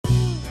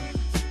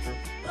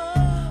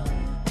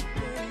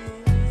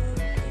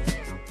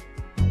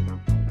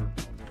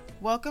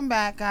Welcome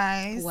back,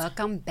 guys.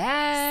 Welcome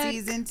back.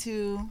 Season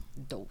 2,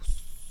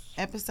 Dose.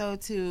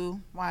 Episode 2,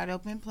 Wide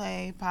Open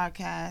Play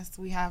podcast.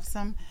 We have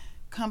some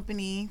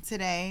company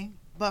today.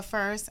 But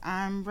first,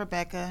 I'm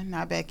Rebecca,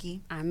 not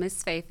Becky. I'm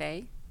Miss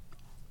Feifei.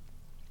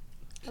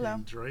 Hello.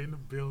 King Dre in the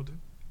building.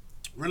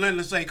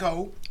 Relentless ain't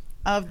Cole.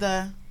 Of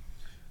the...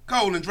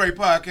 Cole and Dre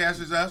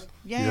podcast is us.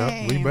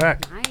 Yay. Yep, we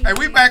back. Nice. Hey,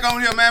 we back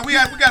on here, man. We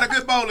got a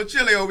good bowl of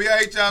chili over here. I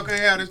hate y'all can't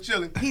have this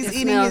chili. He's It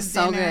eating smells his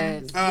so dinner.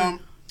 good.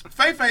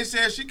 Feifei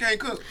says she can't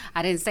cook.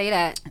 I didn't say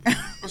that.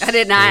 I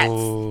did not.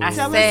 Oh. I Tell us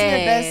your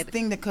best said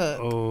thing to cook.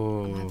 my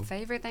Oh,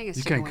 favorite thing is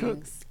You chicken can't cook?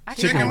 wings. I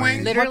Chicken can-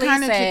 wings? Literally What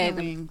kind of said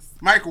chicken wings?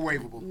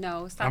 Microwavable.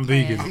 no. Stop I'm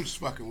playing. vegan. I'm just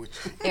fucking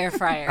with you. Air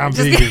fryer. I'm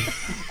Just vegan.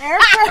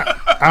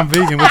 I'm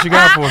vegan. What you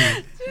got for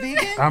me?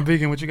 Vegan? I'm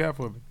vegan. What you got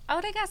for me?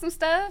 Oh, they got some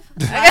stuff.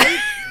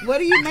 What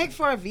do you make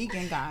for a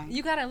vegan guy?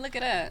 You gotta look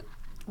it up.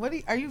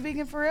 Are you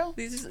vegan for real?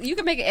 You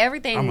can make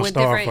everything I'ma with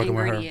start different fucking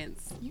with her.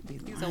 ingredients. You be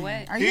He's a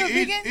lying. what? Are you a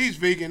vegan? He's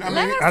vegan. I mean,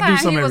 Last I do time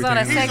some he was on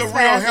a everything. sex He's a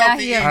real fast. Now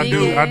healthy he a eater.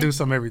 vegan. I do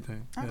some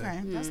everything. Yeah.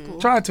 Okay, that's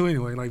cool. Try to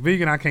anyway. Like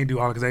vegan, I can't do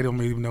all because they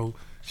don't even know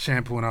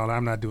shampoo and all that.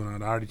 I'm not doing all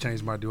that. I already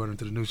changed my deodorant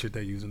to the new shit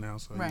they're using now.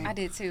 So Right. I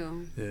did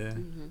too. yeah.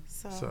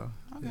 So,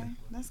 okay, yeah.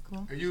 that's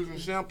cool. are you using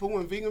shampoo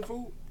and vegan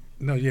food?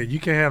 No, yeah, you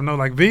can't have no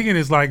like vegan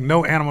is like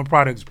no animal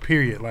products.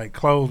 Period. Like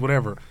clothes,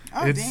 whatever.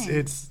 Oh,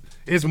 dang.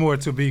 It's more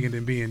to vegan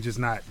than being just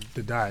not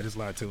the diet. There's a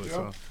lot to it. Yeah.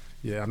 So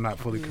yeah, I'm not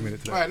fully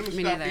committed to All right, that. let me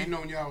Me stop neither. eating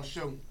on y'all's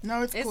show.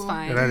 No, it's It's cool.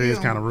 fine. Yeah, that Do is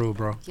you? kind of rude,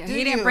 bro. Yeah, Do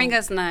he didn't you? bring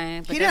us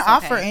none. But He that's didn't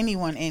offer okay.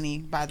 anyone any,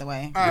 by the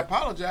way. I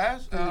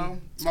apologize.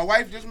 My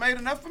wife just made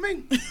enough for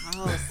me.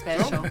 Oh,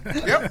 special.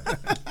 Yep.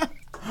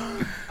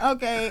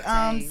 Okay,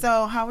 Dang.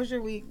 so how was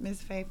your week,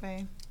 Miss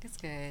Feifei? It's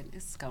good.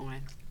 It's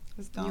going.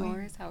 It's going.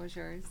 Yours? How was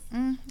yours?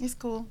 It's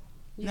cool.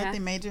 Yeah.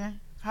 Nothing major.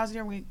 How's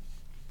your week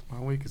My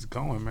week is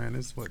going, man.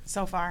 It's what?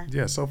 so far?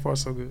 Yeah, so far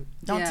so good.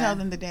 Don't Yeah. tell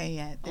them the day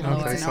yet. They don't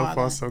Lord. get Okay, to know so all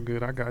far that. so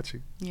good. I got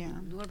you. Yeah.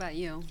 What about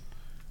you?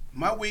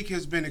 My week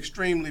has been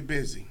extremely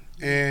busy,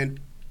 and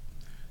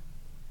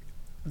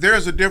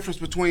there's a difference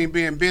between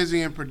being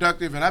busy and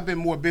productive. And I've been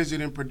more busy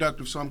than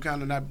productive, so I'm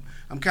kind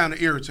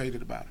of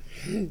irritated about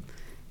it.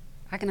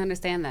 I can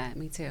understand that.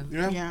 Me too. You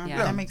know? Yeah, Yeah.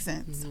 that makes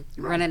sense.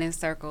 Running in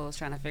circles,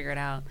 trying to figure it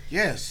out.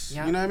 Yes.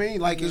 Yep. You know what I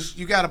mean? Like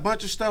you got a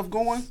bunch of stuff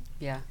going.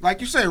 Yeah.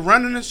 Like you said,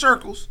 running in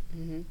circles.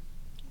 Mhm.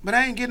 But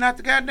I ain't getting out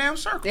the goddamn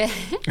circle. Damn.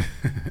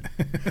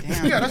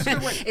 Yeah, that's a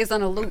good way. It's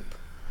on a loop.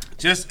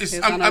 It's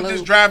on a I'm loop.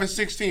 just driving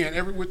 610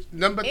 every with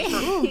nothing but the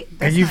circle.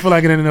 And you feel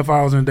like it ain't enough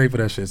hours in a day for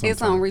that shit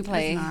It's on sometimes.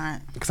 replay. It's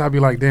not. Because I be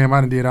like, damn,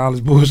 I done did all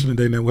this bullshit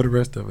today. Now what the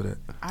rest of it at?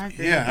 I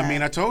agree. Yeah, with I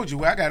mean, I that. told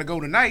you I got to go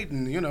tonight,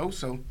 and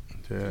so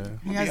Yeah.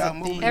 You guys Yeah, are I'm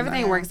thinking moving.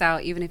 Everything about- works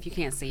out, even if you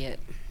can't see it.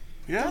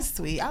 yeah. That's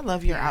sweet. I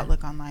love your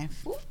outlook on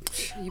life. Ooh,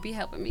 you be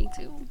helping me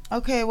too.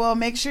 Okay, well,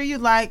 make sure you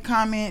like,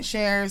 comment,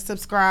 share,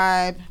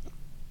 subscribe.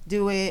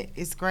 Do it.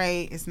 It's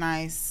great. It's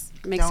nice.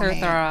 Makes her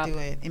Donate. throb. Do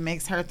it. It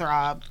makes her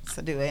throb.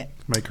 So do it.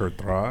 Make her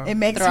thrive. It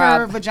makes Throb.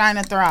 her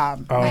vagina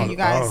throb. Oh, when you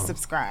guys oh.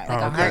 subscribe. Like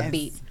a Yes.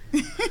 heartbeat.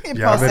 It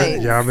Y'all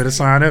pulsates. better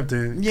sign up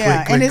then. Yeah, Click,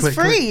 and click, it's click,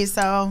 click. free.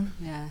 So,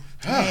 Yeah.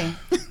 hey,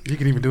 You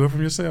can even do it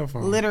from your cell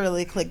phone.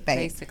 literally clickbait.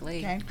 Basically.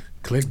 Okay,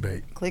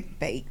 Clickbait.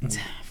 clickbait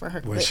for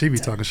her. Well, click she be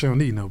to- talking. She don't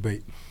need no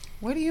bait.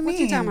 What do you What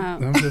mean? you talking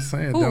about? I'm just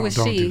saying. Who don't was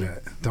don't she? do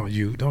that. Don't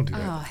do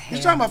that. Oh, You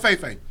hell. talking about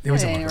Feifei? It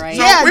was That on ain't my right.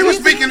 So Yeah, we were you-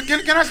 speaking. Can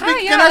I speak?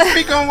 Hi, Can I y'all.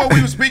 speak on what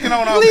we were speaking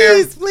on out there?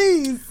 Please,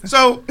 please.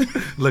 So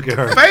Look at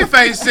her.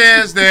 Feifei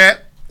says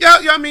that.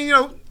 I mean,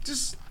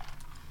 just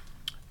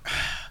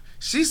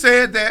she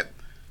said that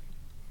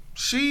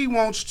she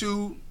wants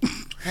to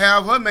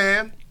have her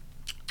man,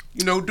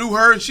 do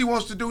her, and she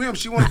wants to do him.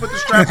 She wants to put the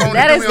strap on.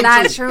 That and do is him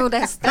not too. true.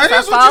 That's That a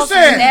is what you false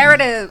said.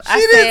 narrative. I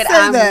She didn't said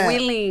say I'm that.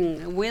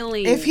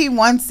 willing. If he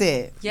wants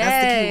it, that's the key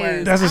Yes.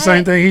 word. That's the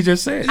same thing he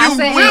just said. You I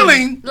said,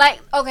 willing? Like,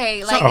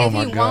 okay, like Oh if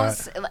my he God.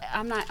 wants, like,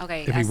 I'm not,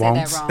 okay, If I he said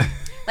wants. that wrong.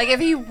 Like, if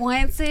he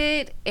wants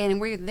it and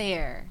we're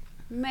there,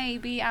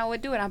 maybe I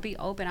would do it. I'll be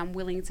open. I'm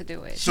willing to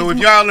do it. So if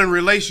y'all in a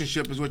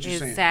relationship is what you're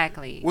saying.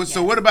 Exactly. Well,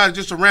 So yeah. what about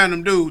just a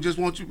random dude just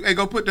want you? Hey,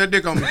 go put that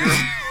dick on me,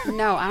 girl.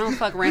 No, I don't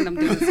fuck random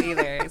dudes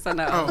either. So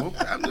no. Oh,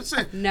 okay. I'm just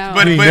saying. No.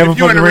 But, You ain't but never if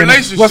you're in fucking a random-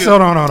 relationship, What's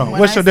hold on? When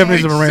What's I your say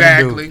definition of a random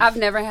exactly. dude? I've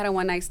never had a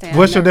one night stand.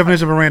 What's your Never.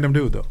 definition of a random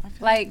dude though?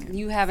 Like,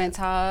 you having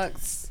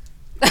talks.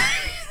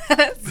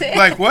 That's it.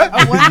 Like what?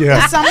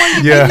 Yeah. Someone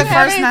you Yeah. meet the You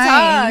first haven't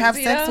night, you have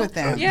talked, sex know? with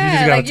them. You just Yeah,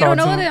 gotta like you don't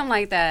talk to know them. them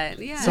like that.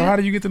 Yeah. So how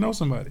do you get to know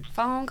somebody?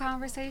 Phone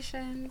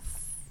conversations.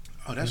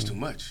 Oh, that's too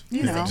much.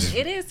 You know.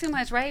 It is too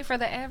much, right? For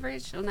the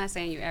average. I'm not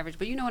saying you average,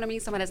 but you know what I mean?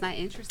 Somebody that's not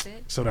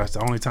interested. So that's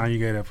the only time you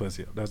get that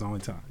pussy up. That's the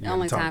only time. You The gotta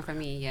only talk. time for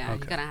me, yeah. Okay.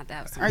 You're going to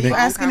have some Are you Nigga-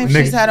 asking if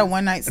Nigga- she's had a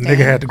one night A stand?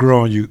 nigga had to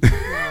grow on you.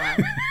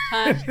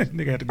 Huh?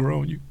 Nigga had to grow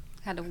on you.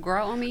 Had to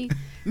grow on me?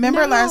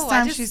 Remember No, last I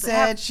time just she have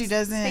said she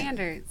doesn't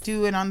standards.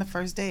 do it on the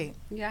first date?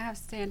 Yeah, I have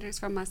standards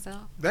for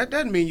myself. That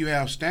doesn't mean you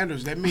have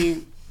standards. That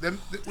mean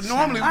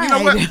Normally, I you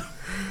know what?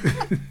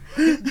 hate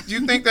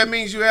You think that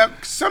means you have?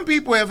 Some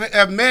people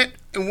have met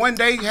and one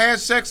day had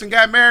sex and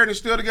got married and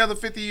still together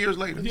 50 years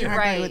later. Yeah. I agree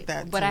Right, with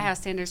that, but too. I have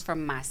standards for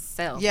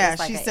myself. Yeah, It's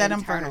like she an set them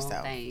for internal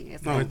herself. thing.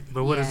 It's But, like,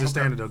 but what is yeah. the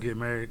standard though? Get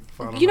married,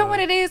 fall in You know love? what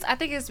it is? I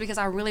think it's because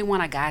I really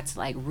want a guy to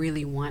like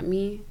really want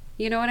me.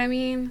 You know what I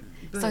mean?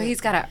 So But- he's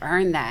got to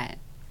earn that.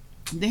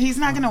 He's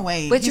not gonna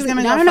wait. But He's you,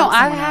 gonna no, go no. fuck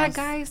I've someone had else.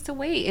 guys to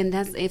wait, and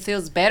it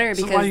feels better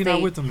So because why you they.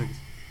 not with them niggas?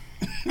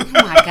 Oh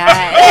my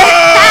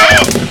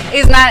god!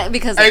 it's not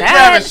because of Hey,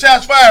 that. Travis,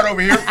 shots fired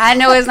over here. I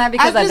know it's not I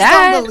because of just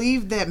that. don't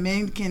believe that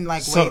men can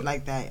like So- wait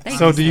like that. Thank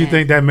So do you understand.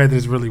 think that method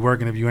is really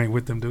working if you ain't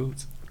with them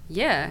dudes?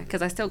 Yeah,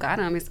 because I still got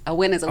him. It's a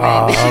win is a win.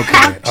 Oh,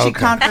 okay. She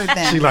conquered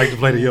them. She like to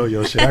play the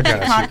yo-yo shit. I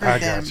got you. conquered I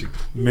them. got you.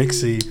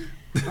 Mixie.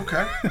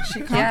 Okay. She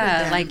conquered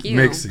yeah, them. like you.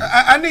 Mixie.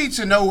 I need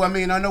to know. I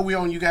mean, I know we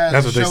on you guys.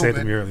 That's what they show, said to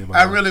but me earlier, by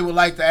I the way. really would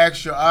like to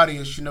ask your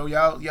audience. You know,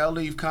 y'all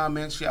leave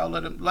comments. Y'all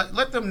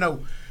let them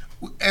know.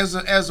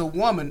 As a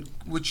woman,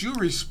 would you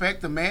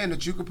respect a man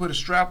that you could put a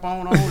strap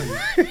on and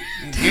hit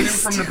him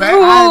from the back?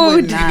 I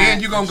would Dude. not. And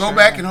then you gonna for go sure.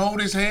 back and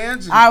hold his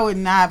hands? And, I would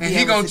not be and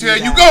he able gonna to tell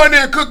do you, that. go in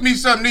there and cook me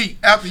something to eat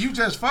after you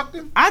just fucked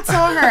him? I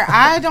told her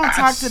I don't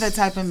talk to the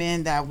type of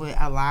men that would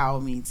allow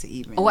me to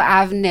even. Well,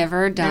 I've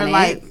never They're done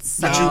like, it.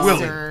 So But you willing.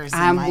 sisters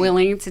and, I'm like,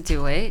 willing to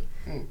do it.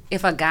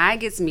 If a guy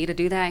gets me to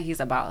do that, he's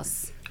a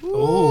boss.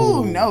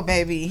 Ooh, no,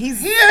 baby. He's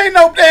He ain't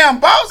no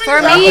damn boss. For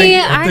He's me,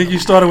 I think you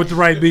started with the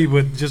right beat,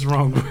 but just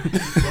wrong.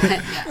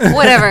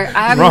 whatever.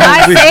 I'm Wrong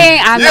not beat.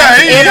 saying I'm not.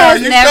 It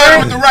has you started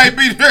with never. the right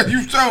beat.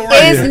 You so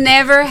right. It's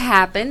never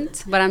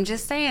happened. But I'm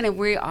just saying, if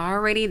we're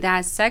already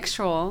that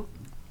sexual,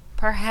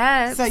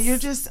 perhaps. so you're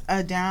just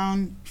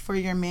down for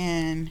your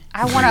man.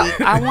 I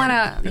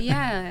wanna.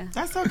 Yeah.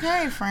 That's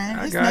okay, friend.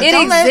 It's got not- you.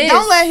 don't, It let, exists.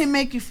 don't let him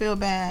make you feel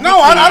bad. No,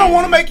 I don't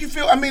want to make you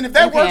feel. I mean, if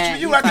that You works can't,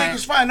 for you, you I think can't.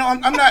 it's fine. No, I'm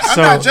not. I'm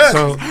So not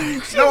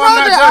judging. so No, I'm Roll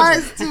not their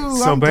judging. eyes too.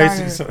 so I'm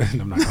basically,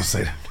 tired. I'm not gonna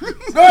say that.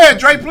 Go ahead,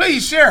 Dre.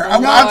 Please share. I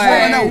No, want to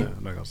Dre. know.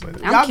 I'm not gonna say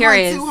that. I'm Y'all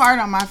curious. going too hard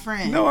on my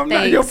friend. No, I'm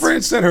not. Your Thanks.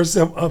 friend set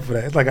herself up for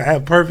that. It's like I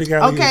have perfect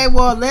alley. Okay,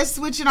 well, let's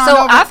switch it on So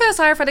over. I feel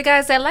sorry for the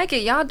guys that like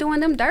it. Y'all doing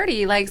them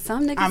dirty. Like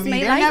some niggas I mean, may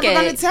they're like never it.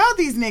 gonna tell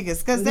these niggas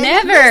because they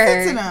Never.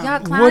 listen to them. Y'all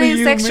What do clowning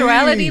you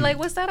sexuality. mean? Like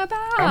what's that about?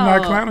 I'm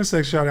not clowning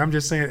sexuality. I'm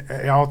just saying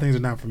all things are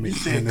not for me.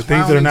 And the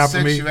things that are Clowning not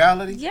for me.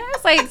 sexuality.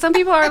 Yes, like some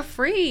people are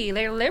free.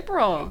 They're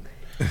liberal.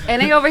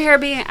 And they over here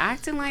being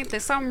acting like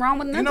there's something wrong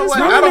with nothing. know what?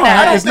 No, I no, don't- no.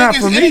 I don't It's think not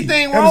it's for me.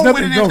 anything There's wrong nothing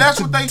with it to if go that's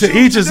what they to choose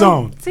each to his do.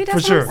 own. See, that's For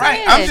what sure. I'm Right.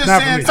 saying. I'm just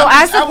Not for saying. me. So I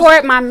I was-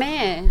 support my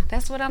man.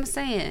 That's what I'm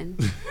saying.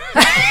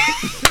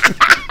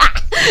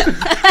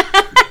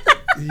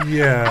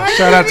 Yeah.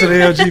 Shout out to the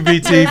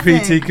LGBT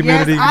Listen, PT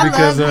community yes, I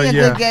because love me a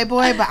yeah. good gay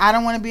boy, but I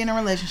don't want to be in a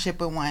relationship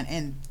with one,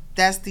 and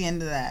that's the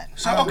end of that.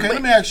 So okay,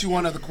 let me ask you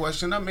one other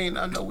question. I mean,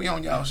 I know we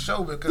on y'all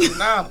show because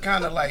now I'm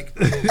kind of like,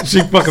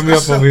 She fucking me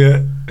up over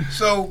here.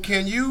 so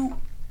can you?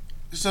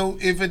 So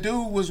if a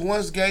dude was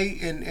once gay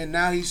and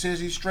now he says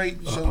he's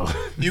straight, so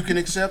you can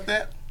accept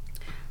that?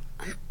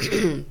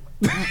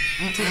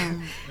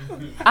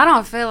 I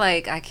don't feel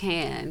like I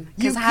can.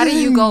 Because You how do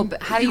you go? can.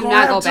 How do You you don't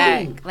not go have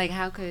to. back? Like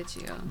how could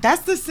you?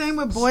 That's the same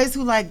with boys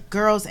who like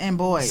girls and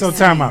boys. So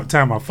time out.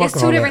 Fuck It's all two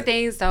that. different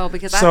things though.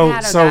 Because So I've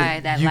had a so guy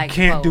that you liked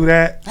can't both. do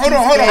that. Hold on.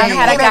 I've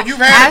had a guy.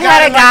 You've I've had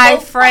had a like guy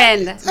both?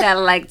 friend that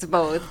liked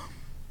both.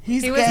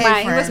 He's He was gay,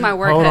 my friend.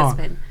 work Hold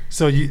husband. on.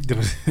 So you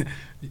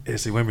yeah,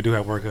 see women do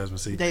have work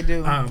husbands. See They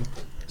do.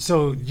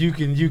 So you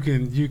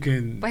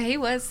can But he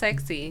was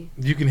sexy.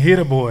 hit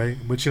a boy,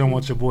 but you don't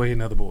want your boy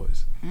hitting other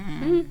boys.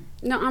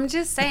 No, I'm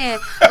just saying.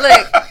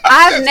 Look,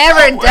 I've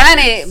never done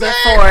it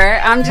before.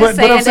 I'm just But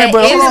saying I'm saying, that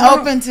but He's hold on.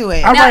 open to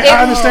it. All Now, right, if-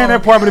 I understand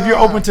that part, but if you're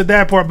open to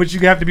that part, but you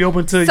have to be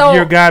open to So-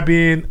 your guy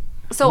being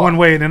So- one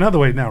way and another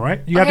way now,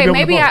 right? You have to Okay, be open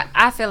maybe to both.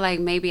 I feel like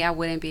maybe I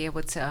wouldn't be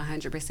able to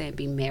 100%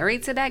 be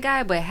married to that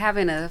guy, but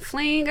having a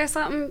fling or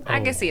something, I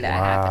can see that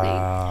happening.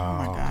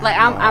 Wow. Like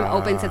I'm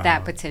open to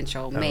that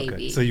potential, Okay.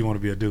 maybe. So you want to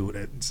be a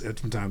dude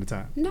from time to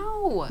time?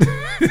 No,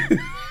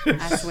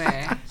 I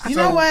swear. You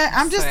know what?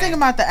 I'm just Swear. thinking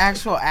about the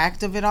actual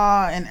act of it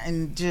all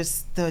and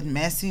just the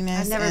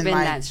messiness. I've never and been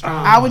like, that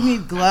strong. I would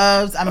need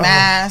gloves, a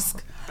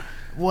mask,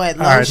 what,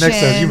 All right, lotion.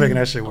 next time you making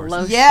that shit worse.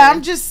 Lotion. Yeah,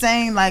 I'm just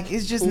saying, like,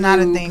 it's just not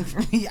a Lube. thing for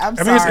me. I'm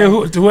I mean,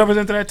 sorry. whoever's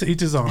into that, to each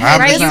his own. Hey, I'm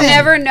Right, just you not-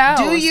 never know.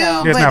 Do you?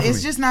 so- It's not But for it's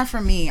me. just not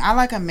for me. I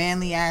like a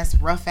manly ass,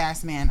 rough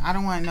ass man. I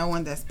don't want no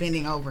one that's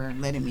bending over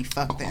and letting me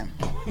fuck them.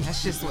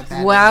 That's just what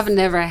that Well, is. I've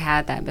never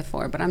had that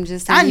before, but I'm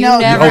just saying I you know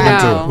you never Open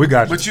haven't. to know. it. We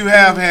got you. But you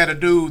have had a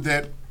dude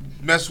that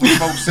messed with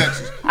both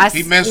sexes.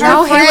 He messed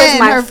no, with. he was friend,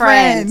 my her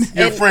friend. friend.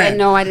 Your And- friend. and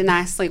no, I did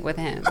not sleep with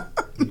him.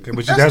 Okay,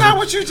 but That's not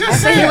what you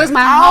just So said. he was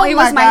my Oh he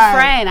was my my God.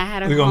 friend. I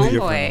had a We gonna leave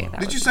your friend homeboy. alone. That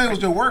Did you was say it was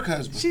great. your work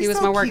husband? She's He was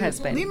so my work cute.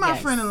 husband, Leave my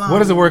yes. friend alone. What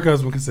does a work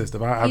husband consist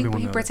of? I've He, been he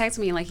wondering. protects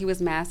me like he was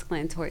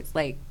masculine towards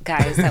like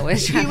guys that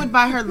was He trying would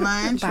buy her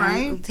lunch, buy-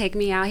 right? take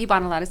me out. He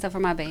bought a lot of stuff for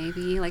my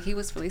baby. Like he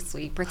was really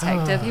sweet,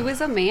 protective. He was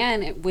a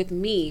man with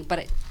me,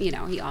 but you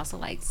know he also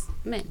likes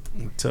men.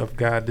 Tough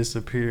guy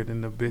disappeared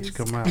and the bitch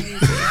come out.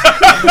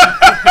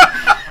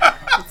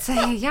 It's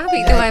Dang, y'all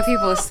be doing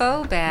people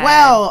so bad.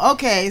 Well,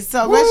 okay,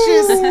 so let's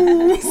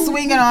just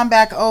swing it on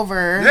back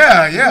over.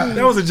 Yeah.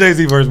 That was a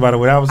Jay-Z verse, by the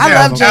way. That was, I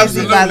yeah, love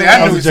Jay-Z, by the way. I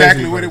That knew was a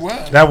exactly Jay-Z what it verse.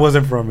 was. That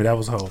wasn't from me. That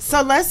was whole.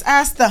 So let's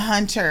ask the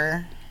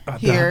hunter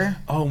here,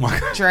 Oh my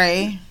God.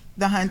 Dre,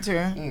 the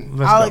hunter.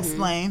 Let's I'll go.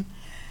 explain.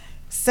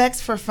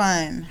 Sex for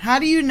fun. How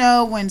do you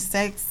know when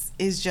sex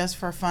is just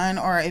for fun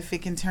or if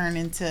it can turn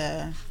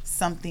into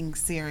something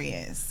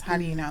serious? How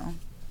do you know?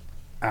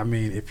 I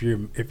mean, if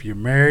you're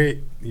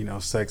married, you know,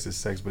 sex is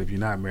sex. But if you're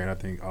not married, I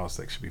think all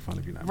sex should be fun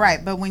if you're not married.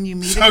 Right, but when you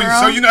meet a So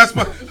girl, you're not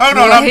supposed. Hold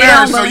Well, on, I'm he married.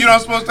 don't So believe- you're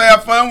not supposed to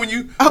have fun when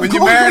you're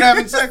married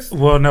having sex.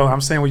 Well, no, I'm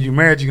saying when you're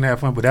married, you can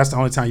have fun, but that's the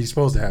only time you're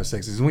supposed to have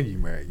sex is when you're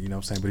married. You know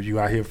what I'm saying? But if you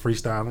out here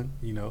freestyling,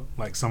 you know,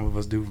 like some of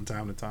us do from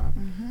time to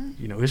time,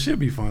 you know, it should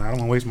be fun. I don't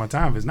want to waste my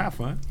time if it's not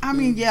fun. I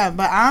mean, yeah,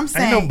 but I'm no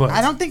saying, buts.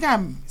 I don't think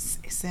I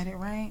said it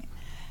right.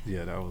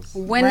 Yeah, that was.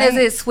 when Right. does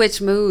it switch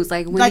moods?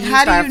 Like when Like, do you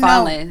how start do you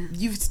falling? know?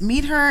 You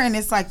meet her and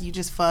it's like you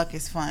just fuck,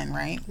 it's fun,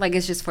 right? Like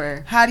it's just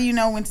for How do you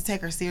know when to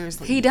take her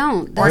seriously? he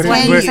don't. Or That's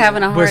why can he's you?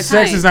 having a But hard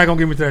sex time. is not gonna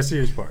get me to that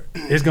serious part.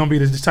 It's gonna be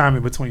the time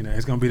in between that.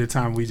 It's gonna be the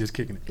time we just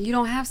kicking it. You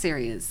don't have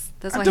serious.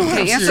 That's why do he have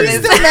can't answer serious.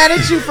 She's this. still mad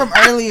at you from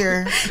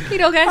earlier. He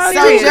don't got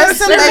So serious. just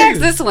to Let's let- ask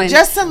this one.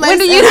 Just to When let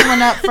do you?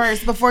 everyone up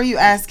first before you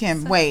ask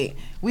him. Wait,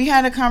 we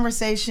had a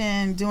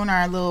conversation doing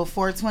our little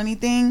 420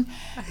 thing,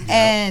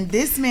 and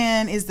this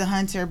man is the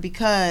hunter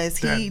because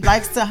he That-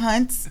 likes to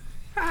hunt.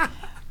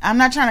 I'm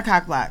not trying to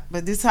cock block,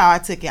 but this is how I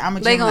took it. I'm a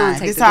They gonna Gemini.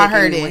 take This is the how I dick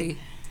heard anyway. it.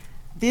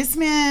 This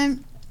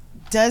man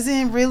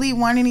doesn't really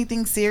want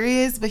anything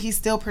serious, but he's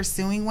still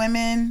pursuing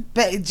women.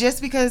 But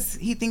just because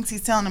he thinks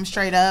he's telling them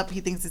straight up, he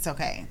thinks it's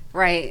okay.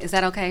 Right? Is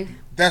that okay?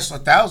 That's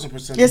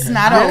 1,000%. It's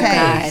not Oh, okay.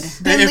 God.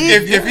 Then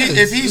leave-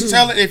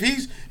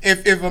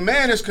 If a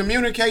man is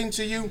communicating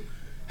to you,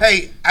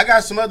 hey, I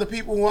got some other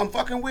people who I'm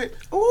fucking with.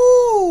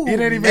 Ooh. It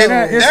ain't even That-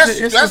 that. that's-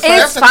 It's that's-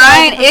 It's a fine.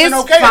 1,000% It's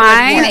okay at this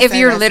fine point. if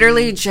you're That's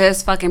literally me.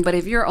 just fucking. But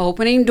if you're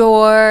opening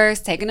doors,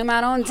 taking them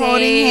out on Holding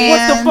dates,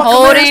 hands. what the fuck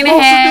holding a man supposed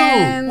to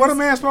hands. do? What a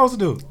man supposed to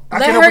do? I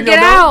Let can't her open your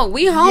get door? out.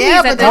 We homies Yeah,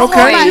 at but this don't hold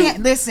my point.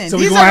 hand. Listen, So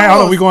we these gonna are have, hold on,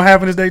 rules. we gonna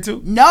have this day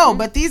too? No,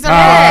 but these are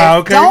Ah,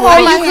 rules. okay. Don't Well,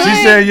 hold my you hand.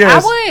 She said yes.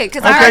 I would,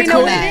 'cause I Okay, already know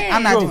cool. what it is.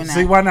 I'm not Cool. doing that.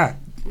 See, why not?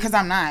 Because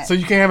I'm not. So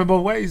you can't have it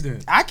both ways then.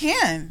 I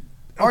can.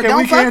 Or Okay, don't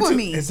we fuck can with too.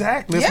 me.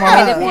 Exactly. That's Yeah.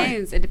 my It whole point.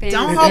 depends. It depends.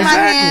 Don't hold my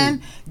Exactly.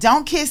 hand.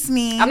 Don't kiss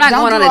me. I'm not don't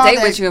going on do a all date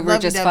that with you if we're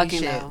just lovey-dovey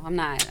fucking shit. though. I'm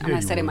not. I'm Yeah,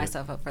 not you setting would.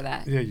 myself up for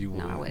that. Yeah, you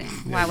No, I would. wouldn't.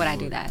 Yeah, Why you would I would.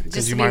 do that? 'Cause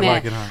Just you to be might mad.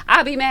 like it, huh?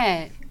 I'd be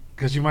mad.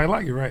 Because you might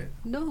like it, right?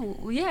 No,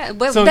 yeah,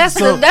 but So that's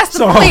the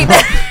so, point.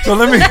 so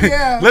let me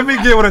Yeah. let me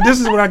get what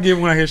this is what I get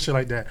when I hear shit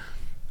like that.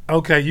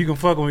 Okay, you can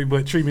fuck with me,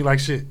 but treat me like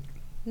shit.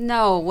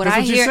 No, what That's I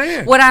what you're hear,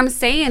 saying. what I'm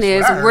saying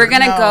is, what I we're heard.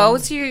 gonna No. go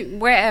to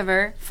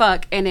wherever,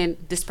 fuck, and then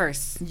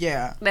disperse.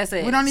 Yeah. That's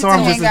it. We don't need So to I'm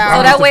hang just a- out. I'm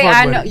So just that a way fuck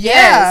I buddy. know. Yeah.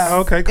 Yes.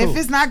 Okay, cool. If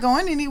it's not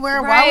going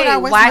anywhere, why would I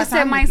Right. waste Why my set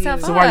time myself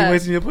with So you? why you up.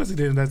 wasting your pussy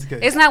then if that's the case?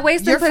 It's not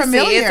wasting You're pussy.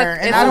 familiar, It's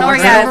and an I don't Ain't wanna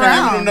orgasm. sit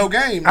around. giving them no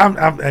game.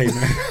 I'm hey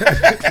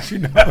man. you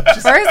know,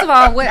 First of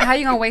all, how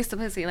you gonna waste the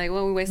pussy? Like,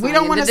 what we wasting? We on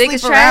don't you? wanna The dick sleep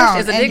is trash. around,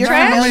 Is the and dick you're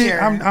trash? familiar.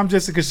 I'm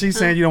just because she's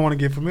saying you don't want to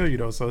get familiar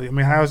though. So I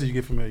mean, how else do you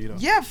get familiar though?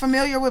 Yeah,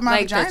 familiar with my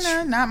Like the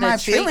vagina, tr- not the my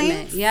treatment.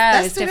 feelings. Yeah,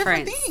 That's it's two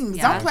different different. things.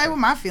 Yeah. Don't play with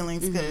my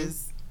feelings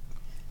because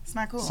it's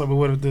not cool. So, but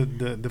what if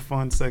the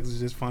fun sex is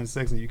just fun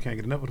sex and you can't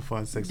get enough of the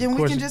fun sex? then Of we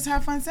course can you- just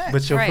have fun sex.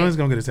 But your Right. friend's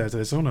gonna get attached to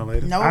that sooner or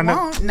later. no, I it know-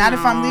 won't. Not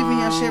if I'm leaving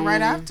your shit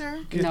right after.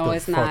 Get No, the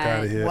it's fuck not.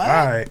 out of here. What?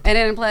 All right. And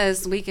then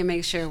plus, we can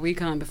make sure we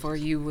come before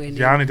you and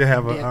Y'all need to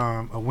have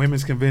Yeah. a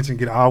women's convention,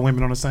 get all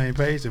women on the same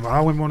page. If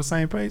all women on the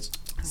same page,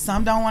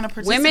 Some don't want to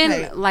participate.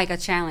 women like a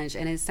challenge,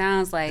 and it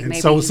sounds like and maybe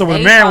so when a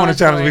they man fall want to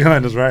challenge, for we it.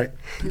 hunters, right?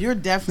 You're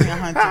definitely a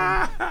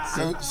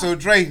hunter. So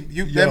Dre,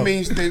 Yo. that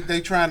means they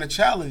trying to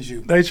challenge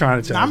you. They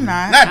trying to challenge. I'm you.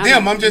 not. Not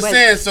them. I'm just but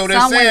saying. So they're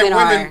some saying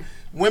women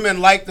women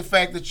like the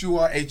fact that you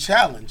are a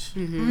challenge.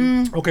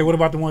 Okay, what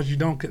about the ones you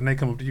don't and they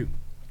come up to you?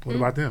 What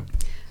about them?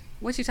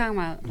 What you talking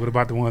about? What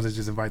about the ones that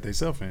just invite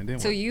themselves in? Then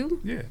To what? you?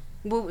 Yeah,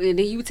 Well, and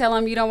then you tell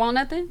them you don't want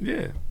nothing?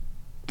 yeah.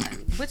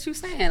 What you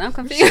saying? I'm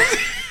confused.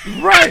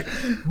 Right,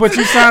 but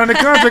you signing the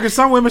contract, and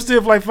some women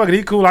still like, fuck it,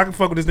 he cool. I can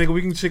fuck with this nigga.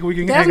 We can chick. We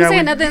can That's hang what out. I'm saying.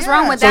 with- Nothing's Yeah.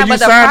 wrong with So that. you But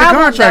the signed the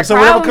problem, contract. So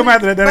whatever come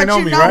after that, that but ain't on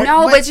you me, know- right?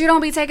 No, But- but you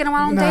don't be taking them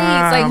on Nah,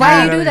 dates. Like, man, why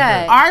you that do ain't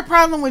that? Our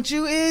problem with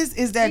you is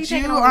that you you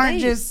taking on aren't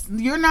dates?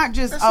 you're not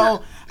just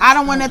I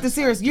don't want nothing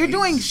serious. You're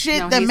doing shit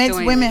No, that he's makes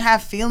doing women it.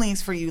 have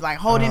feelings for you, like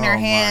holding Oh, their my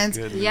hands,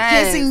 goodness.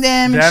 Yes. kissing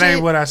them. That and ain't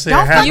shit. what I said.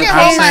 Don't Have- fucking I'm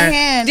hold my saying-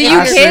 hand. Do you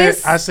I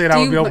kiss? Said, I said I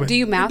would be open. Do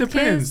you mouth It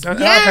depends. kiss? I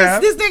Yes,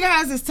 have. this nigga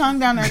has his tongue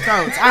down their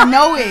throats. I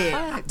know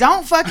it.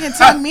 Don't fucking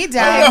tongue me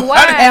down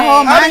Why? and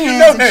hold my How do you hands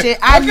know and that? shit.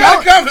 I What know. kind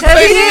of Because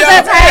he conversation needs y'all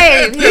a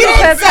tape. He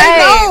didn't say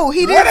no.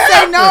 He didn't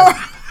say no.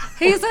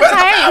 He's a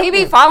type. He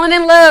be falling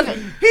in love.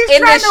 He's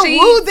in trying the to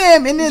sheets. woo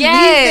them and then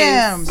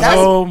Yes. leave them. That's,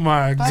 Oh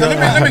my god! So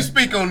let me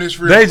speak on this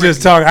real They quick.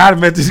 just talk. I've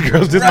met these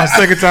girls. This is my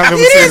second time ever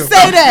he seeing didn't them.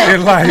 say that.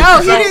 In life. No,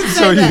 he didn't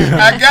say that.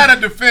 yeah. I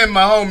gotta defend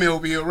my homie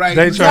over here, right?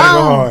 They try to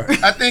go hard.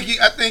 I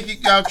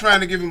think y'all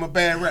trying to give him a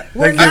bad rap.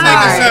 We're I think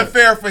not. it's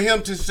unfair for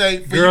him to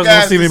say, for Girls you guys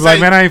gonna see me to be like,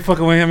 say man, I ain't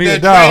fucking with him. He a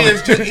that dog. Dre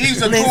is just,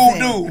 he's a cool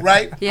Listen. dude,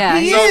 right? Yeah,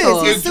 He he's is.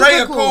 cool. He's If Dre a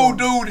super cool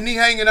cool. dude and he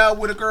hanging out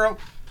with a girl,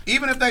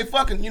 even if they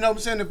fucking, you know what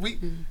I'm saying? If we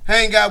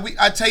hang out,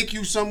 I take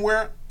you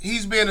somewhere.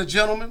 He's being a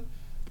gentleman,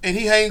 and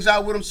he hangs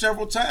out with him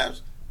several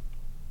times.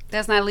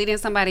 That's not leading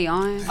somebody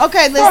on.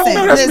 Okay, Oh, listen.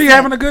 no, that's me listen.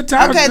 having a good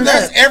time. Okay,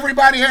 That's- That's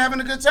everybody having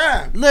a good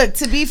time. Look,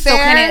 to be So fair,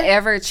 can it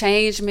ever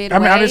change midway? I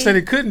mean, I didn't say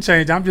it couldn't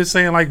change. I'm just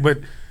saying, like, but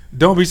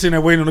don't be sitting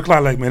there waiting on the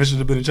clock. Like, man, this should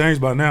have been changed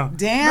by now.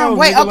 damn. No,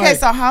 Wait, nigga, okay, like,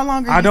 so how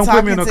long are I you don't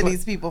put me talking in no to cl-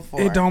 these people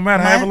for? It don't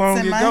matter however Months long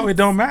and it go. months? It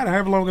don't matter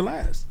however long it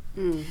lasts.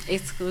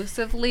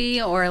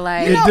 Exclusively or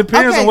like You know, It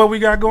depends okay, on what we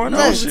got going on.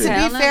 Look, Shit. to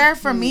Tell be them. fair,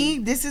 for me,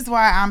 this is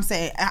why I'm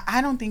saying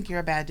I don't think you're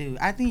a bad dude.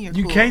 I think you're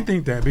You cool. can't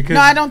think that because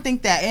No, I don't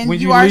think that. And when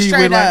you you are lead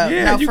straight with, like, up.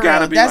 yeah, no, you for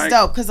gotta real. be That's like-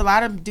 dope because a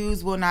lot of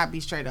dudes will not be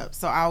straight up.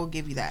 So I will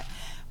give you that.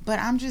 But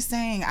I'm just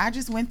saying, I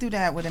just went through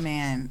that with a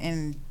man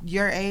in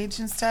your age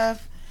and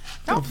stuff.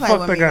 Don't The play fuck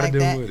with that me gotta like do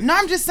that. with it? No,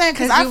 I'm just saying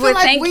because 'Cause I you feel would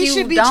like think we you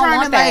should be don't trying to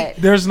want like.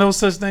 that. there's no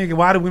such thing.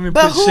 Why do women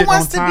But put who shit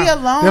wants on to be time?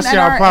 alone That's at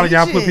y'all our problem.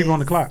 Y'all put ages? people on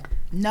the clock.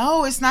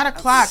 No, it's not a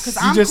clock because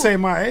You I'm just cool. say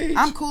my age.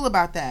 I'm cool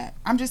about that.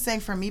 I'm just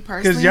saying for me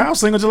personally. Because y'all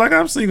single just like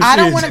I'm single. I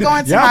don't Shit. wanna go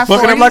into y'all my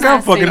fucking up 40s like I'm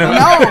not fucking single.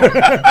 up.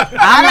 No,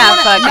 I'm not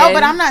fucking. No,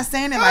 but I'm not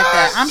saying it like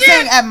that. I'm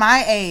saying at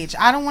my age,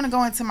 I don't want to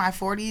go into my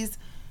 40s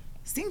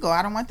single.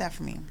 I don't want that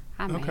for me.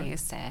 I mean, Okay.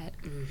 it's sad.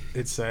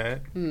 It's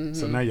sad.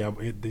 So now y'all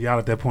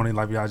at that point in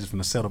life, y'all just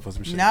finna settle for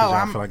some shit. No, 'cause y'all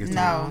I'm- feel like it's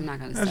no. time. I'm not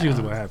gonna. That's settle.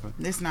 usually what happens.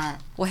 It's not.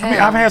 Well, I mean,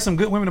 hell, I've had some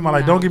good women in my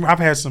life. No. Don't get me. I've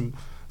had some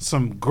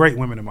great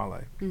women in my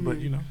life, but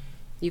you know,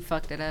 you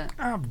fucked it up.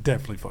 I've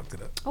definitely fucked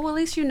it up. Oh, well, at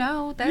least you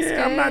know. That's Yeah, good.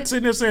 I'm not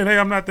sitting there saying, hey,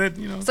 I'm not that.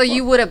 You know. So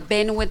you would have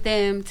been with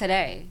them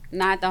today,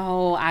 not the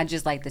whole I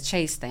just like the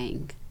chase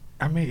thing.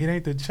 I mean, it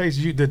ain't the chase.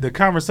 You the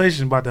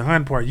conversation about the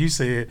hunt part. You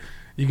said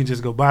you can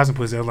just go buy some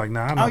pussy. I was like,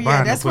 nah, I'm not yeah,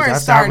 buying that's no where pussy. it I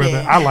said, I'd rather-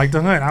 started. I like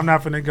to hunt. I'm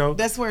not finna go.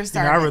 That's where it You know,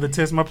 started. I'd rather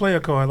test my player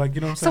card. Like,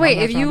 you know what I'm saying? So wait, I'm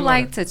not if trying you to do all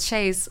like that. to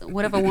chase,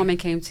 what if a woman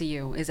came to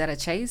you? Is that a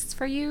chase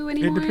for you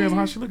anymore? It depends on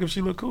how she look. If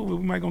she look cool,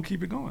 we might gonna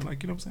keep it going.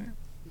 Like, you know what I'm saying?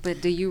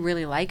 But do you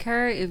really like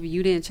her if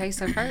you didn't chase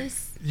her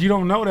first? You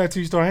don't know that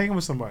till you start hanging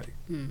with somebody.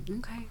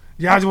 Okay.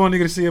 Yeah, I just want a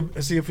nigga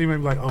to see a female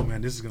and be like, oh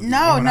man, this is gonna be No,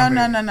 the no, one no,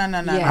 I'm no, in. no,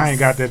 no, no. Yes. I ain't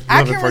got that I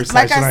love can, at first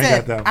like sight. I shit. I said,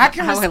 ain't got that. I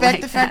can I would respect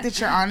like the fact that. that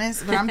you're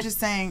honest, but I'm just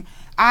saying,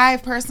 I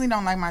personally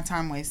don't like my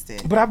time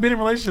wasted. But I've been in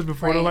relationships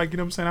before. Though, Right. like, you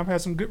know what I'm saying? I've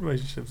had some good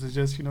relationships. It's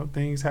just, you know,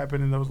 things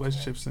happen in those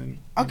relationships. And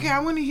Okay, I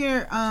want to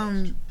hear,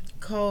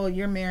 Cole,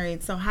 you're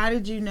married. So how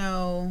did you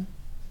know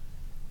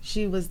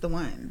she was the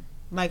one?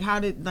 Like, how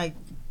did, like,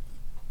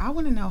 I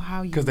want to know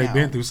how you because they've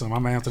been through something.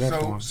 I'm going to answer that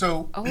for them.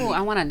 So Oh,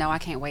 I want to know. I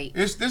can't wait.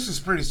 this is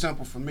pretty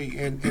simple for me.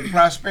 In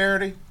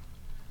prosperity,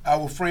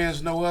 our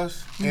friends know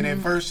us. In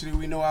adversity,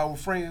 we know our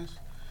friends.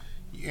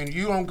 And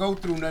you don't go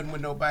through nothing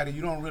with nobody.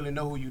 You don't really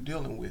know who you're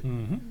dealing with.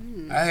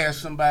 I had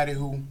somebody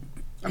who,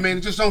 I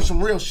mean, just on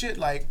some real shit.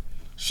 Like,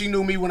 she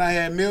knew me when I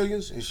had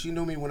millions, and she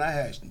knew me when I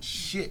had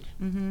shit.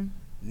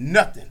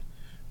 Nothing.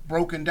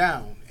 Broken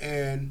down.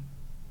 And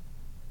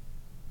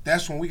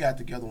that's when we got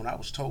together, when I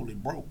was totally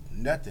broke.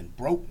 Nothing.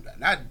 Broke.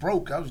 Not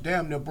broke. I was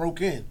damn near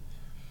broke in.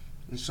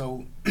 And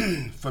so,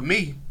 for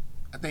me,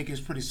 I think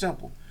it's pretty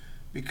simple.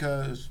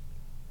 Because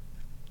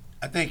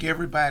I think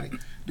everybody,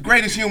 the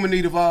greatest human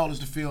need of all is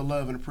to feel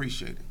love and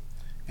appreciated.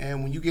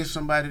 And when you get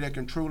somebody that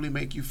can truly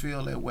make you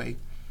feel that way,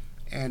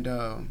 and,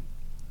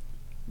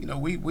 you know,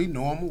 we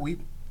normal. We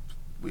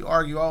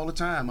argue all the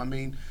time. I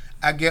mean,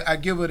 I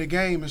give her the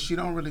game, and she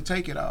don't really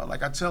take it all.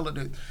 Like, I tell her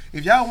that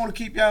if y'all want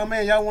to keep y'all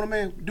man, y'all want a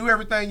man, do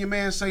everything your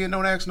man say and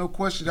don't ask no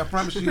questions. I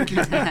promise you, you'll keep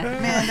me.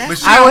 Man, But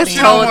that's she I don't, was she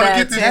don't told want to that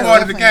get this too.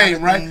 part of the Definitely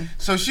game, not a right? thing.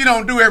 So she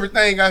don't do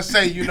everything I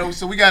say, you know.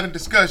 So we got to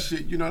discuss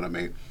shit, you know what I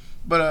mean?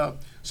 But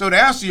so to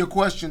answer your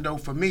question though,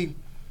 for me,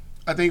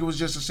 I think it was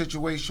just a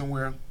situation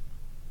where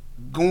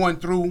going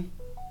through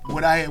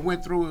what I had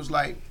went through, it was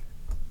like,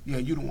 yeah,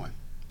 you the one.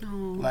 Oh,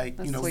 Like,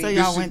 that's you know, sweet. So this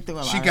y'all is- went through a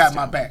lot She of got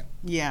my stuff. back.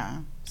 Yeah.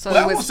 So Well,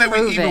 I it won't was say we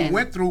even proven.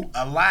 went through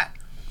a lot.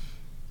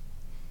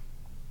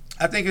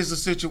 I think it's a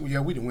situation. Yeah,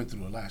 we done went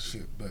through a lot of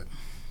shit, but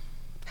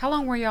How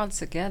long were y'all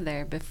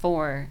together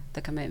before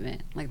the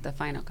commitment, like the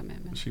final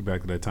commitment? She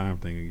back to that time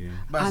thing again.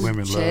 About-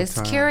 Women love Just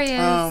time.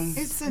 curious.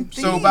 It's a thing.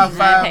 so about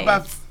Right.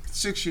 about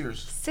 6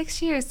 years.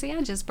 6 years. See,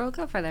 I just broke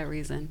up for that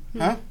reason.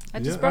 Huh? I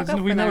just Yeah, broke up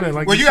we for know that that. reason.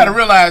 Like Well, you said. got to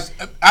realize,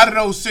 out of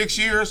those 6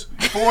 years,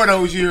 4 of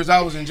those years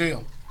I was in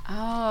jail.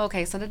 Oh,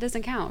 okay. So that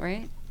doesn't count,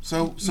 right?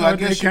 So No, I it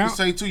guess you count. could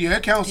say too. Yeah,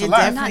 that counts a It lot.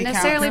 definitely Not counts.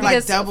 necessarily Like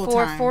because double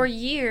for time. 4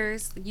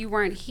 years you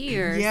weren't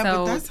here. Yeah,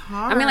 so but that's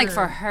I mean, like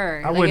for hard.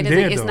 her, I like wasn't it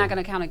isn't, dead, it's though. not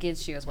going to count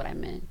against you. Is what I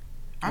meant.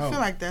 I feel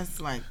like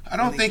that's like. I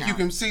don't really think you count.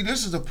 can see.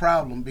 This is a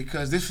problem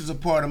because this is a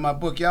part of my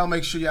book. Y'all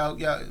make sure y'all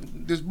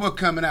this book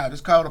coming out.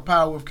 It's called The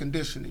Power of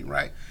Conditioning,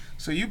 right?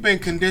 So you've been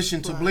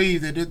conditioned to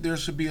believe that there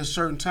should be a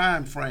certain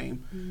time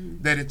frame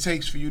that it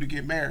takes for you to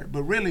get married.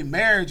 But really,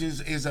 marriage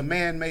is a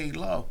man-made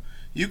law.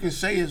 You can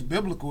say it's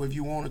biblical if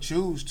you want to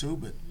choose to,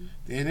 but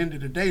at the end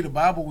of the day, the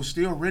Bible was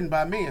still written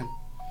by men.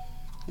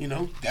 You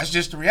know, that's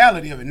just the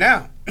reality of it.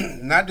 Now,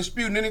 not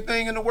disputing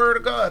anything in the Word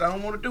of God. I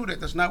don't want to do that.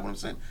 That's not what I'm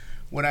saying.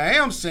 What I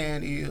am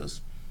saying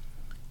is,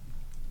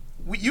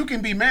 you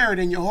can be married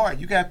in your heart.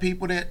 You got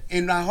people that,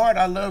 in my heart,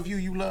 I love you,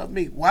 you love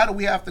me. Why do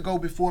we have to go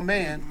before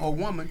man or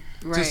woman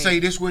to say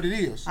this what it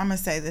is? I'm gonna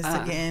say this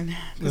again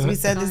because we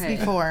said this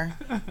before.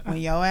 When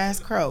your ass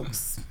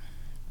croaks,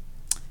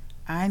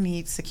 I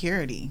need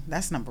security.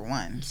 That's number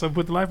one. So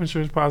put the life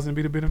insurance policy and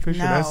be the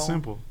beneficiary. No, That's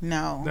simple.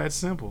 No, That's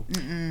simple.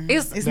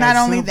 it's not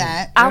only simple.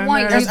 that. I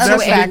want you There's to other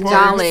factors.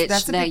 acknowledge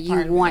That's a that big you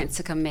part of want it.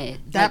 to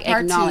commit. That Like,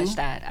 part acknowledge too,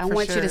 that. I for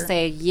want you to sure.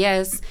 say,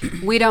 yes,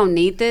 we don't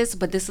need this,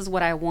 but this is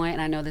what I want,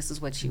 and I know this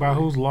is what you By want.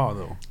 whose law,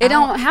 though? It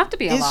don't have to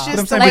be a It's law. just But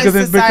I'm the saying way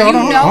because society hold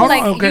on, you know, hold on,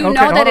 like, okay, you okay,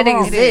 know hold that on, it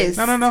hold on. exists.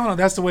 No.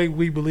 That's the way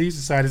we believe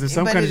society. In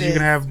some But countries, it you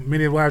can is. have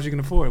many wives you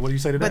can afford. What do you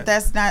say to But that?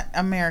 that's not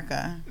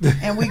America,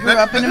 and we grew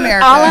up in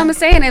America. All I'm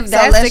saying, if So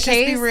that's let's the just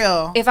be case,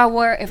 real. if I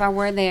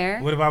were there,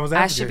 What if I was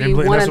I African? should be And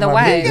one that's of the what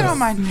my wives. belief Get is. on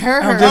my I'm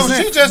nerves. just Oh,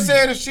 saying. she just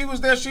said if she was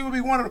there, she would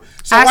be one of them.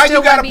 So I why still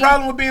you got wanna a be-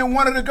 problem with being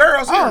one of the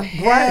girls here? Oh,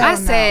 hell I no.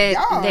 said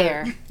Y'all-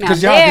 there. Now,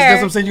 Because y'all, there, that's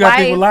what I'm saying. You got to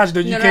think with why- logic. Though.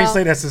 You can't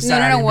say that's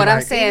society. No. and What be I'm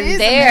like, It saying is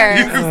there.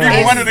 You could be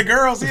is- one of the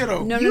girls here,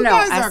 though. No. You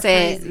guys I are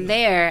said crazy.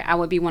 there, I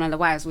would be one of the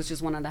wives, which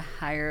is one of the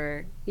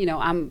higher. You know,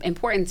 I'm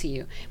important to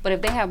you. But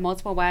if they have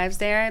multiple wives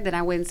there, then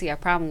I wouldn't see a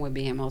problem with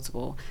being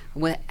multiple,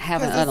 with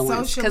having 'Cause other it's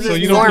ones, socially because So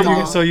it's you don't think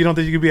normal. so you don't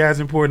think you could be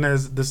as important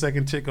as the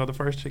second chick or the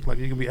first chick? Like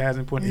you can be as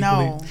important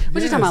No. equally?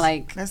 What you talking about?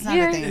 Like That's not a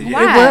here? thing.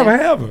 Why? Whatever,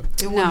 ever.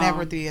 It will No.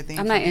 never be a thing.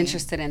 I'm for not me.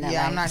 interested in that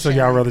Yeah, I'm life. not. So y'all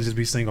sharing. rather just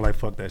be single? Like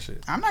fuck that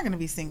shit. I'm not gonna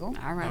be single.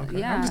 All right, Okay.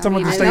 yeah. I'm just talking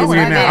about the I state know we what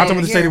in I now. I'm did. talking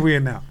about the state Yeah. we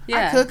in now.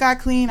 Yeah. I cook, I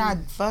clean, I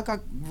fuck, I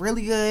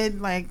really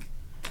good. Like,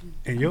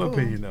 In your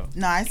opinion, though,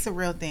 no, it's a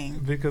real thing.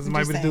 because it I'm might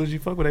just be the saying. dudes you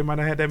fuck with, they might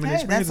not have that many Hey,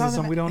 that's experiences, all or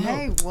something we don't know.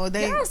 Hey, well,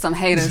 they. Y'all some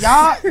haters.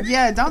 Y'all,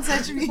 yeah, don't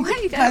touch me. Why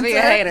you gotta be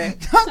a hater?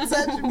 Don't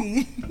touch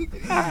me.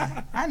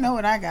 I know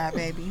what I got,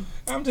 baby.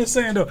 I'm just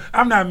saying though,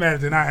 I'm not mad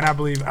at it, and I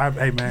believe,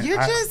 hey man, You're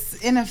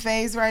just in a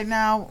phase right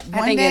now. I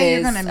One think day it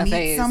you're is gonna a meet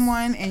phase.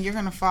 someone and you're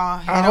gonna fall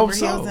I head hope over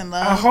so. heels in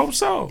love. I hope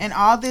so. And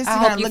all this, I you're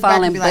hope gonna you look fall back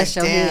and and be like, bust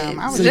your damn, head.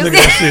 I was So you just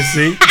look at that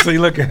shit, see? So you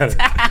look at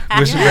it.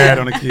 Wish you bad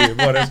on the kid.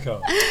 Boy, that's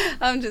cold.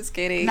 I'm just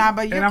kidding. nah,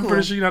 but you're And I'm cool.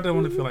 pretty sure you're not the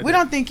one to feel like We that.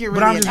 don't think you're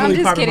But really. I'm just a- really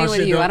just popping kidding my with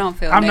shit, you. though. I don't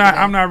feel I'm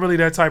negative. not really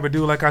that type of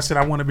dude. Like I said,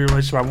 I want to be in a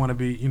relationship. I want to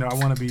be, I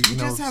want to be, You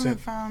just haven't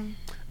found.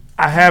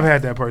 I have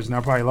had that person. I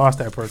probably lost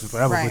that person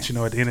forever. Right.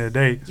 But at the end of the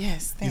day,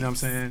 Yes, you know what I'm thanks.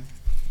 saying?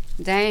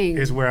 Dang.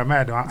 Is where I'm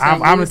at. Though. So I'm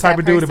the lose type that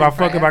of dude. If I person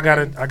fuck up, I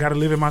forever. gotta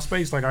live in my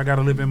space. Like I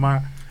gotta live in my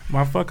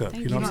fuck up.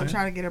 You know You what I'm gonna saying?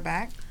 try to get her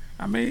back?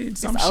 I mean,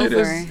 some It's shit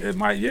over. is it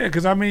might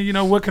because I mean,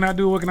 what can I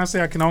do? What can I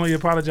say? I can only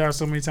apologize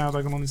so many times.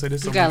 I can only say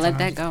this. You so gotta many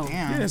let that times. go.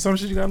 Damn. Yeah, some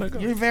shit you gotta let go.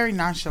 You're very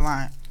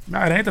nonchalant. No,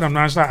 it ain't that I'm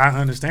nonchalant. I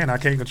understand. I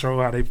can't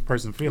control how they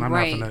person feel. I'm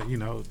Right. not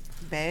gonna,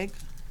 Beg.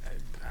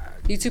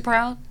 You too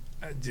proud?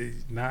 I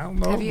don't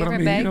know. Have you But I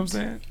ever mean, you know what I'm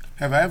begged? saying?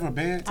 Have I ever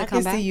begged? To I come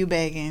could see back? you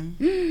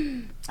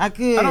begging. I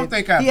could. I don't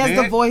think I He has the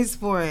begged. voice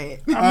for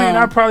it. I mean,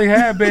 I probably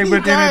have been, but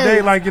at the end of the day,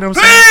 does. like, you know what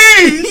I'm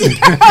saying?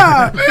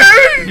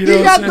 He You know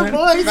what got I'm the saying?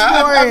 voice No, for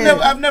I've, it.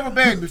 I've never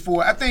begged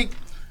before. I think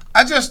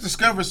I just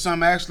discovered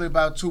something actually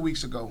about 2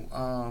 weeks ago.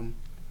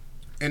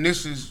 And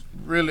this is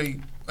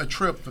really a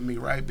trip for me,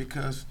 right?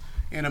 Because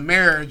in a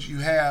marriage, you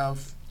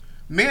have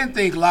men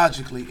think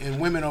logically and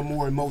women are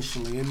more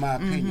emotionally, in my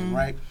opinion,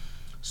 right?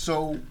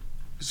 So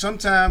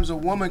sometimes a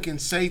woman can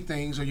say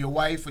things, or your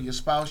wife or your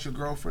spouse, your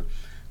girlfriend,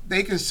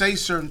 they can say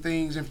certain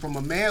things, and from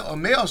a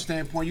male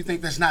standpoint, you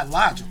think that's not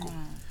logical.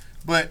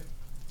 But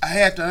I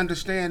had to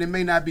understand it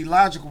may not be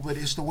logical, but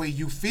it's the way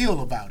you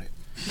feel about it.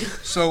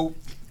 So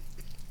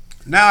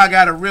now I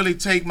got to really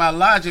take my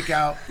logic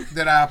out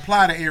that I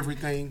apply to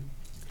everything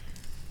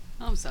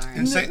I'm sorry.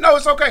 and say, no,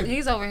 it's okay.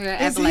 He's over here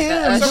It's acting like him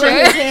a showing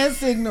his usher. hand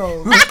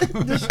signals,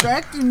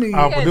 distracting me.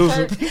 Our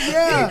producer.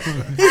 Yeah,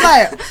 he's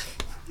like,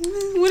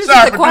 What is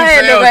Sorry, the choir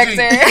producer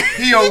director?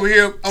 LG. He over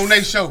here on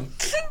their show.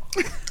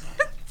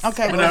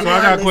 okay, So well,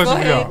 I got a question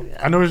for ahead. y'all.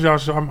 I know it's y'all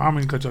show. I'm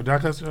gonna cut y'all. Did I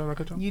cut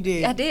y'all? You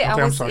did. I did. Okay, I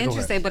I'm was sorry, go ahead.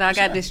 interested, but I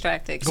got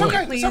distracted. It's Can you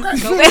okay, please it's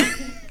okay. go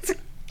back?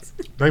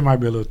 They might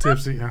be a little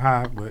tipsy and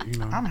high, but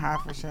I'm high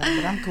for sure,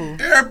 but I'm cool.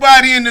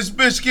 Everybody in this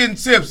bitch getting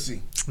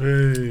tipsy.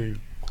 Hey,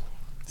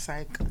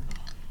 Psych.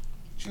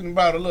 Shouldn't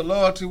bought a little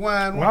loyalty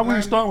wine. why wouldn't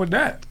you start with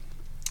that?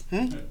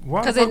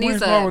 Why Because the it fuck we needs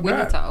ain't start to. with We need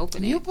that? to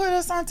open You it. put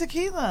us on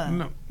tequila.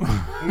 No.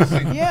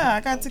 Yeah,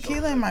 I got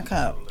tequila in my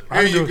cup.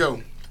 There you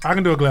go. I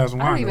can do a glass of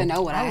wine. I don't even though.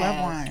 know what I I love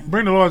have. wine.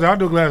 Bring the Lord. I'll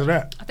do a glass of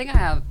that. I think I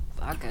have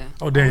vodka.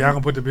 Oh damn, y'all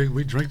gonna put the big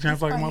we drink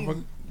champs like a Why you-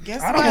 motherfucker.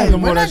 Guess I don't what? want no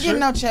more We're of not that getting shit.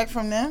 no check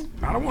from them.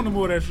 I don't want no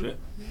more of that shit.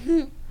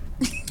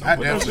 I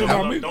Put that shit definitely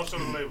on me. Don't show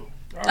the label.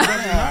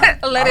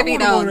 Let it be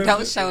known.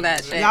 Don't show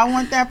that shit. Y'all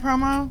want that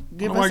promo?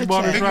 Give us a You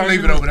check. can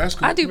leave it over. That's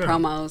cool. I do Yeah.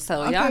 promos,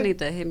 so y'all Okay. need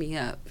to hit me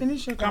up.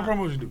 Finish your What kind of thought.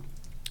 promos you do?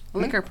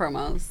 Liquor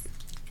promos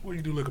Where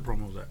you do liquor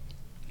promos at?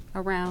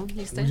 around We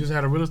Houston. just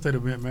had a real estate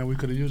event, man. We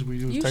could have used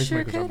You tastemakers. sure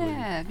I could believe.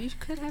 have. You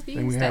could have I think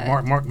we used had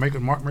that. Mark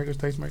makers,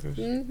 tastemakers.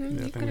 hmm Yeah, I you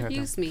think could we have had them.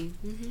 used me.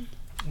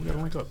 We gotta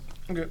link up.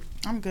 Okay.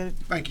 I'm good.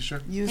 Thank you,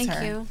 sir. Use Thank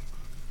her. you.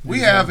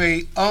 We have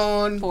a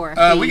For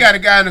a we fee. got a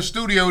guy in the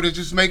studio that's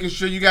just making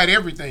sure you got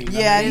everything.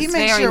 Yeah, he It's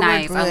makes very sure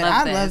nice. we're I good. love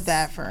I this. love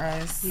that for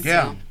us.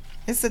 Yeah.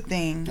 It's a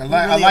thing. I We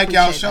like, really I like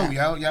y'all appreciate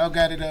show. that. Y'all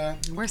got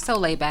it. We're so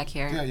laid back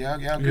here. Yeah,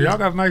 y'all Yeah, good. y'all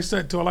got a nice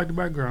set too. I like the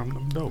background.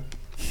 I'm dope.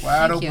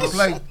 Wide Thank open you.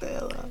 play.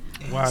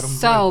 Wide open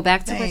So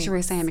back to what Thanks. you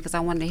were saying, because I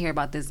wanted to hear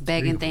about this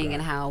begging thing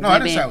and how No, I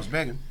didn't say I women. was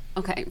begging.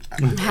 Okay,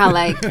 how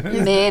like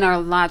men are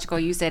logical.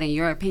 You said in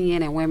your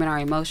opinion, and women are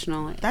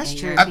emotional. That's in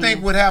true. your I think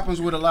opinion. what happens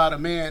with a lot of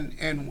men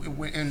in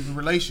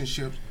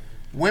relationships,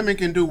 women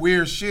can do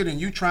weird shit, and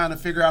you trying to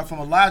figure out from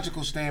a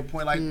logical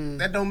standpoint, like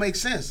that don't make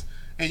sense.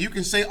 And you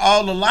can say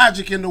all the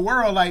logic in the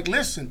world, like,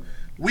 listen,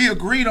 we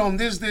agreed on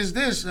this.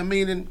 I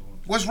mean, and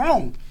what's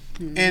wrong?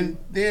 And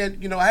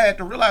then I had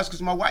to realize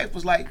because my wife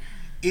was like,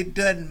 it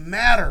doesn't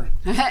matter.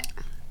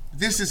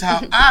 This is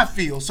how I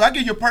feel. So I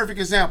give you a perfect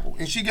example.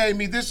 And she gave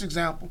me this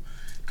example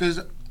because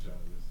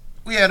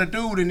we had a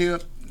dude in here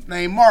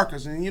named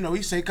Marcus. And,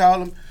 he say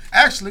call him.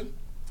 Actually,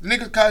 the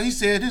nigga he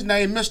said his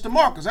name Mr.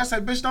 Marcus. I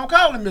said, bitch, don't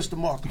call him Mr.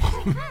 Marcus.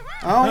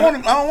 I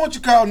don't want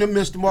you calling him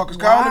Mr. Marcus.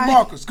 Call him Why?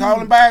 Marcus. Call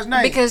him by his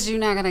name. because you're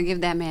not gonna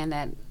give that man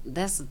that.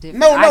 That's different.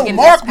 No, I give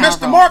Mr. this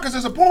powerful. Marcus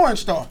is a porn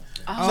star.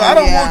 So I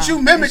don't yeah, want you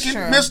that's mimicking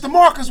true. Mr.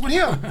 Marcus with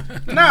him.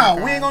 Nah,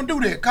 we ain't gonna do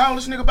that. Call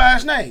this nigga by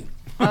his name.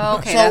 Oh,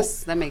 okay,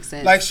 So, that makes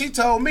sense. Like she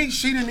told me,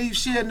 she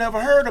had never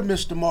heard of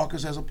Mr.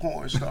 Marcus as a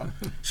porn star.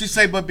 She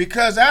said, but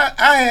because I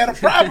had a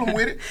problem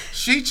with it,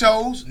 she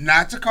chose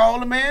not to call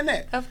the man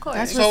that. of course.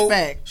 That's So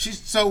respect.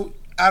 so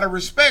out of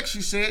respect,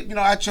 she said,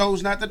 I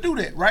chose not to do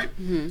that, right?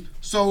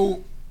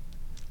 So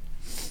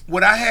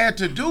what I had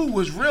to do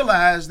was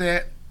realize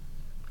that,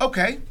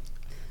 okay,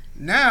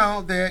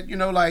 now that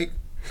like.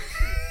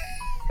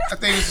 I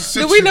think it's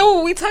a Do we know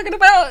what we talking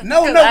about?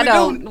 No, 'Cause no, I we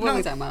don't. don't. What No. are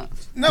we talking about?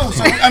 No,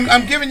 so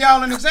I'm giving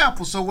y'all an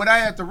example. So what I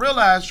had to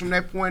realize from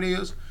that point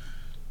is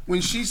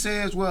when she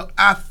says, well,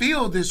 I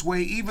feel this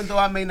way, even though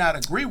I may not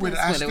agree with That's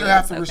it, I what it still was,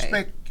 have to okay.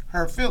 respect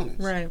her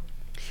feelings. Right.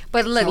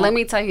 But look, So, let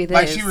me tell you this.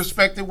 Like she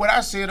respected what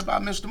I said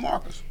about Mr.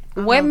 Marcus.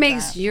 What love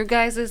makes that. your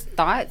guys'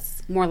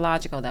 thoughts more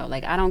logical though?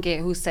 Like I don't get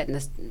who's setting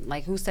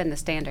the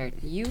standard.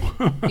 You know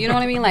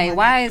what I mean? Like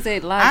why is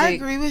it logic? I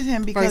agree with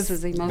him because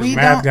versus emotion. we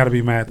Math don't. got to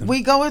be math.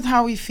 We go with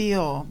how we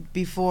feel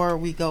before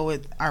we go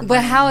with our. But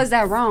brain. how is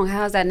that wrong?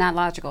 How is that not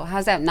logical? How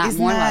is that not It's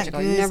more not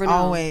logical? You good never know.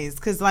 always,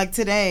 because like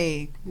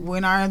today,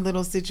 when our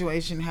little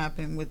situation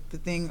happened with the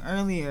thing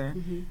earlier,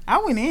 I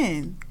went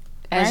in.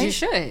 As you right?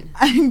 should.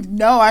 I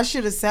know I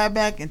should have sat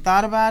back and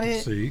thought about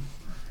it. See,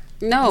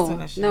 No, what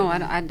I should no,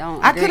 do. I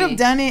don't. I could agree. have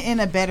done it in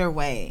a better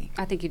way,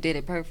 I think you did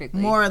it perfectly.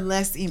 more or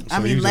less. So you just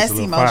less a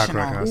little emotional.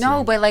 firecracker.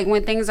 No, but like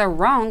when things are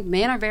wrong,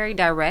 men are very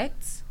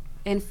direct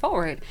and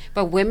forward.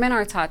 But women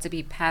are taught to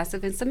be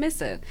passive and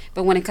submissive.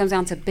 But when it comes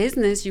down to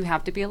business, you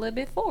have to be a little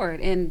bit forward,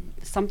 and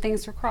some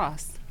things are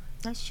crossed.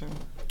 That's true.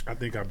 I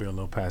think I'll be a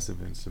little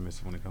passive and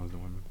submissive when it comes to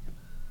women.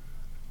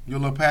 You're a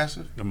little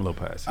passive. I'm a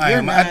little passive. I You're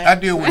am. not. I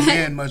deal with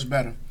men much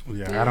better.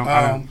 Yeah,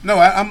 I don't. No,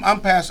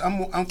 I'm passive.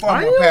 I'm far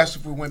Are more you?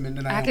 passive with women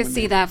than I am I can with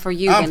see men. that for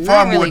you, I'm but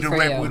far not more really for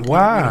direct you. with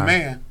Why? a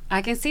man.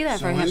 I can see that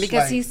So for him it's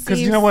because like- he Because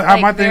seems you know what,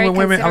 like my thing very with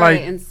women, I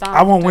considerate and like.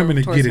 I want soft women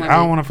to towards get it. I women.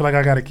 don't want to feel like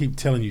I got to keep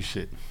telling you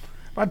shit.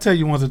 If I tell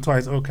you once or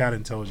twice, okay, I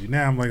done told you.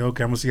 Now I'm like,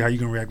 okay, I'm gonna see how you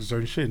gonna react to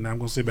certain shit. Now I'm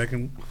gonna sit back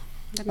and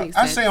That makes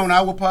I sense. say on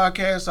our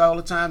podcast all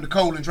the time, the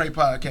Cole and Dre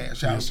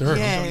podcast. Y'all, Yes, sir. So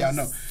Yes. y'all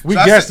know. we So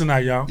I guests say- tonight,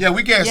 y'all. Yeah,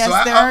 we guess. Yes,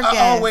 so there are I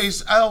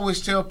guests.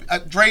 always tell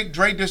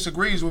Dre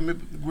disagrees with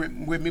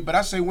me, but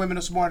I say women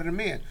are smarter than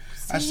men.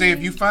 I say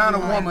if you find a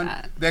I like woman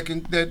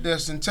that.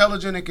 that's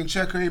intelligent and can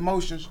check her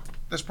emotions,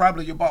 that's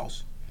probably your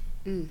boss.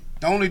 Mm.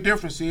 The only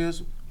difference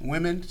is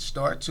women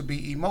start to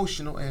be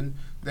emotional, and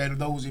that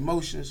those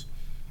emotions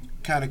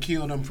kind of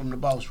kill them from the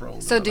boss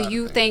role. So in a do lot of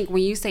you things. think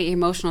when you say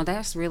emotional,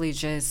 that's really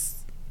just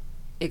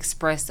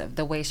expressive,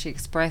 the way she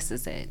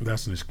expresses it?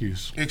 That's an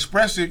excuse.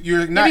 Expressive?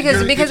 You're Yeah, not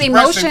because expressing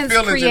emotions feelings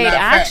and create not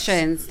facts.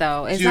 actions,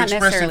 though. It's You're not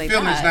expressing necessarily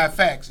feelings, that. not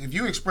facts. If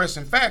you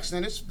expressing facts,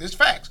 then it's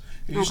facts.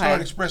 If you Okay. start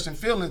expressing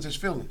feelings, it's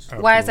feelings.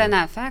 Why is that Absolutely.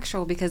 not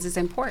factual? Because it's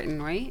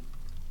important, right?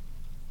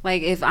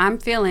 Like if I'm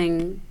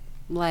feeling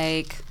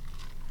like,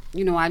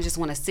 I just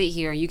want to sit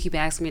here and you keep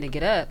asking me to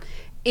get up,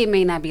 it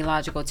may not be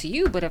logical to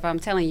you, but if I'm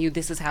telling you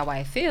this is how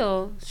I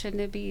feel,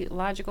 shouldn't it be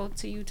logical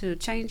to you to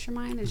change your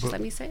mind and just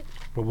let me sit?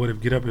 But what if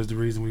get up is the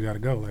reason we got to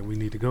go? Like we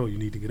need to go. You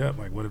need to get up.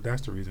 Like what if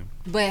that's the reason?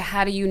 But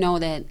how do you know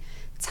that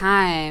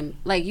time,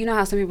 like you know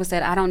how some people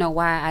said, I don't know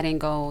why I didn't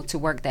go to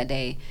work that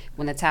day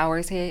when the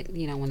towers hit,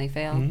 when they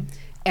fell? Mhm.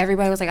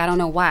 Everybody was like, I don't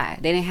know why.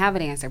 They didn't have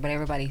an answer, but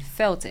everybody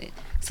felt it.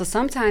 So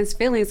sometimes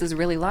feelings is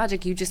really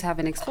logic. You just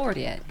haven't explored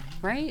yet.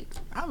 right?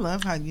 I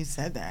love how you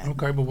said that.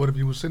 Okay, but what if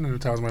you were sitting there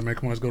and telling somebody, man,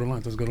 come on, let's go to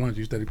lunch. Let's go to lunch.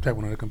 You steady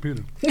tapping on the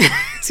computer. She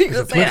It's the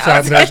just flip said,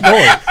 side to that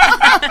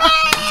story.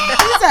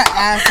 He's an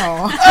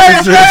asshole.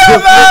 It's the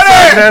flip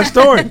side to that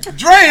story.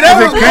 Dre,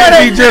 that was It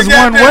can't be just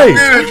one way.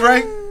 Good,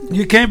 Dre.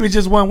 You can't be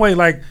just one way.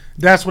 Like,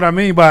 that's what I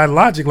mean by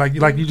logic. Like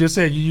you just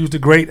said, you used a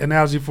great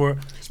analogy for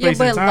space yeah, and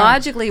but time.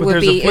 logically But would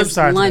there's a be flip it's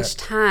side to that.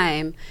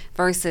 lunchtime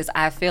versus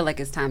I feel like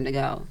it's time to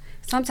go.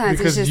 Sometimes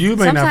Because it's just you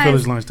may not feel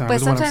it's sometimes- lunchtime, But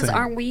is what I'm sometimes saying.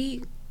 aren't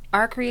we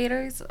our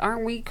creators?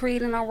 Aren't we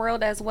creating our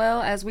world as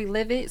well as we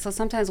live it? So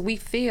sometimes we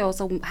feel.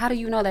 So how do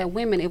you know that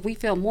women, if we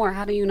feel more,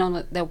 how do you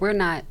know that we're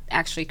not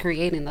actually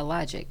creating the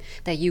logic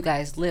that you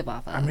guys live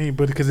off of? I mean,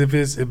 but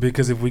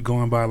because if we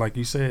going by like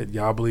you said,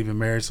 y'all believe in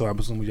marriage, so I'm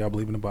assuming y'all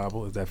believe in the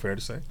Bible. Is that fair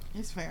to say?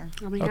 It's fair.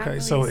 I mean, I Okay,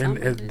 believe so some and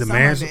of it. the Some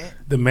man's of it.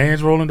 the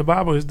man's role in the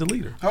Bible is the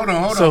leader. Hold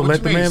on. So What let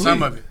you the mean, man some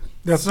lead. of it?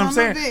 That's what I'm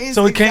Some of saying. it is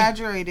So it can't.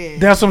 exaggerated.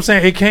 That's what I'm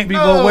saying. It can't be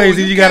both No, ways.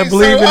 Either you got to can't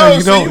believe say, it or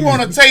you so don't. you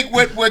want to take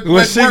what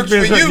works she for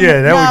been- you?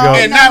 Yeah, there we go.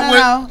 And not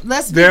no.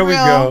 Let's be There real. we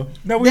go.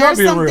 No, we are There's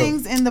being some real.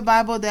 things in the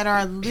Bible that are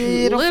a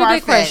little Little bit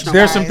far-fetched. questionable.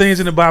 There's some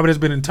things in the Bible that's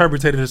been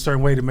interpreted a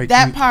certain way to make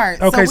That you,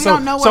 part. Okay, so we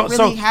don't know what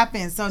really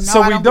happened. So no,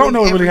 so I we don't don't know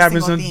believe what really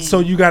every happens. single So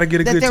thing. you got to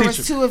get a that good there teacher.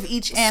 was two of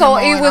each So animal.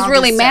 it and was all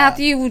really this stuff.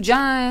 Matthew,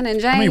 John,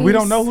 and James. I mean, we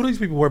don't know who these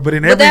people were, but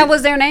in But every that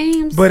was their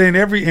names. but in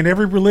every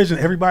religion,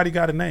 everybody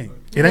got a name.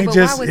 It Yeah, ain't but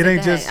just why was it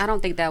ain't that? just. I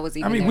don't think that was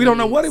even. I mean, their we don't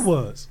know what it names.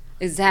 was.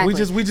 Exactly. We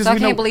just so I we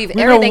can't know, believe we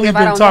know everything we've if I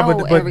been don't taught,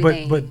 know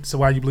everything. but so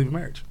why you believe in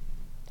marriage?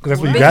 Because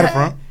that's where you Because- got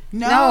it from.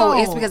 No,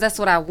 it's because that's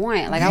what I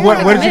want. Like I Yeah.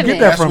 want Where did you get commitment.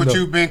 that That's from, what though?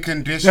 you've been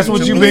conditioned. That's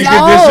what to you've believe. been No.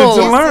 conditioned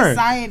to It's learn.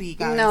 society,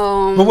 guys.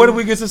 No, But where do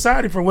we get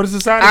society from? What does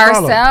society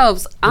follow?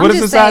 ourselves. I'm What does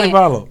just society saying.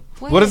 follow?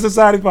 What? What does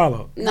society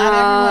follow? Not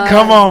everyone.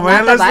 Come on,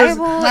 man. Not the Let's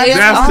Bible. That's It's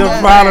that's all the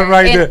that. problem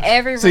right In there.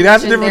 every See,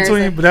 that's the religion, difference there's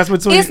between. But that's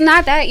between. It's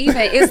not that even.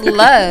 It's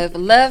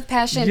love,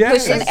 passion,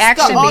 Yes. pushing It's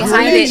action the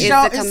behind it is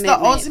show, the it's commitment.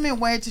 the ultimate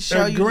way to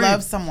show you Agreed.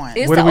 love someone.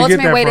 It's Where the do we get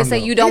ultimate that way to from, say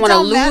though? you don't It want to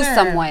don't lose matter.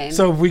 someone.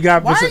 So if we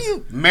got. Why are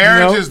you?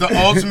 Marriage No. is the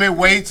ultimate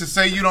way to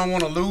say you don't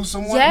want to lose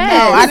someone. Yes.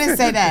 No, I didn't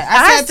say that.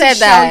 I said to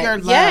that. show your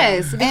love.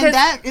 Yes, because and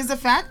that is a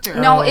factor.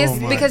 no, Oh, it's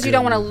my because you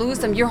don't want to goodness. lose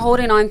them. You're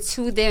holding on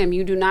to them.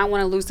 You do not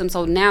want to lose them.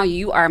 So now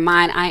you are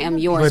mine. I am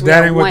yours. But We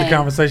that are ain't what the one.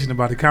 conversation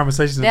about. The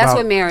conversation is That's about.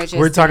 what marriage is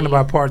We're to talking me.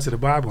 about parts of the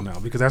Bible now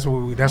because that's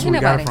what we got Ain't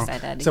it nobody from.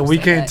 said that. So You we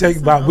said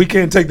can't that. we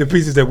can't take the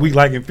pieces that we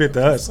like and fit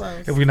to us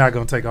Close. if we're not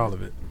gonna take all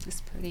of it.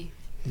 It's pretty.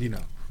 You know.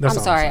 That's I'm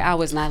all sorry. saying. I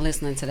was not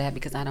listening to that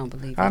because I don't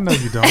believe it. I know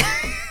you don't.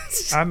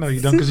 I know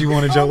you don't because you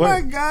wanted your Oh my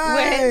way.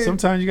 god!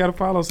 Sometimes you gotta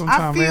follow. I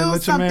Sometimes, man. feel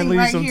Let your man something lead.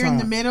 right here in the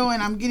Sometimes. middle,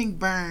 and I'm getting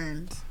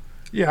burned.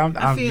 Yeah,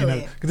 I'm feel you know,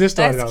 it. because this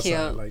started That's outside.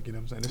 cute. Like you know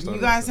what I'm saying. This You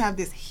started guys outside. have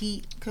this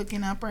heat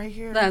cooking up right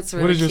here. That's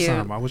really What is your cute.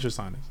 sign, Ma? What's your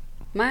sign? Is?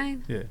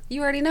 Mine? Yeah.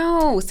 You already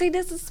know. See,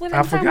 this is what I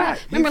I'm talking forgot. about.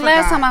 You Remember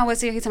last forgot. time I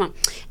was here, he told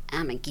me,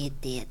 I'm going to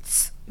get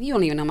this. You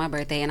don't even know my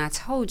birthday, and I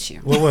told you.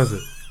 What was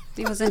it?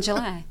 It was in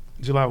July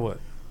July what?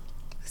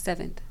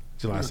 7th.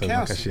 July You're 7th. Okay,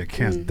 Cancer. she a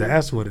Cancer. Mhm.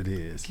 That's what it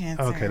is.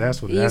 Cancer. Okay,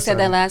 that's what it You is. said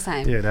that last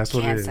time. Yeah, that's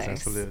what it is. That's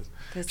Cancers. what it is.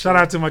 This Shout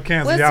one. out to my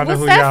Cancer. What's- Y'all know what's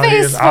who that y'all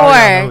face is. All y'all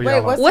know who Wait,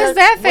 y'all what's are. What's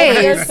that What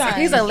are your face? signs?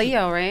 He's a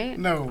Leo, right?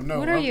 No.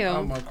 What are you?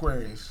 I'm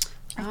Aquarius.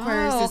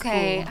 Aquarius Oh, is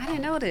okay. cool. I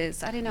didn't know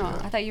this. I didn't know.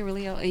 I thought you were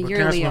Leo. And But you're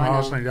a Cancer Leo. and all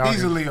I things, know. y'all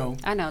He's a can- Leo.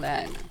 I know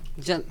that.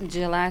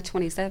 July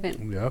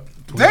 27th. Yep.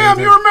 Damn,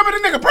 you remember the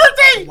nigga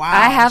birthday? Wow.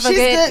 I have a She's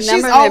good She's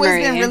number always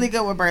memory. been really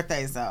good with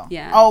birthdays, though.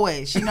 Yeah.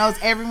 Always. She knows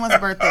everyone's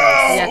birthdays.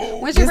 Yeah.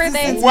 When's your This is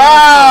birthday? intense.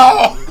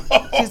 Wow.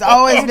 She's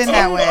always been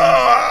that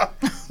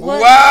way.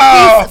 Well,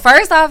 Wow.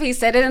 First off, he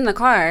said it in the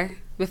car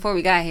before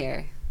we got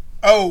here.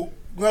 Oh,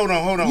 hold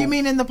on. You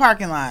mean in the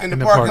parking lot? in the In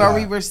the parking parking lot?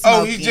 Where we were Oh,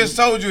 smoking. he just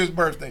told you his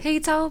birthday. He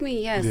told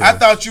me, yes. Yeah. I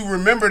thought you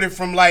remembered it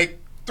from like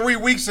 3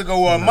 weeks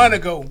ago or a month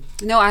ago.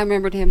 No, I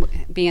remembered him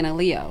being a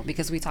Leo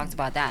because we talked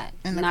about that.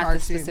 In the not car, the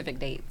too. specific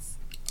dates.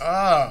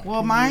 Ah.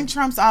 Well, mine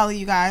trumps all of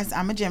you guys.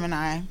 I'm a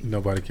Gemini.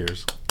 Nobody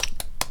cares.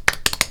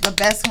 The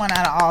best one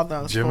out of all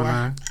those.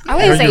 Gemini. I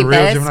wouldn't Are say you a real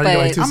best, Gemini? You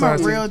like but two I'm a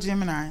sides? real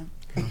Gemini.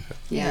 yeah.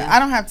 Yeah, I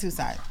don't have two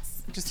sides.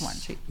 Just one.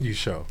 You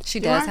show. She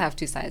Do does I? have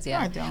two sides,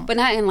 yeah. I don't. But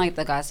not in like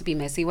the gossipy,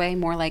 messy way.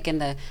 More like in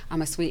the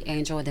I'm a sweet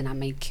angel and then I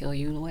may kill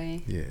you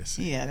way. Yes.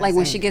 Yeah. Like that's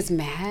when it. she gets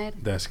mad,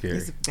 That's scary.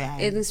 It's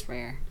bad. it is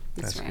rare.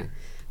 It's That's rare. good.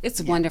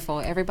 It's wonderful.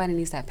 Everybody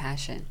needs that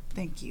passion.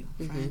 Thank you.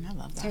 Mm-hmm. Fine. I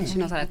love that. She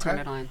knows how to turn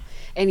Okay. it on.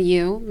 And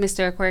you,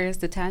 Mr. Aquarius,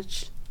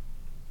 detached.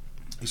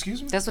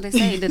 Excuse me? That's what they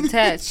say.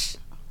 Detached.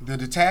 The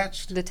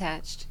detached?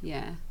 Detached.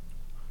 Yeah.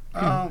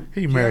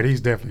 He married.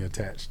 He's definitely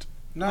attached.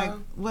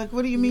 No. What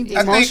do you mean? I think-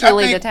 I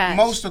Emotionally think detached.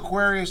 most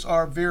Aquarius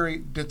are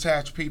very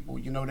detached people.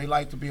 You know, they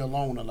like to be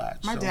alone a lot.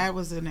 My so, dad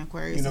was an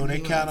Aquarius. you know, and they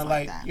he was kind of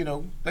like, that. you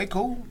know, they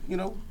cool, you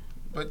know,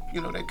 but, you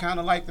know, they kind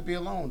of like to be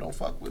alone. Don't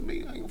fuck with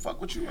me. I ain't gonna fuck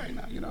with you right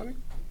now. You know what I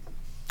mean?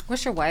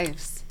 What's your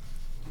wife's?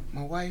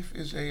 My wife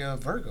is a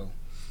Virgo.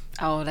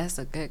 Oh, that's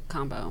a good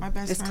combo. My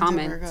best it's friend's a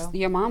common. Virgo.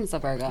 Your mom's a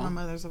Virgo. My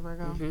mother's a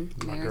Virgo.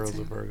 My Married girl's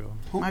to- a Virgo.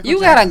 Michael You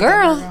got a Jackson's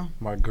girl? Virgo.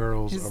 My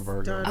girl's His a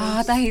Virgo. daughter. Oh,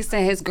 I thought he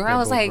said his girl They're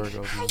was both like,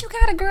 Virgos, how man. you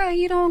got a girl?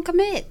 You don't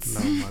commit. No,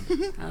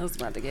 my, I was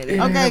about to get it it.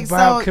 ain't Okay,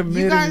 about so you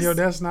committing, guys- yo.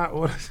 That's not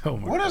what. Oh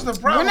my What is God. the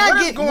problem? We're not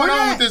What is get- going we're on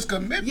not- with this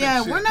commitment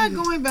Yeah, shit? we're not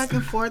going back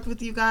and forth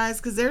with you guys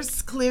because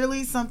there's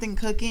clearly something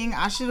cooking.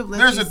 I should have let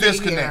There's you a sit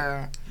disconnect.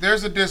 here.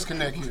 There's a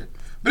disconnect here.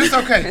 But it's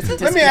okay. It's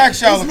a Let me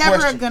ask y'all It's a never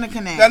question. gonna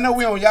connect. I know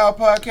we on y'all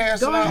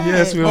podcast Go now. ahead.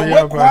 Yes, we But on what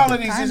y'all podcast.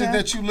 qualities is it Kinda.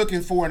 that you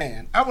looking for in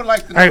Ann? I would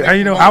like to know. Hey, that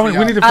you know, from both of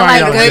we need to y'all. find I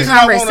y'all like a good man.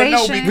 I wanna know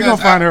conversation. because We gonna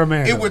find her a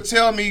man, It though. would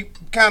tell me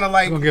kind of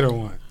like We're gonna get her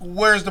one.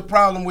 where's the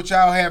problem with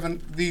y'all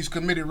having these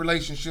committed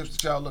relationships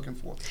that y'all looking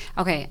for.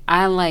 Okay,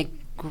 I like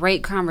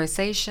great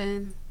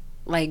conversation.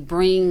 Like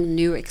bring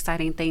new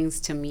exciting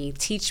things to me.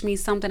 Teach me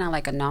something. I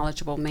like a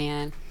knowledgeable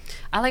man.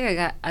 I like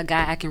a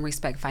guy I can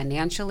respect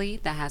financially,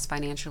 that has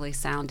financially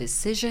sound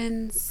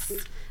decisions.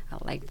 I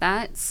like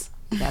that.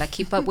 You gotta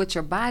keep up with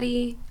your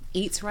body,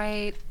 eats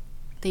right,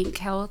 think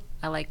health.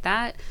 I like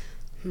that.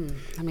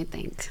 Let me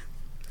think.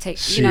 Take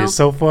Shit,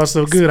 so far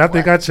so good. I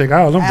think I check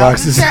all them I was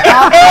boxes. check-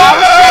 I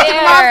was checking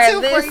them off,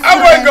 too, This- for you.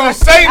 I wasn't gonna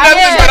say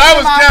nothing, but I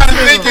was kind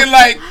of thinking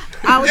like,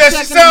 I was yeah, she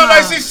checking sound them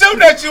like off. she's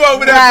shooting at you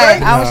over there, Right,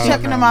 Frank. I was No,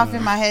 checking no, them off no.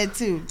 in my head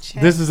too.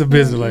 Check. This is a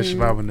business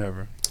relationship. I would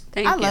never.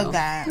 Thank I you. love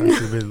that. That's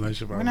a business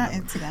relationship. I We're would not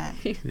never. into that.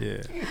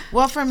 Yeah.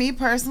 Well, for me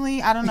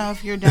personally, I don't know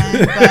if you're done,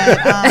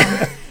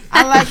 but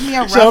I like me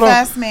a rough Shut up.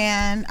 ass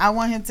man. I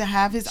want him to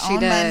have his She own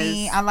does.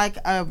 money. I like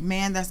a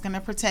man that's gonna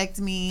protect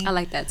me. I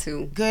like that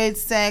too. Good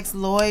sex,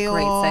 loyal.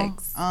 Great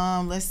sex.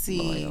 Let's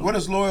see. Loyal. What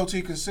does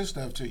loyalty consist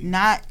of to you?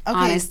 Not okay.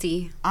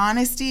 Honesty.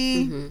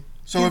 Honesty.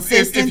 So if your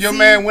Consistency.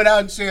 man went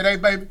out and said, hey,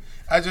 baby,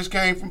 I just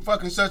came from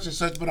fucking such and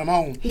such, but I'm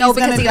home. No, He's because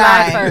gonna he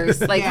die. lied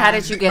first. Like, Yeah. how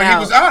did you get But out? he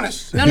was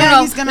honest. No, Yeah,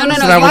 no, he's no, gonna no, no,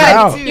 listen no. to You that gotta,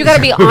 out. you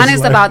gotta be It was honest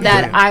like- about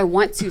that. Yeah. I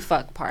want to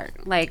fuck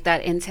part. Like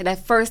that into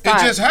that first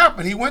thought. It just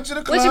happened. He went to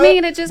the club. What you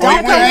mean it just or he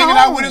happened? went Don't come hanging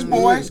out home. with his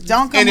boys.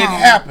 Don't come and home.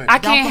 it happened. I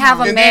Don't can't come have a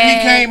home. and man. then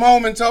he came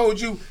home and told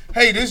you,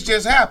 hey, this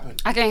just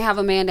happened. I can't have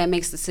a man that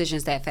makes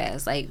decisions that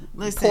fast. Like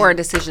Listen, poor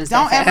decisions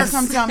Don't that ever fast.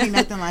 come tell me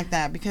nothing like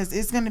that because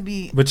it's gonna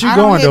be. But you I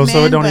don't going hit though, so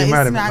it men, don't but even it's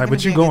matter. not Like, gonna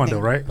but you be a going good though,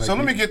 thing. right? Like, So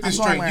let me get this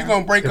I'm going straight. You where?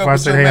 gonna break if up I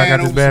with say, your hey, I man got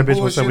this over bad some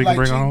bitch, what's up? We bullshit can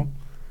bring her like home.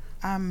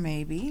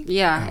 Maybe.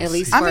 Yeah, at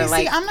least I for mean,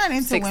 like. see, I'm not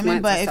into 6 women,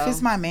 months but or if so.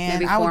 it's my man,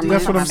 Maybe I would 4 do it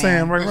That's for what I'm my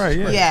saying, man. right? Right,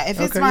 yeah. Yeah, if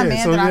it's Okay, my yeah.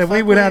 man so that I yeah, we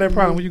fuck would have with- that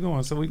problem. Where you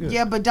going? So we good.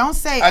 Yeah, but don't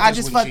say I I just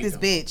just wouldn't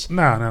fucked this cheat, bitch.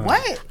 Nah.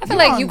 What? I feel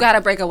like you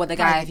gotta break up with a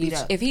guy Probably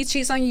if beat up. he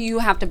cheats on you. You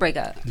have to break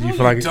up. Do you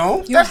feel like it?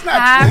 Don't. You That's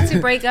not have true.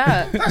 to break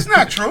up. That's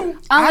not true.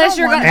 Unless don't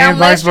you're want- gonna, And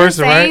unless vice you're versa,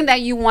 saying right?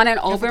 that you want an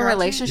open forgot you.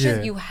 relationship,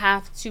 Yeah. you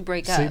have to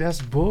break See, up.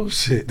 that's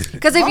bullshit.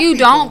 Because if Most you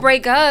people. don't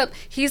break up,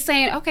 he's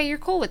saying, "Okay, you're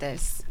cool with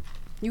this."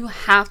 You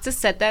have to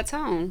set that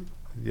tone.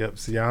 Yep.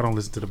 See, y'all don't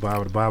listen to the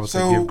Bible. The Bible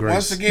says So give grace.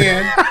 once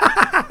again,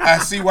 I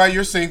see why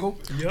you're single.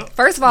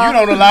 First of all, You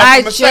don't allow I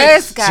for mistakes.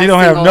 just got She don't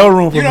have single. no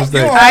room for You don't-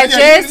 mistakes. you don't I have-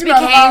 yeah, just you're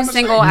not allowed became to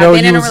single. say- I've No,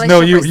 been you in a was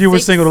relationship for you were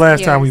 6 single the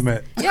last time we years.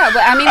 met. Yeah,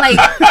 but I mean, like,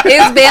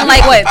 it's been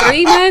like what,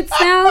 3 months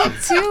now?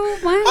 2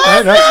 months?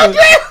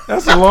 Hey,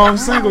 that's a long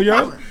single,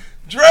 yo.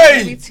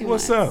 Dre, 2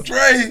 What's months. up?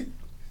 Dre,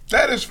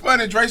 that is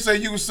funny. Dre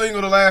said you were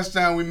single the last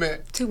time we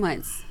met. 2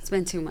 months. It's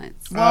been 2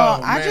 months. Well,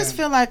 Oh, I man. just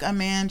feel like a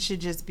man should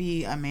just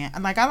be a man.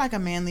 Like I like a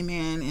manly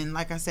man, and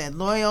like I said,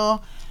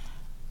 loyal.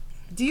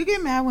 Do you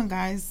get mad when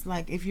guys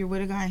like if you're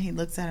with a guy and he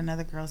looks at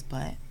another girl's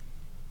butt?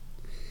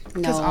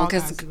 No, all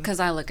guys do it. because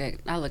I look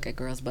at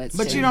girls' butts.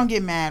 But too. you don't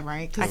get mad,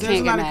 right? I Because there's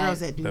can't a get lot of mad. girls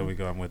that do. There we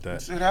go. I'm with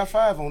that. Said high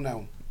five on that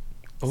one.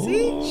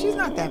 See, she's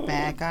not that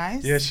bad,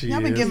 guys. Yes, she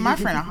Y'all been is. giving my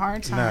friend a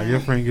hard time. Nah, your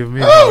friend giving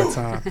me a hard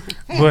time.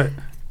 But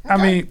I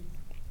mean,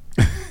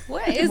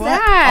 What is What?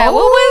 that? Oh,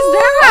 What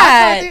was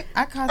that?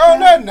 I caught Oh, that.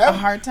 nothing, A nothing.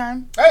 hard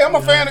time. Hey, I'm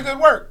a fan of good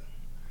work.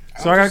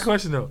 so I got a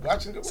question though.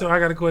 Watching good So work. I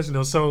got a question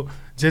though. So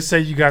just say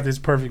you got this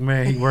perfect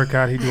man. He work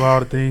out. He do all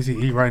the things. He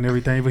eat right and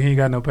everything. But he ain't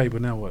got no paper.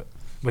 Now what?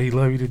 But he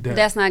love you to death.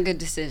 That's not good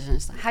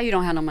decisions. How you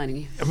don't have no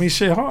money? I mean,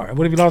 shit hard.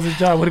 What if he lost his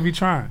job? What if he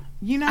trying?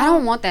 You know, I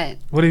don't want that.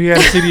 What if he had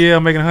a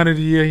CDL making $100 a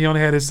year? He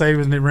only had his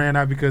savings and it ran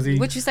out because he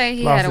What you say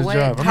he lost had a his what?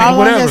 job. I mean, how long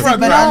whatever. has he been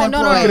No, no,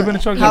 unemployed? no. Could've been a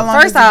truck How driver.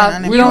 long First has he been off,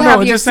 unemployed? you don't have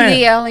know, your just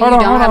saying. CDL and you Hold on,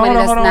 don't have hold money. on,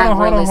 That's hold on, not hold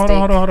on, realistic.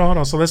 hold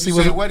on. So let's see You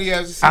what. said what he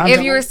has to say. I'm If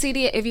just- you're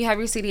a if you have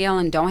your CDL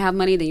and don't have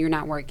money, then you're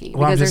not working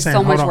Well, I'm because just there's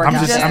saying. so much Hold on. work I'm out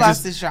just, there. Just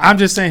lost his job. I'm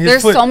just saying his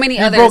There's foot. so many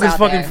he others broke his out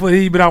fucking there. foot.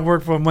 He been out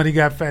work for a month. He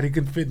got fat. He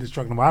couldn't fit in this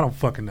truck no more. I don't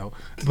fucking know.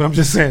 But I'm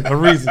just saying a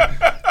reason.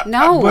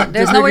 No, But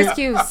there's the no nigga-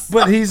 excuse.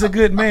 But he's a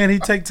good man. He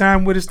take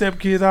time with his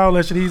stepkids, all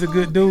that shit. He's a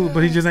good dude,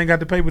 but he just ain't got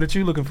the paper that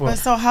you looking for. But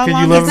so how Can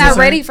long you is love He's him the not same?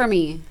 ready for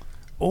me.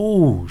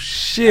 Oh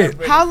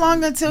shit! How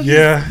long until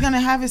Yeah. he's gonna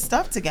have his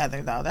stuff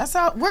together though? That's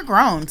how we're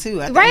grown too.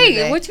 At the Right, end of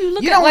the day. what you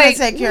look You at, don't want like,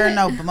 to take care of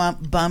what?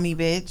 no bummy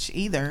bitch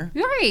either.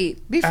 Right.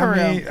 Be for I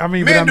real. mean, but I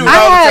Men do mean, it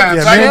all the have- time.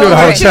 yeah, Tiger men do it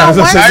all the But you time. know That's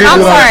what what? they do I'm all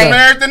the sorry. time.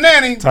 Married the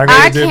nanny. Tiger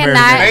I did marry cannot.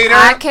 that. Later,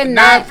 I cannot.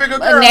 nine-figure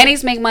girl.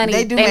 Nannies make money. They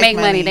They, do make make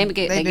money. money.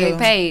 They They get do.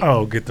 paid.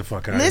 Oh, get the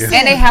fuck out of Listen. here!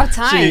 And they have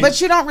time. But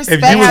you don't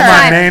respect you was her.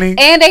 my nanny-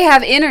 and they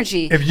have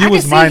energy. If you I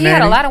was can my see he had a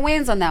nanny- lot of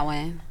wins on that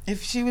one.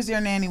 If she was your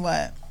nanny,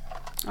 what?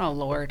 Oh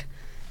Lord.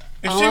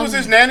 If she was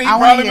his nanny, he I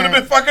wanna probably would hear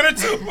have been fucking her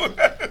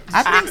too.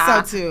 I think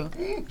so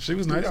too. She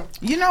was nice.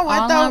 You know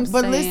what All though? I'm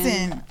But saying-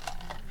 listen,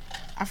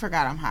 I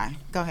forgot I'm high.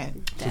 Go ahead.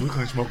 So we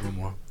couldn't smoke no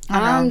more.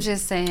 I'm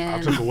just I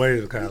saying. took away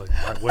the Kylie.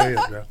 Like, way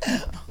up there.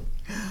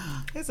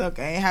 It's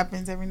okay. It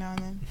happens every now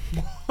and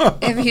then.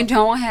 If you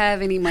don't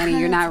have any money,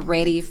 you're not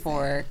ready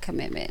for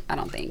commitment. I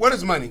don't think. What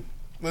is money?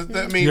 I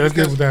mean, Yeah, let's get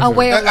because with that. A shit.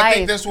 way of I life.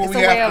 think that's what It's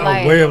we a way have of to-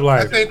 life. Way of I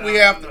life. think we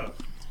have to.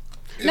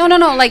 No.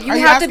 Like you Are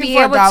you have to asking be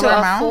for a able dollar to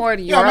amount? afford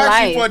Yeah, your I'm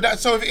asking life. for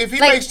so if he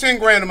Like- makes 10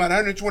 grand a month,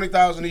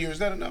 120,000 a year, is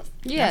that enough?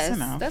 Yes,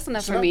 enough. that's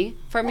enough enough? for me.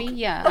 For me,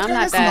 yeah, Okay, I'm not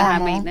that's that high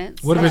normal.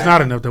 maintenance. What if it's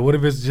not enough though? What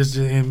if it's just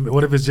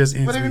what if it's just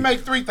But if he instant?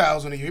 makes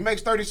 3,000 a year, he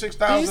makes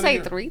 36,000. Did you a say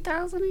year.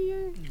 3,000 a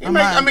year? He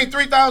makes,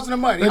 3,000 a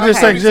month. He Let's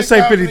makes just say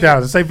 36,000 a year.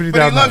 50,000. Say But he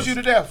 50,000. loves you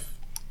to death.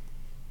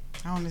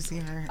 I want to see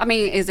her. I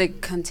mean, is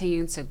it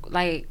continuing to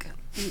like?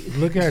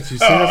 Look at you.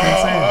 See what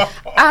I'm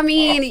saying? I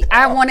mean,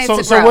 I wanted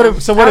to So grow. what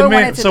if I men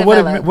wanted to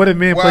develop. what if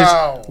men place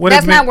Wow. what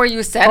That's if men, not where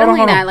you settling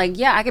hold on. at. Like,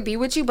 yeah, I could be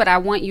with you, but I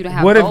want you to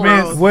have what if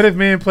goals.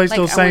 men place Like,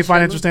 those I same wish they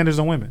financial would. standards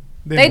on women?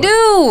 Then They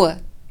what?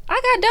 do.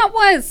 I got dumped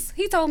once.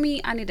 He told me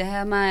I need to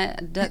have my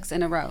ducks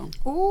in a row.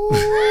 Ooh,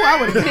 I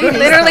would have. He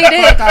literally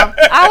did. I was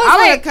I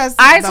would've like, cussed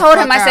I the told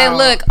him, fuck I said, out.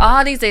 look,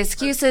 all these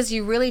excuses,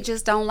 you really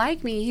just don't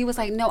like me. He was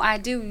like, no, I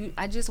do.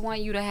 I just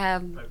want you to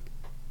have.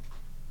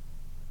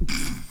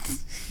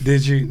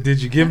 Did you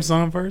give him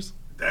some first?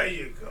 There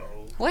you go.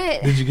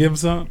 What? Did you give him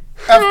some?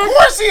 Of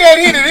course he had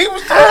hit it. He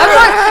was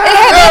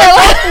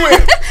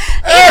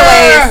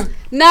Anyways,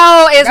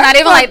 no, it's not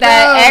even like fucked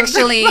that. up.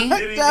 Actually,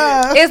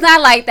 Duh. it's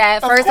not like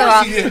that. First of course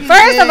all, he did.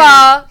 first of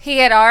all,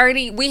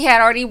 we had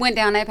already went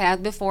down that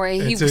path before,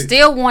 and he It's a-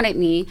 still wanted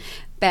me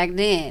back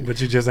then.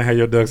 But you just ain't had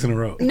your ducks in a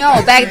row.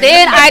 No, back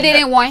then I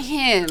didn't want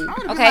him. been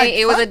Okay, like,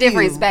 it was a fuck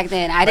difference you. back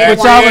then. I But didn't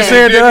y'all want was him.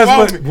 saying to Didn't us,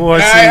 want but me. boy,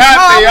 Now see, I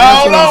had they that's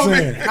all what I'm on me.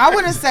 saying. I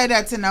wouldn't say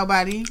that to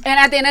nobody. And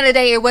at the end of the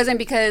day, it wasn't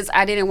because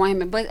I didn't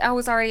want him, but I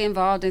was already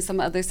involved in some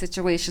other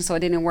situation, so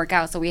it didn't work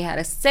out. So we had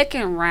a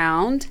second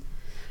round.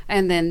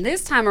 And then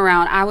this time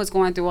around, I was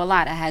going through a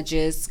lot. I had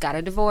just got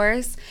a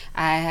divorce.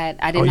 I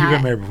Oh, you've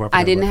been married before. I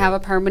forgot didn't about have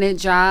that. a permanent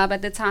job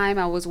at the time.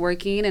 I was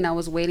working and I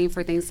was waiting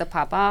for things to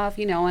pop off,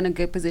 in a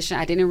good position.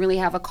 I didn't really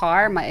have a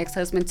car. My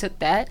ex-husband took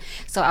that.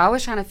 So I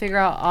was trying to figure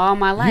out all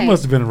my life. You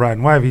must have been a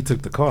rotten wife. He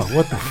took the car.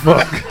 What the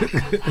fuck?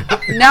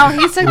 No,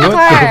 he took the What the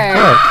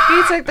car. fuck?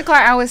 He took the car.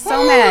 I was so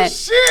Oh mad.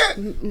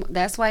 shit!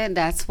 That's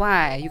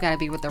why you got to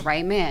be with the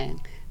right man.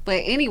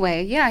 But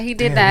anyway, yeah, he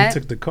did Damn, that. He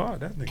took the car.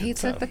 That nigga He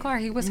took tough. the car.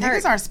 He was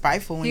Niggas hurt. are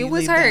spiteful when He you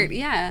was leave hurt. them.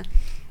 Yeah.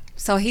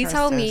 So he Trust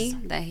told us. me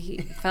that he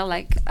felt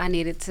like I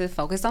needed to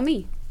focus on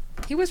me.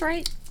 He was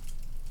right.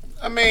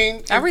 I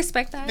mean, I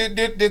respect that.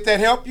 did that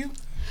help you?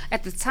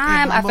 At the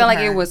time, I humbled felt like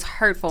her. it was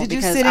hurtful Did you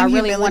because sit I in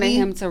really humility?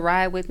 wanted him to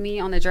ride with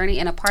me on the journey,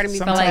 and a part of me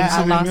felt like Sometimes I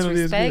sitting in lost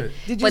humility is respect. good.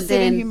 Did you But sit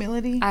then in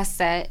humility? I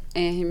sat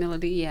in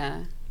humility,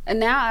 yeah. And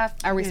now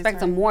I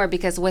respect him right. more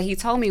because what he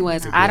told me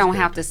was I don't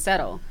have to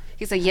settle.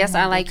 He said, yes,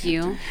 I like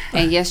you,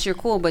 and yes, you're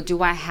cool, but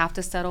do I have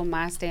to settle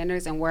my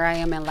standards and where I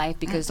am in life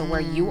because of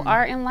where you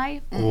are in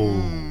life?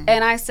 And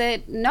I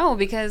said, no,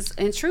 because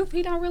in truth,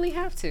 he don't really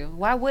have to.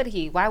 Why would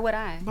he? Why would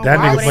I? But That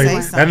why nigga would played. he say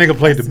That something? nigga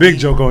played the That's big mean.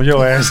 joke on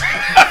your ass.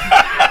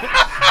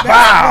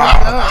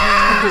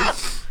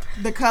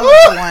 The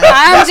colorful one.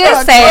 I'm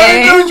just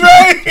saying.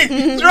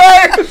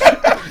 Drake.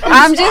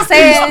 I'm just He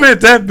saying.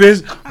 spent that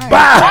bitch.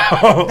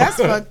 Bow. That's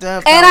fucked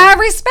up. And though. I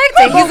respect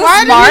it. He's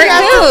why a did he smart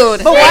have to-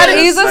 dude. but why did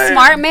he He's a say it?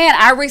 smart man.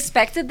 I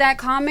respected that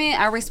comment.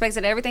 I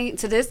respected everything.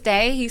 To this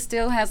day, he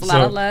still has a lot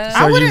So- of love. so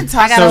I you- wouldn't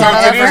talk got to a him lot of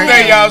To this ever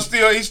day,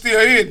 again. he's still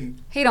hidden.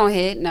 He don't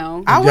hit,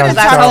 no. I wouldn't Y'all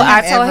talk to him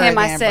I told ever him,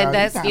 I again, said, bro.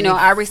 that's, got you know, me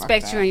I fucked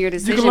respect up. you and your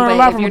decision. learn a But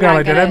lot if from you're a guy not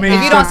like that. gonna, That means if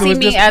he you don't stuck to see his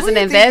me dis- as Who an do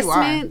you think you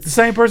are? investment, The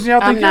same person y'all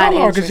think I'm not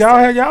y'all are, because y'all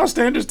have y'all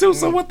standards too.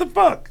 So what the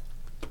fuck?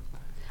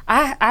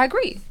 I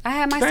agree. I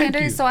have my Thank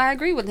standards, you. so I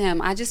agree with him.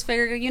 I just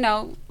figured,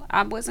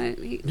 I wasn't.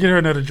 Get her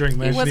another drink,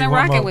 man. He She wasn't need one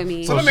rocking more with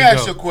me. So before let me she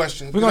ask go. you a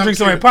question. We're gonna drink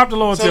something. Pop the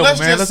Lord So till,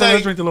 let's man. just Let's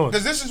say, drink the Lord.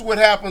 because this is what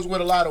happens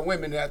with a lot of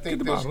women that I think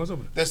the bottle. Let's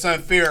open it. that's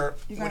unfair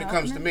when it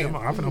comes to men. Come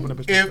on, I'm finna open up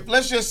If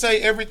let's just say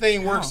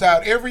everything works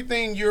out,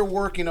 everything you're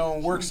working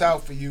on works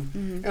out for you,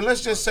 and let's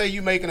just say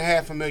you're making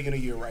 $500,000 a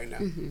year right now.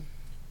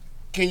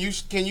 Can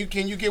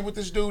you get with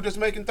this dude that's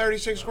making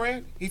 36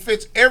 grand? He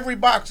fits every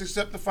box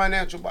except the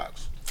financial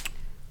box.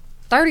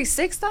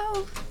 36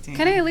 though?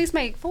 Can they at least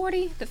make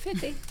 40 to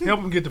 50? Help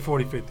him get to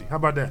 40-50. How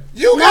about that?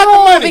 You got the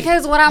No, money.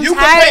 because what I'm You can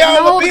pay tired.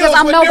 all No, the because bills.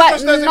 I'm What nobody.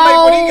 difference does it make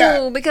what he No,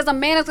 got? because a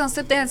man is gonna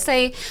sit there and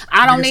say,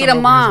 "I don't Get need some a open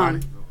his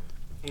mom."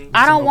 honey.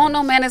 I don't want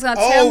no man that's gonna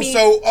tell me.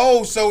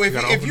 So if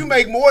gotta if open you it.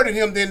 make more than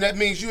him, then that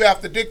means you have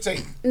to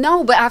dictate.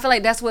 No, but I feel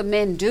like that's what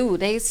men do.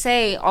 They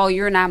say, "Oh,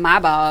 you're not my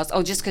boss."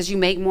 Oh, just because you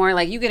make more,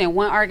 like you get in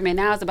one argument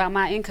now, it's about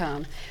my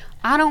income.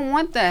 I don't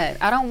want that.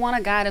 I don't want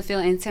a guy to feel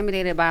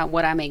intimidated by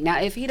what I make.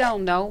 Now, if he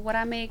don't know what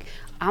I make,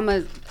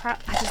 I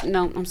just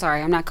no. I'm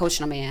sorry. I'm not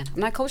coaching a man. I'm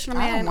not coaching a I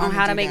don't man on wanna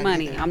how to do make that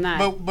money. either. I'm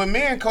not. But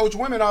men coach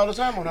women all the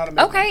time on how to make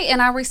money. Okay,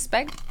 and I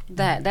respect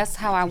that. That's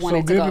how I want So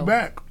it to give go. it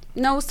back.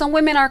 No, some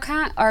women are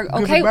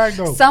Give okay. it back,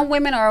 though. Some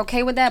women are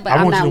okay with that, but I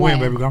I'm want you not to win,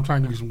 one. baby. I'm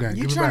trying to give you some game.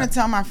 You Give it trying back. to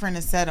tell my friend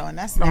to settle, and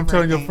that's never I'm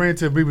telling a your thing. friend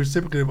to be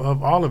reciprocative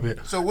of all of it.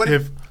 So what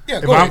if yeah,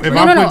 if go I'm, ahead, if Dre.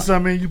 I'm No, putting no.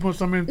 something in, you put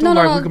something in too, No,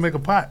 like no. we can make a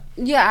pot.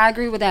 Yeah, I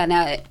agree with that.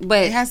 Now, but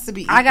It has to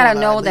be I gotta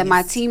equal, know at that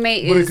my least.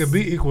 teammate But is. it could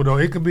be equal though.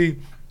 It could be.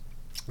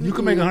 You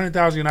can make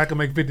 100,000 and I can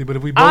make 50. But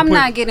if we both I'm put,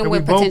 not getting if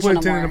with we both potential put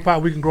no 10 in the more.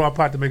 pot, we can grow our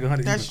pot to make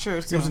 100. That's even. true, You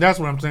know, too. so that's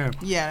what I'm saying.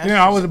 Yeah, that's It ain't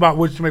true. always about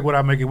what you make, what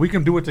I make. If we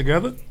can do it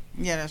together,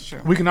 Yeah, that's true.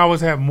 we can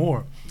always have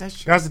more.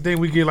 That's true. That's the thing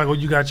we get like, oh,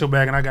 you got your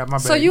bag and I got my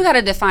bag. So you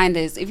gotta define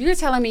this. If you're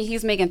telling me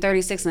he's making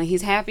 36 and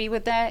he's happy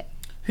with that,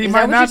 He is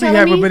might that what not be you're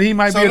happy, telling me? but he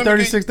might So be a let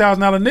me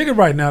 $36,000 nigga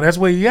right now. That's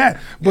where he at.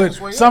 But that's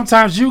where he at.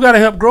 sometimes you gotta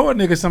help grow a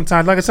nigga.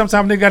 Sometimes, like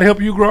sometimes nigga gotta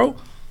help you grow.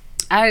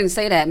 I didn't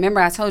say that. Remember,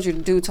 I told you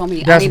the dude told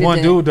me That's I needed one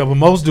to, dude though, but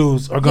most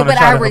dudes are Yeah, gonna but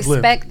try I to uplift.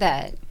 respect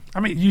that. I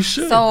mean, you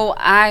should. So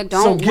I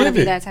don't want to give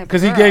be it that type of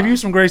because girl. he gave you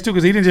some grace too.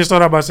 Because he didn't just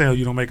start out by saying, "Oh,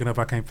 you don't make enough.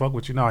 I can't fuck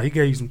with you." No, he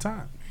gave you some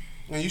time.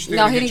 And you still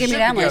No, gotta he get didn't give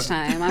me your that shit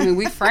much together. time. I mean,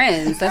 we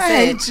friends. That's I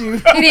it. hate you.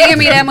 He didn't give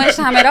me that much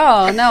time at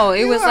all. No,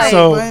 it was are like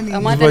So, funny.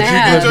 a month but and a you-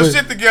 half. Get your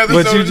shit together.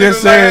 But so you the just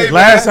niggas like, said hey,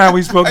 last man, time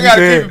we spoke, I you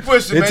gotta said keep it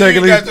pushing, it man. take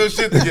You at got your least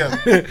shit together.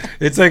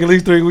 it take at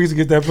least 3 weeks to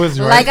get that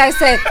pussy right. Like I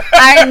said,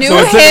 I knew So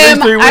it took at least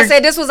him. 3 I weeks?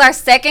 said this was our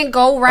second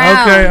go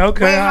round.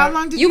 Okay. Wait, all how right.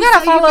 long did You you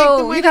gotta say you faked the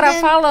follow. wig You gotta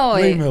again? follow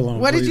Leave it. me alone,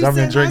 What did please. you I've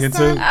been say drinking last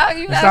too. time? Oh,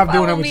 you gotta Stop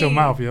doing follow it with your me.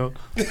 mouth, yo.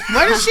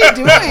 What is she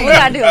doing? What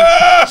I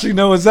do? She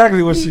know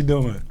exactly what she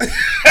doing.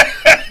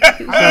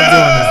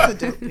 That's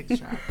a dope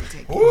picture. I would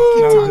take it.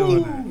 Ooh.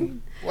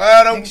 doing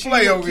Why don't Make sure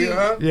play you over keep- here,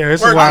 huh? Yeah,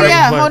 it's Work a wild rate.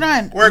 Yeah, play. hold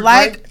on. Work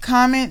Like, rate.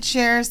 comment,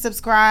 share,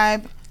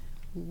 subscribe.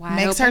 Wide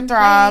Makes her open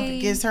throb. play.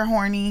 Gets her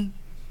horny.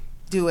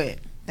 Do it.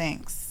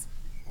 Thanks.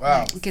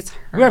 Wow. Gets her.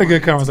 We had a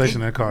good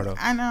conversation in the car though.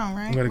 I know,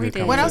 right? We had a We good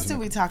did. What else conversation.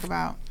 did we talk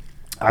about?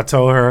 I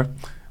told her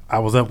I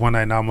was up one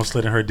night and I almost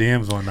slid in her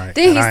DMs one night.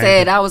 Then and he I said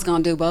ain't- I was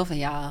gonna do both of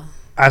y'all.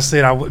 I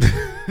said I would.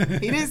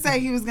 He didn't say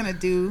he was gonna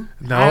do.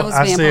 No, I was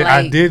I being said I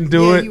polite. didn't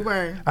do Yeah, it. you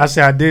were. I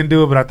said I didn't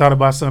do it, but I thought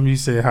about something you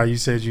said. How you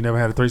said you never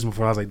had a threesome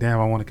before. I was like, damn,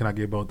 I want to. Can I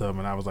get both of them?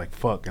 And I was like,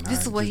 fuck. And This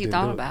I is what just he didn't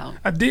thought do it. about.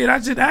 I did. I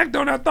just act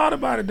on it. I thought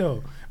about it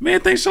though. Men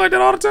think shit like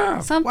that all the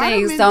time. Some Why do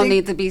things men don't think-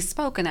 need to be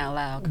spoken out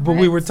loud. But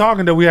we were correct?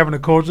 talking though. We having a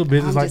cordial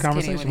business like just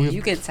kidding conversation. with you. We,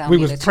 You can tell we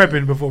me was the prepping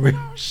truth. before we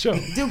show.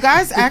 Do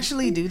guys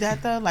actually do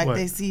that though? Like What?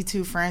 they see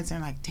two friends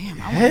and like, damn,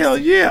 I want Hell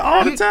yeah,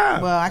 all the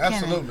time. Well, I can't.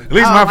 Absolutely. At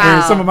least Oh, my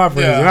friends, wow. some of my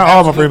friends, Yeah, not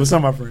all my absolutely. friends, but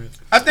some of my friends.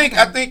 I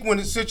think when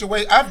the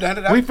situation, I've done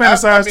it. We I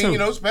fantasize, mean, too. You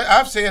know,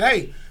 I've said,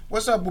 hey,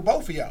 what's up with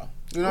both of y'all?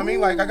 You know what I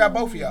mean? Like I got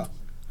both of y'all.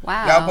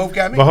 Wow. Y'all both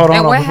got me. But hold on, And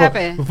hold what on.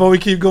 happened? Before we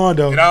keep going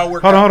though, It all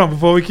worked hold out. on.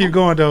 Before we keep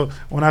going though,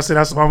 when I said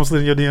I almost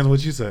slid in your DMs,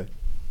 what you say?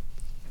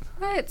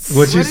 What? What you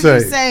What did say?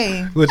 you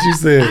say? What you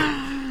said?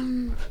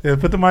 Yeah,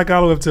 put the mic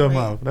all the way up to her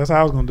mouth. That's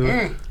how I was gonna do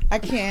it. I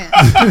can't.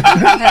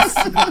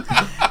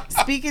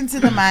 Speaking to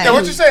the mic. Yeah,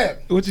 what you said?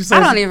 What you say? I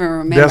don't even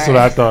remember. That's what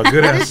I thought.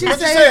 Good What did answer. you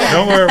What you say? said?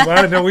 Don't worry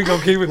about it. No, we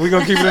gonna keep it. We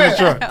gonna keep it in the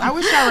truck. I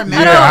wish I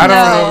remember. Yeah, I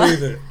know.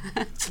 don't know either.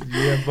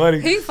 Yeah,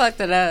 buddy. He fucked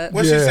it up.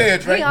 What Yeah. she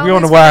said, Drake? He We on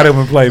the always wide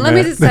open play, Let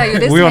man. me just tell you,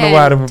 this we on the man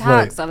wide open play.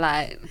 talks a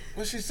lot.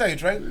 What she say,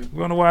 Drake?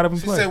 We on the wide open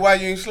She play. said, why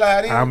you ain't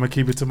slide in? I'm gonna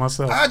keep it to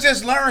myself. I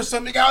just learned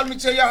something. Y'all, let me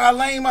tell y'all how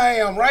lame I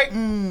am, right?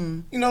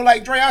 You know,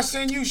 like Dre, I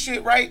send you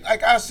shit, right?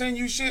 Like I send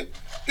you shit.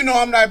 You know,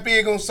 I'm not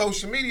big on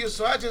social media,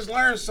 so I just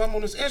learned something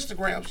on this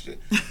Instagram shit.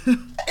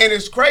 And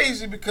it's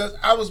crazy because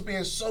I was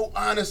being so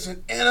honest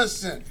and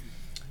innocent.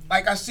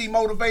 Like I see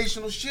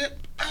motivational shit,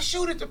 I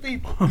shoot it to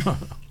people.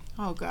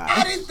 Oh I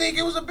God. didn't think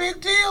it was a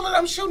big deal that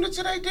I'm shooting it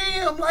to their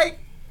DM. Like,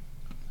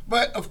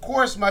 but of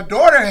course, my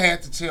daughter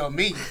had to tell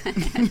me.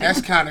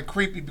 That's kind of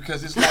creepy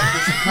because it's like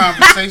this a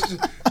conversation.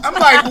 I'm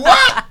like,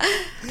 what?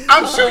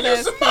 I'm shooting you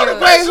that's some cute.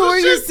 motivational Wait, who are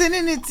you shit.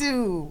 sending it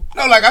to?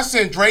 No, like I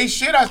sent Dre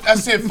shit. I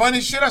sent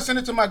funny shit. I sent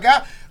it to my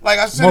guy. Like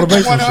I sent it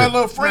to one of her Motivational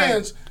little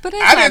friends. But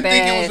that's I not didn't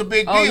think bad. it was a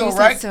big Oh, deal, you sent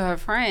right? it to her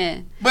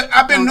friend. But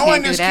I've been Oh, knowing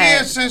can't do this that.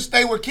 kid since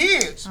they were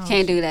kids.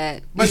 Can't do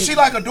that. But she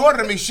like a daughter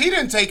to me. She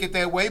didn't take it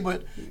that way,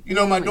 but you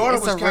know, my daughter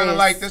It's was a kind of risk.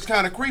 like, that's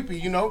kind of creepy,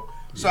 you know.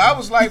 So I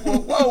was like,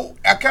 well, whoa.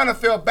 I kind of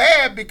felt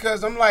bad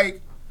because I'm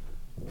like,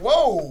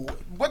 whoa,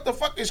 what the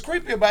fuck is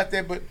creepy about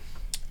that?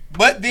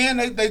 But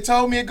then they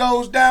told me it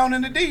goes down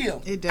in the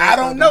DM. It does I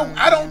go don't know. down in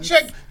the I don't DMs.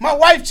 check. My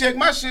wife checked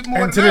my shit more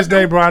And than to this I do.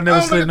 day, bro, I never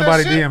don't slid in look at that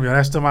nobody's shit. DM, yo.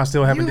 That's still I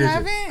still haven't You did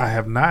haven't? it. I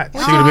have not. She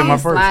Wow. would have been my Don't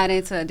first. slide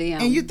into a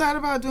DM. And you thought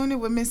about doing it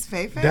with Miss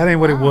Faith? That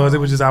ain't what it was. It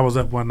Wow. was just I was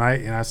up one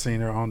night and I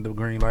seen her on the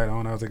green light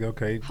on. I was like,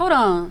 okay, Hold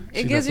on. She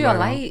It gives left you the a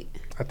light on. light.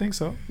 I think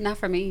so. Not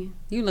for me.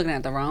 You looking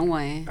at the wrong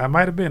one. I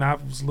might have been. I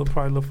was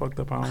probably a little fucked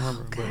up. I don't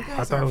remember, but You I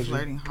guys thought it are was you.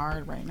 flirting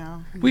hard right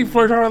now. We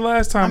flirted hard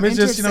last time. I'm It's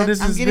just, you know, this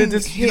I'm is getting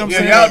this. You know what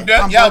I'm hit Yeah, saying?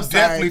 with y'all on both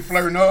definitely sides.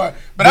 flirting hard.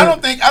 But I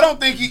don't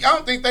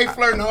think they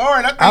flirting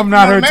hard. I think I'm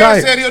not the her man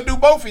type. said he'll do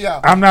both of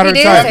y'all. I'm not He her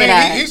did type. say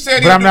that. He said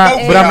But he'll I'm do not.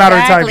 both But of I'm not her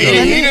type. Exactly. Though.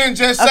 Let He me- didn't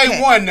just say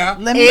okay. one now.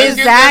 Let me- Let's get this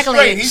Exactly.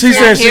 straight. He She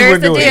said she Here's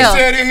would the do He it. deal.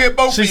 said he'll hit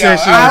both She of said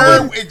y'all. she I would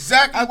heard do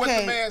exactly what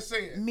Okay. the man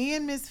said. Me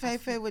and Miss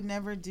Faith would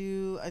never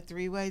do a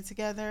three-way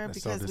together That's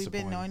because because we've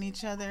been disappointed. knowing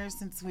each other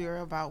since we were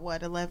about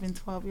 11,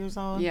 12 years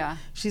old. Yeah.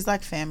 She's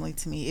like family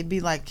to me. It'd be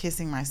like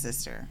kissing my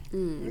sister.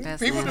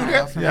 That's People not do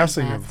that. Yeah, I've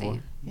seen you nasty.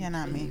 before. Yeah,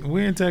 not me.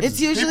 We in Texas. It's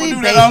usually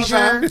do that all the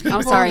time. Beijing. I'm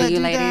people sorry, that you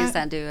do ladies that.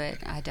 that do it.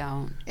 I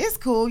don't. It's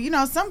cool. You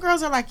know, some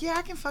girls are like, yeah,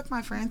 I can fuck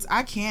my friends.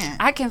 I can't.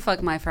 I can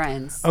fuck my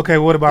friends. Okay,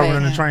 what about Right.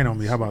 running a train on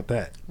me? How about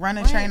that? Run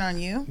a train on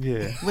you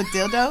Yeah. with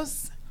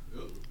dildos.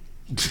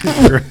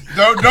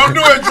 Don't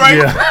do it, Dre.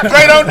 Yeah.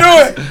 Dre, don't do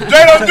it.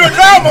 Dre, don't do it.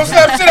 Dre almost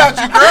slapped shit out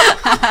you,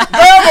 girl.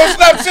 Dre almost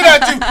slapped shit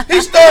out you.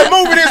 He started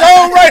moving his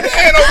whole right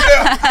hand over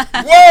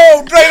there.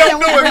 Whoa, Dre, don't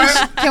do it,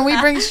 man. Can we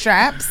bring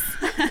straps?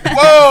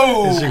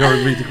 Whoa. She gonna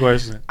repeat the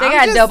question. They I'm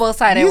got just-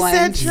 double-sided You ones.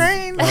 said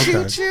train, Okay.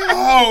 choo choo.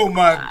 Oh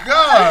my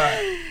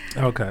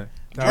God. Okay.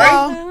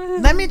 Well,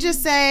 let me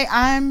just say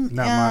I'm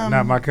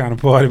Not my kind of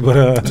party,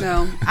 but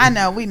No, I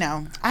know, we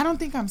know. I don't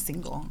think I'm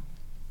single.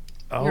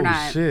 oh You're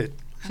not. shit.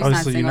 She's Oh,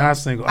 not so you're single. not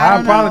single. I I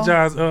don't know.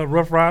 apologize,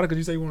 Rough Rider, because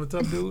you say you want a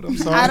tough dude. I'm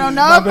sorry. I don't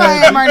know My if I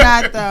bad. am or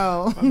not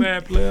though. My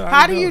bad, player.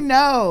 How do you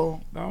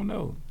know? I don't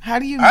know. How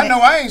do you I know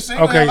I ain't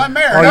single. Okay. Hell, I'm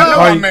married. Are I know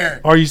are I'm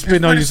married. Are you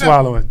spitting or pretty you simple.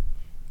 swallowing?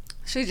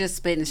 she just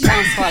spitting. She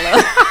don't swallow.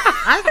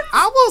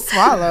 I will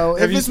swallow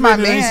if If you it's my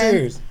spitting, it ain't man.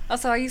 serious. Oh,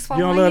 so are you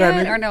swallowing love that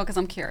yet, nigga? or no? Because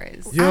I'm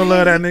curious. You don't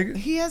love that nigga?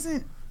 He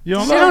hasn't. You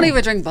don't She love don't him?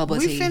 even drink bubble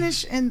We tea.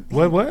 finish in.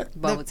 What?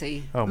 Bubble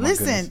tea. Oh my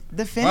Listen, goodness.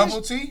 the finish.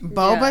 Bubble tea?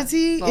 Boba Yeah,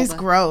 tea is boba.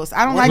 gross.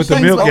 I don't With like the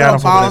things milk, with yeah, I little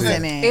don't fuck with balls that.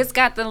 in it. It's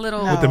got the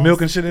little. No. With the milk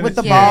and shit in with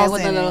it? the Yeah, balls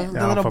with in the it. little- The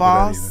Yeah, I little don't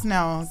fuck with that balls. either.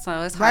 No.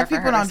 So it's Black hard for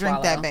people her to don't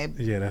drink that, swallow. babe.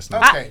 Yeah, that's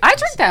not. Okay. I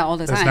drink that all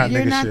the That's time. not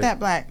You're nigga not shit. that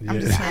black. I'm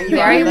Yeah. just saying.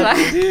 Very You are. black.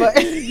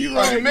 But You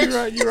right, right, mixed. you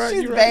right, you right,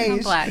 she's you right. beige. I'm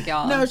black,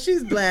 y'all. No,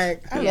 she's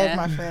black. I Yeah. love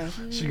my friend.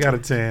 She got a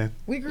 10.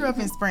 We grew up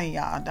in spring,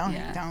 y'all. Don't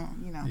Yeah.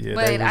 you know? Yeah,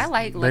 But they was, I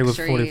like they was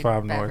luxury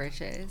 45 north.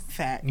 beverages.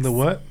 Facts. The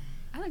what?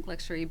 I like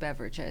luxury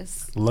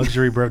beverages.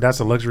 Luxury beverage. That's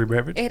a luxury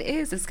beverage. It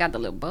is. It's got the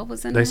little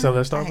bubbles in They it. sell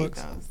that at I hate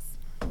Starbucks.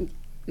 those.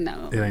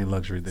 No. It ain't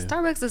luxury then.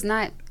 Starbucks is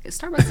not.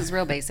 Starbucks is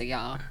real basic,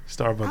 y'all.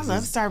 Starbucks. I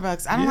love is,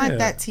 Starbucks. I don't Yeah. like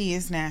that tea.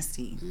 It's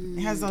nasty.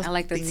 It has those I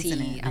like the things tea. in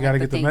I it. You like gotta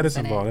get the things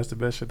medicine in it. ball. That's the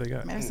best shit they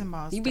got. Medicine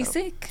balls. You be dope.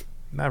 sick.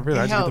 Not really.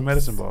 It I just get the helps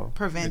medicine ball.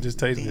 Prevent It just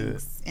tastes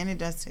things, and it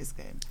does taste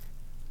good.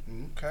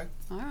 Okay.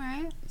 All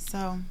right.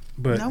 So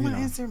But no you one know,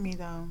 answered me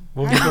though.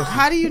 What was your question?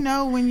 How do you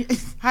know when you?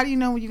 How do you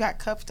know when you got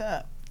cuffed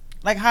up?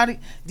 Like how do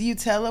you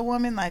tell a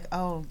woman like,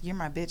 oh, you're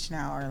my bitch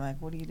now, or like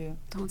what do you do?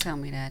 Don't tell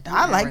me that. Don't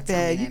I ever like tell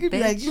that. me You could be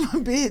bitch. like, you my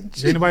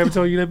bitch. anybody ever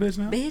told you that bitch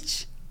now?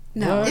 Bitch.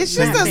 No. What? It's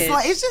just not a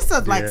bitch. it's just a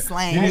like Yeah.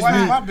 slang. You Well, just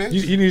why need- my bitch?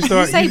 You need to You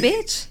start. say you,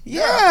 bitch.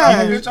 Yeah.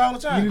 I bitch all the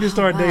you time. need to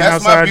start dating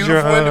That's my outside beautiful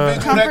your. individual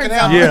that comfort can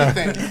handle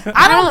zone. Yeah. anything.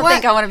 I don't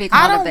think I wanna be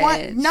called I a don't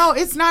want. bitch. No,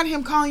 it's not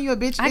him calling you a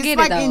bitch. I It's get it,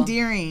 like though.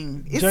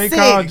 endearing. It's Jay sick.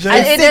 called It's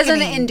Jay- It doesn't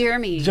sickening. endear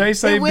me. Jay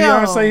say It will.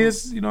 Beyonce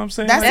his. You know what I'm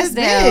saying? That's Like, his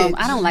That's them. bitch.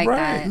 I don't like Right.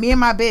 that. Me and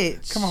my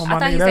bitch. Come on, I my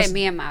thought nigga. you That's, said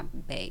me and my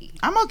babe.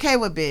 I'm okay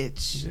with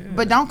bitch, Yeah.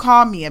 but don't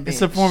call me a bitch.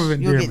 It's a form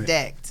of You'll endearment. get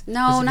decked.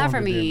 No, It's a not form for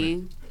of me.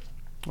 endearment.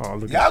 Oh,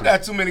 look Y'all at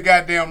got too many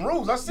goddamn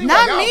rules. I see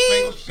Not why y'all me.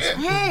 single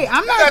shit. Hey, I'm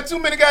Y'all not. got too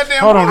many goddamn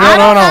Hold on, rules. I hold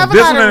don't on, hold have on. a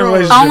This lot one in of a rules.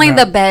 relationship. Only now.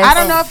 the best. I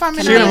don't know if I'm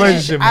in She in a a relationship.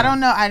 relationship I now. don't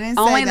know. I didn't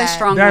say Only that. the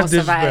strong That's will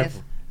survive.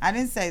 disrespectful. I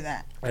didn't say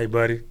that. Hey,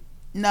 buddy.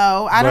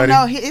 No, I don't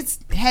Buddy. know. It's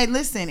hey,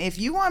 listen. If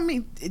you want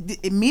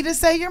me to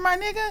say you're my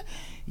nigga,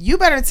 you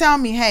better tell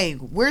me. Hey,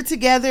 we're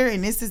together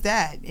and this is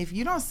that. If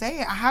you don't say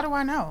it, how do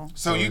I know?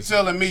 So you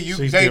telling me you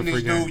She's dating good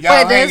this for dude, game.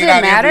 y'all But does hanging it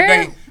out matter?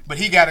 every day, but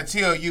he got to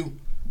tell you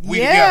we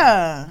together.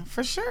 Yeah,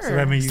 for sure. So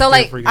that means you So, still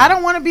like, free I game.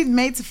 don't want to be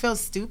made to feel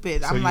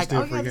stupid. So I'm you like,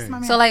 still oh yeah, free this is my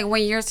game. man. So like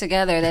when you're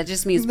together, that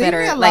just means Leave better,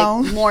 me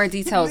alone. like more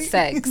detailed Leave me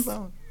sex,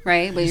 alone.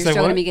 right? But You you're say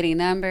still gonna what? be getting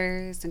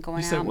numbers and going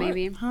You said out, what?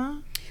 maybe. Huh?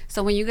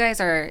 So when you guys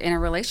are in a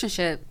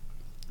relationship,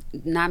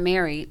 not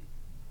married,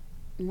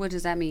 what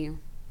does that mean?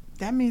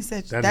 That means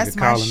that, That that's nigga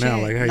my calling shit.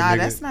 now like, hey, nah, nigga.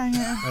 that's not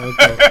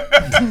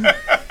him. Okay.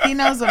 He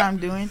knows what I'm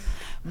doing.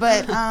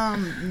 But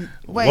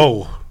wait,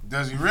 Whoa.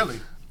 Does he really?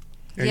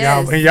 And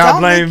Yes. y'all Don't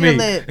blame lick your me.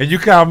 lip. And you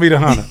call me the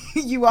hunter.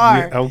 you are.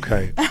 Yeah,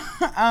 okay.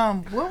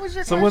 What was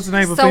your So question? what's the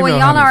name of So female when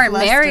y'all hunter? aren't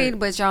Flustered. married,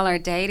 but y'all are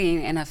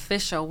dating and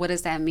official, what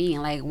does that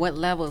mean? Like what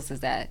levels is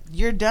that?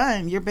 You're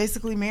done. You're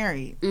basically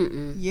married.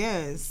 Mm-mm.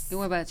 Yes.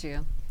 What about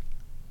you?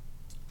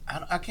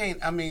 I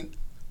can't. I mean,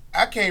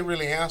 I can't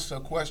really answer a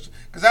question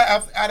because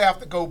I'd have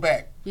to go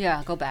back.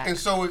 Yeah, go back. And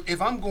so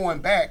if I'm going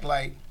back,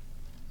 like,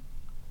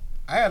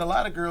 I had a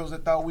lot of girls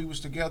that thought we was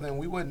together and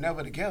we wasn't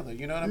never together.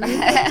 You know what I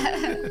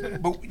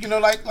mean? But you know,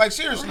 like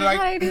seriously, How like,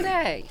 they do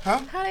that? Huh?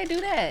 How they do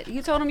that?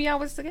 You told them y'all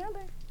was together.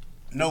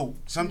 no.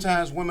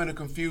 Sometimes women are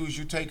confused.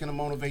 You taking them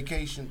on a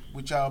vacation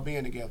with y'all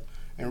being together.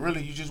 And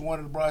really, you just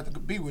wanted the bride to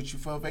be with you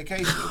for a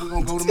vacation. We're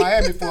gonna go to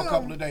Miami for a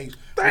couple of days.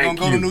 We're gonna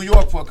go to New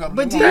York for a couple.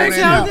 But of do days.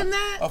 you We're gonna tell go there them now.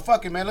 that? Oh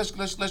fuck it, man.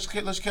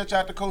 Let's catch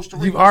out to Costa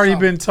Rica. You've or already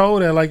something. been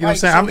told that. Like, you know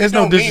what I'm saying? so It's no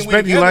it don't mean we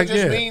disrespect you together, like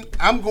just that. mean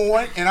I'm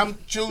going, and I'm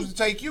choosing to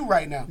take you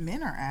right now.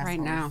 Men are assholes. Right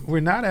now.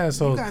 We're not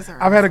assholes. You guys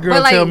are I've had a girl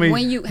But, like, tell me,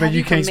 when you- man, have you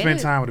you can't spend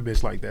committed? time with a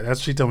bitch like that. That's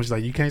what she told me. She's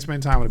like, you can't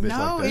spend time with a bitch No,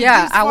 like that. it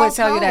Yeah, gives I would false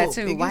tell you that hope.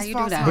 too. It Why gives you do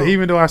false that? hope. But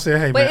even though I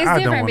said, hey, But man, it's I don't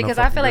different want no because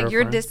I feel fucking like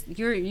you're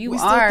girlfriend. you we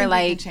still are think we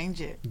like can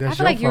change it. That's I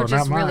feel like your you're fault,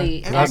 just not mine.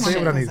 really But I said what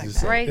I emotional. need to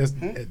say.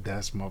 Right.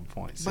 That's my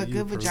point. So But you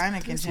good pro-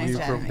 vagina can so change you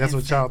that. pro- in an That's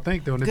what y'all instant.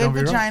 think, though. And it Good don't be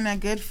wrong. vagina,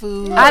 good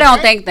food. I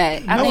don't think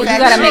that. I No, think it you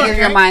gotta can't. make up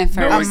your mind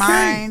No, a it first.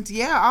 mind.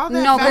 Yeah, all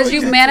that. No, because factors you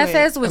into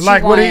manifest it. what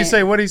Like you what want. did he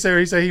say? What did he say?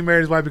 He said he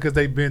married his wife because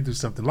they've been through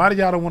something. A lot of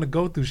y'all don't want to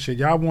go through shit.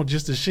 Y'all want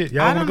just the shit.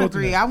 Y'all I want to don't go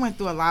through agree. that. I went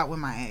through a lot with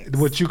my ex.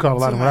 What you call a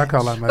lot Too and what I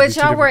call a much. lot. might be But two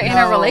y'all were different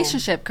in a No.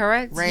 relationship,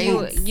 correct? Right.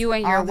 You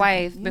and All your the-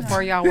 wife you know,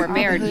 before y'all were all the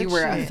married, good you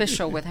were shit.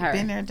 official with her.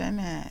 Been there, done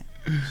that.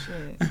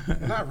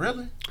 Shit. Not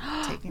really.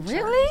 Taking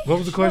Really? What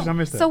was the question? I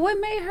missed that. So what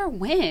made her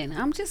win?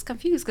 I'm just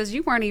confused because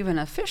you weren't even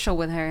official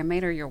with her and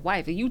made her your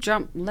wife. You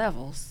jumped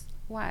levels.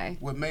 Why?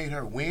 What made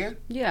her win?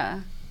 Yeah.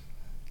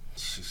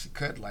 She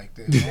cut like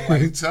that. My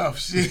wife tough.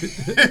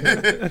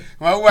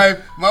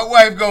 My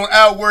wife gonna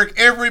outwork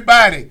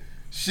everybody.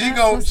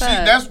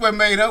 That's what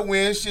made her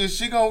win.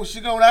 She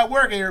gonna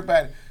outwork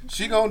everybody.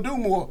 She gonna do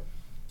more.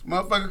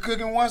 Motherfucker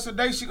cooking once a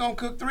day, she gonna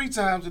cook 3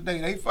 times a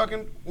day. They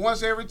fucking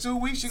once every 2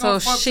 weeks. She So gonna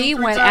fuck she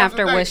 2-3 went times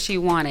after a day. what she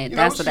wanted. You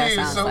know, That's what that shit,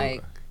 sounds so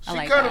like. She I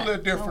like cut that. a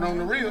little different on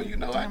the real. You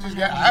know,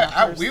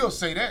 I will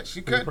say that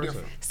she cut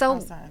different. So,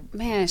 Outside.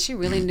 man, she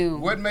really knew.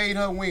 What made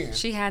her win?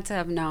 She had to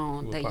have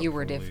known that you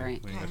were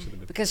different. We ain't got you to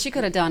do. Because she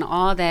could have done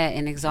all that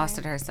and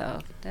exhausted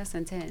herself. That's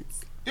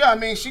intense. Yeah, I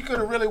mean, she could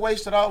have really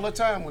wasted all her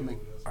time with me.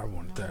 I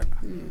wanted that.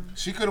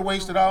 She could have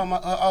wasted all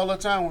her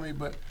time with me,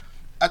 but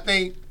I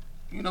think,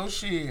 you know,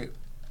 shit,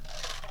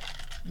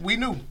 we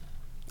knew.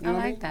 You I know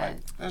what like that.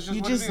 That's just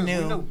You what just it is.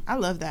 We knew. knew. I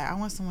love that. I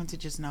want someone to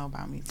just know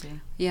about me too.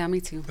 Yeah,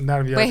 me too.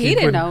 Not if y'all But keep he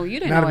didn't putting- know. You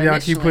didn't not know if y'all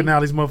keep initially. putting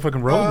all these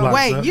motherfucking roadblocks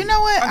Wait, up. you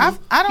know what?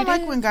 I don't You like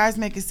did? when guys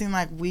make it seem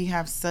like we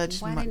have such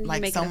Why didn't you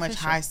like make so it much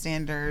official? high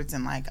standards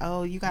and like,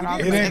 oh, you got We all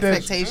did. these It ain't that-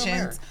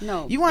 expectations.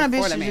 No, You want a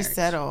before bitch the to just marriage.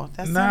 settle.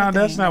 That's Nah, not the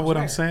that's thing. not what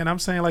I'm saying. I'm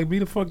saying like be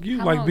the fuck you,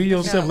 How like long be you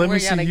yourself. got- Let were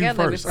me y'all see you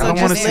together first. before I So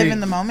don't want to just live see. in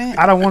the moment.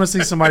 I don't want to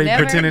see somebody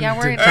Never? pretending Y'all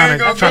to weren't trying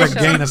together? to trying to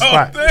Okay. gain a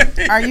spot.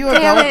 Are you a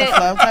Damn go with it. the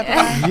flow type of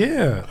guy?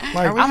 Yeah,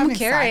 like Are we I'm having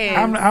curious.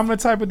 side I'm the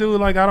type of dude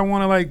like I don't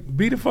want to like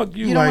be the fuck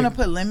you. You don't like want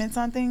to put limits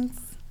on things.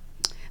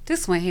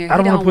 This one here. I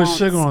don't want want to put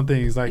sugar on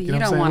things. Like you know You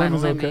what don't I'm want saying. a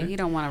Lemons limit. okay. You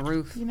don't want a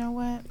roof. You know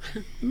what?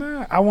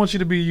 Nah, I want you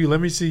to be you. Let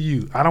me see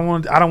you. I don't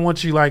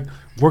want you like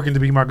working to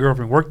be my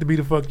girlfriend. Work to be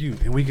the fuck you,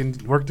 and we can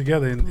work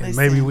together and maybe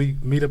Listen. we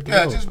meet up Yeah,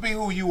 together. just be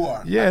who you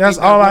are. Yeah, I that's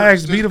think that all I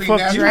works. ask. Be Just the fuck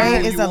natural you. Dre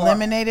who is you are.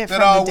 eliminated That from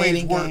the always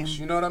dating works. game.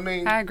 You know what I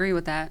mean? I agree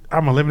with that.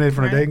 I'm eliminated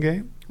from the Right. dating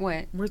game.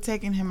 What? We're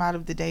taking him out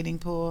of the dating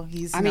pool.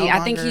 He's. I mean, no I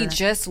think he longer-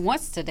 just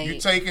wants to You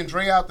date. taking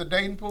Dre out the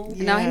dating pool?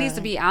 No, he needs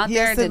to be out He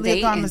there has to look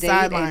date on and the date and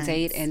sidelines.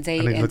 date and I date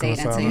need to and look on the date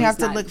until sidelines. You he's have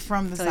to not- look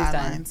from the till he's done.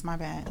 sidelines. My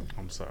bad.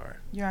 I'm sorry.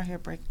 You're out here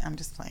I'm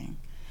just playing.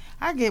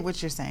 I get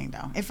what you're saying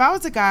though. If I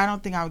was a guy, I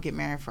don't think I would get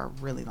married for a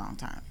really long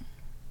time.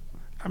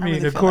 I mean, really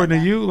feel according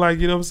like to that. you, like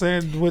you know what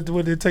I'm saying, what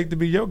would it take to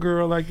be your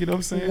girl? Like you know what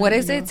I'm saying. What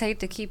does You it know? take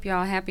to keep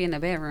y'all happy in the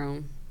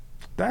bedroom?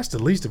 That's the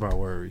least of our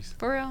worries.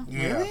 For real?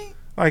 Yeah. Really?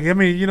 Like I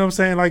mean, you know what I'm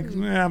saying. Like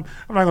I'm not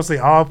gonna say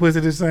all pussy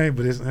the same,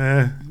 but it's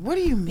What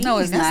do you mean? No,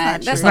 it's not.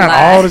 That's That's it's a not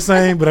lie. all the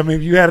same. But I mean,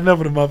 if you had enough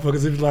of the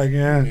motherfuckers, it's like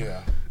yeah.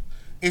 Yeah.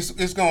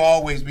 It's gonna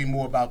always be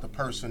more about the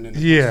person than the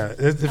Yeah,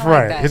 it's I like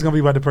right. that. It's gonna be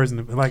about the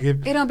person. Like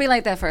if It don't be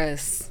like that for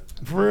us.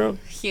 for real,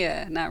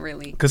 Yeah, not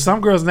really. because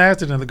some girls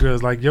nastier than other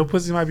girls. Like your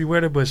pussy might be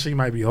wetter, but she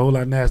might be a whole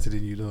lot nastier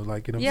than you. Though,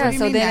 like you know. What Yeah, I'm do you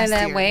so mean then in that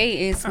nastier? way,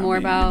 it's saying? more I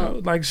mean, about.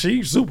 you know, like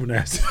she's super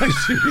nasty. Like,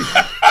 she,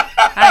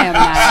 I am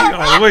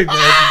not. oh wait,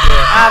 nasty.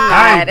 I'm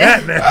I ain't not.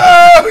 that nasty.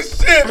 Oh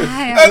shit!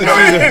 I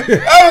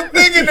am I was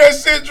thinking that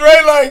shit,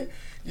 Dre. Like,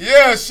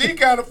 yeah, she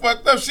kind of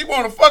fucked up. She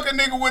want to fuck a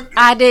nigga with.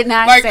 I did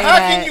not Like, say how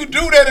that. can you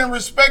do that and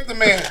respect the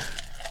man?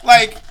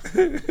 Like,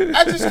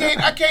 I just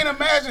can't. I can't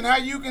imagine how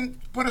you can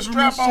put a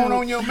strap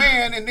on your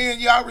man and then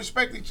y'all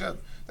respect each other.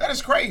 That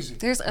is crazy.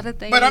 There's other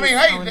things But I mean,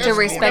 hey, to that's- to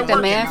respect that a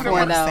works. man You for, know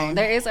what I'm though. saying?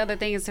 There is other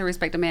things to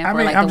respect a man I for,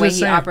 mean, like I'm the way just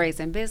he saying- operates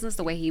in business,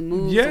 the way he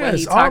moves, the way he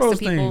Yes, all talks those to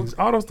people. things,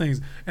 all those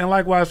things, and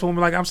likewise for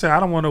women. Like I'm saying,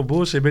 I don't want no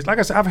bullshit, bitch. Like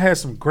I said, I've had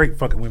some great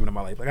fucking women in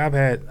my life. Like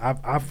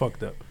I've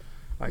fucked up.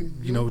 Like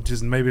you know,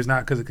 just maybe it's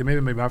not because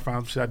maybe I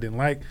found shit I didn't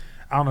like.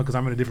 I don't know because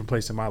I'm in a different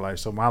place in my life.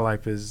 So my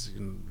life is,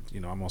 you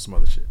know, I'm on some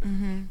other shit.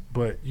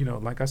 But you know,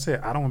 like I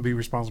said, I don't want to be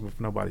responsible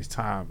for nobody's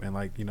time. And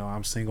like you know,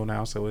 I'm single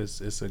now, so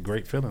it's a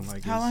great feeling.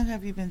 Like How it's- long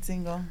have you been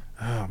single?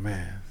 Oh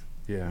man,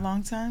 yeah.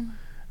 Long time?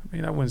 I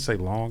mean, I wouldn't say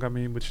long. I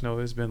mean, but you know,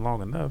 it's been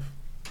long enough.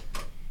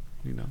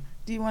 You know.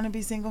 Do you want to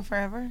be single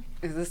forever?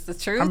 Is this the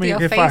truth? I mean,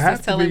 Your if I face have is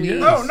to telling be, me.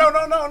 yes.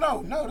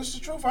 No. This is the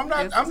truth. I'm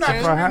not. It's I'm not true.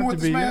 If I have agreeing with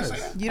to this be, man yes.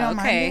 saying. You don't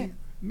Okay. mind it?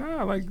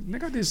 Nah, like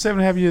nigga, I did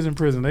 7.5 years in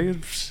prison.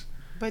 Nigga,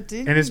 But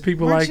did And it's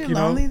people weren't like, you you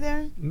know- lonely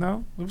there?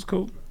 no, it was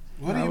cool.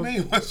 What do I you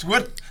was- mean?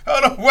 What?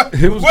 Hold on. What?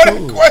 It was Where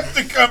cool. the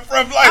question come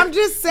from? Like, I'm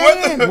just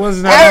what saying. the- Was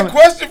where not- that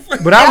question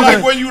from? But I was like,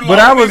 in- were you but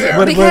I lonely was- there?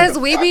 but- Because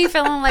we be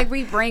feeling like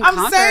we bring I'm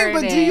comfort saying,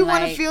 but do you and,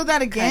 want to like, feel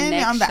that again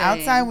on the connection.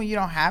 outside when you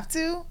don't have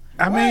to?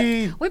 I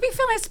mean, we be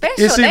feeling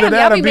special. it's either Damn,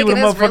 that y'all or be be with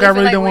making a us motherfucker really I feel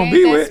really like don't we wanna ain't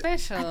be that with.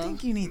 special. I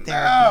think you need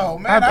therapy. Oh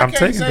man, I'm I can't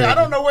taking say. I therapy.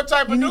 don't know what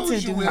type of You need news to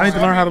you do with. I need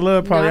to learn how to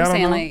love. No, Probably. I'm I don't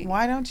saying know. like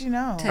Why don't you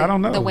know? I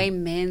don't know. the way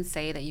men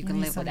say that you You can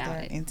need live some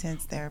without it.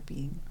 intense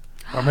therapy.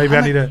 Or maybe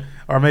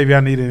I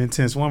need an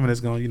intense woman that's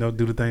gonna,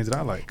 do the things that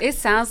I like. It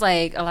sounds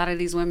like a lot of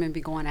these women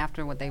be going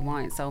after what they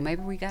want, so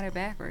maybe we got it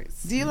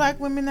backwards. Do you like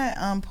women that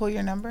pull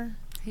your number?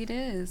 He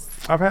does.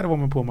 I've had a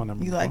woman pull my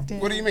number. You before. liked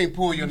it? What do you mean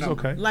pull your It's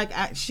number? okay. Like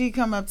she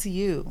come up to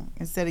you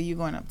instead of you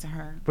going up to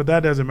her. But that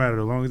doesn't matter.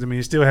 As long as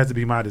it still has to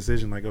be my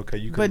decision. Like, okay,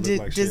 you But could look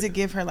like does shit. it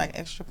give her like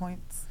extra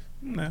points?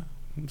 Nah,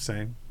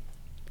 same.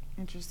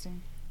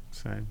 Interesting.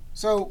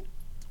 So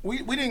we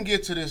didn't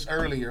get to this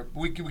earlier.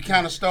 We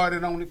kind of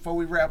started on it before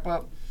we wrap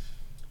up.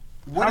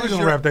 How we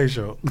gonna wrap that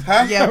show?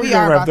 Huh? Yeah, we we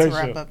gonna are wrap about to that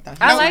wrap show? up though.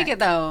 I like it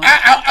though.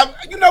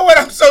 You know what?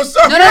 I'm so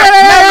sorry. No, no, no, no, no,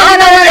 I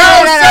know no, what no,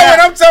 y'all no, no, saying.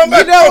 no. I'm talking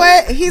about. You know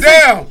what? He's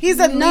Damn. he's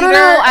a leader. No, no,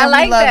 no, I and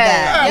like we love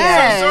that. I'm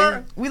Yeah. so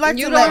sorry. We like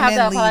You to don't let have men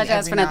to lead apologize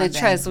every for now nothing. and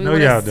then. Trust. We No,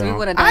 would y'all have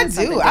don't. I done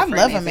something do. I different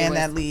love a if it man was-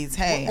 that leads.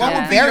 Hey, What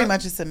I'm would be very your-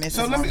 much a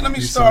submissive. So let me woman.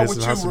 You start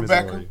with submissive, you, how submissive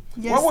Rebecca. are you?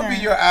 Yes, What would be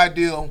sir. your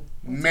ideal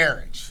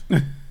marriage?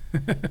 In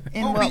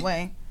what what be-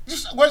 way?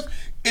 Just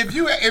if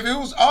it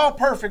was all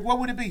perfect, what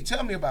would it be?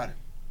 Tell me about it.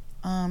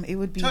 It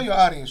would be. Tell your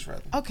audience,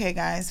 rather. Okay,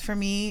 guys, for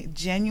me,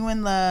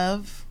 genuine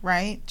love,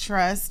 right?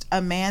 Trust,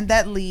 a man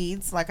that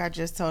leads, like I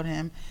just told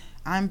him.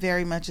 I'm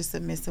very much a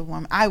submissive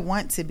woman. I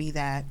want to be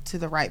that to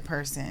the right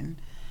person.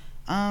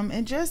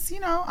 And just,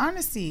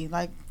 honesty.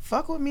 Like,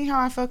 fuck with me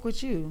how I fuck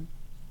with you.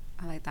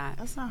 I like that.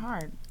 That's not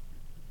hard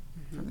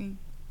for me.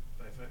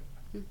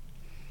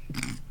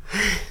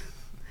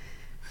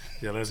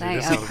 Yeah, let's Like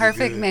this a ought to be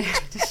perfect good.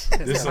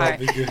 marriage. This ought to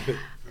be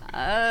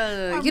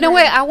good. You know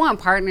what? I want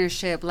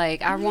partnership.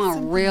 Like I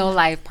want real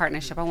life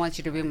partnership. I want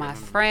you to be my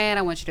friend.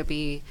 I want you to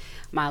be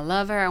my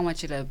lover. I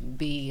want you to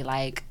be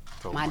like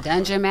my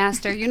dungeon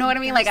master. You know what I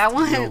mean? Like I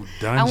want. Yo,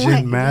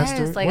 dungeon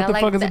master? Yes, like, What I the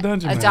like fuck is a that-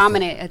 dungeon a master?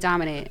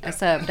 dominant, a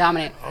sub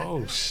dominant.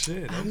 Oh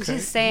shit! Okay. I'm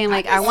just saying,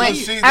 like I So want,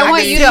 she's I like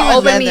want a you to human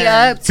open me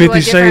leather. up to 50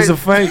 a Shades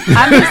different. of Fate.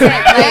 I'm just saying,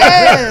 like,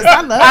 Yes,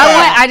 I love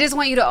that. I just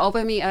want you to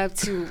open me up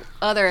to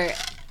other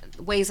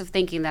ways of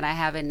thinking that I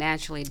haven't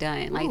naturally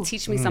done. Like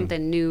teach me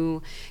something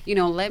new.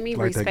 Let me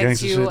Like that respect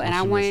gangster you, shit and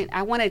that you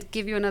I want to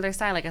give you another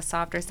side, like a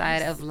softer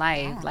side of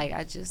life. Like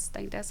I just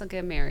think that's a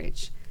good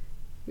marriage.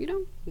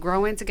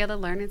 Growing together,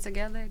 learning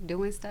together,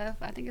 doing stuff.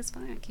 I think it's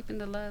fun. Keeping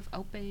the love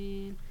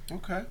open.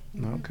 Okay.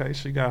 Okay,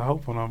 she got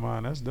hope on her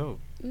mind. That's dope.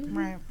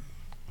 Right.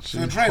 She's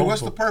So, Dre,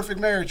 what's the hopeful. perfect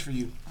marriage for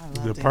you? I The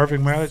love it.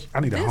 perfect marriage? I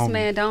need a This homie.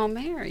 man don't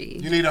marry.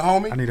 You need a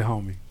homie? I need a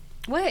homie.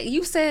 What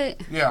you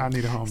said? Yeah. I need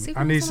a See homie. what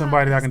I I'm need talking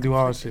somebody that I about? can do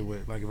all this shit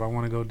with. Like if I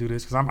want to go do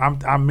this, because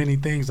I'm many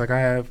things. Like I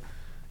have,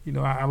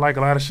 I like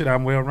a lot of shit.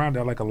 I'm well rounded.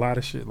 I like a lot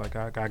of shit. Like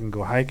I can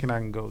go hiking. I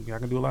can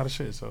do a lot of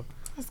shit. So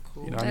That's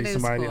cool. I That need is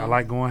somebody. cool. I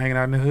like going hanging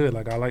out in the hood.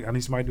 Like I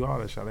need somebody to do all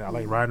that shit. I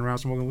like riding around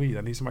smoking weed.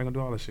 I need somebody gonna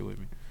do all that shit with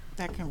me.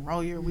 That can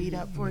roll your weed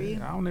up for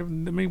you. I don't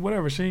even. I mean,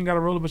 whatever. She ain't got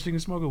to roll it, but she can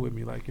smoke it with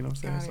me. Like what I'm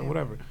saying. Got So it.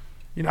 whatever.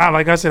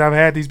 Like I said, I've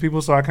had these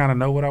people, so I kind of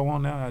know what I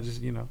want now. I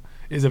just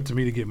it's up to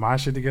me to get my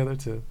shit together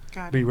to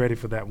Got be it. ready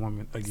for that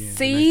woman again. the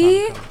See,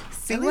 next time it comes.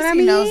 see At what least I he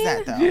mean? knows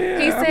that though. Yeah,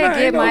 He I'm said, not-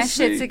 "Get ain't no my shit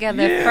shit.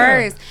 together Yeah.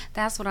 first."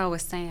 That's what I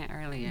was saying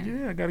earlier.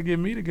 Yeah, I got to get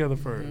me together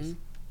 1st.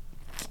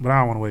 But I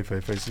don't want to wait for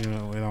face. They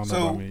don't know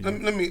So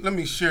about me. let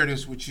me share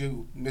this with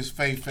you, Miss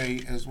Faye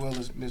Faye, as well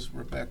as Miss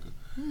Rebecca.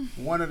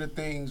 One of the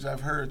things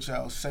I've heard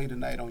y'all say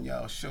tonight on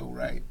y'all show,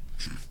 right,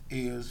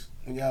 is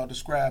when y'all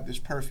describe this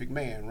perfect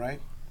man, right?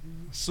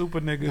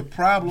 Super The nigga.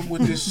 problem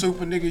with this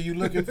super nigga you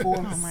looking for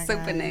Oh my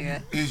Super God.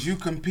 nigga. is you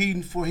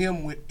competing for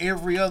him with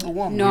every other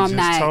woman. No, I'm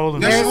just told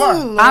not. him Yes, that. you are.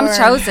 Ooh, I'm Lord.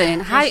 chosen.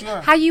 Yes, you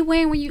are. How you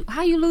win when you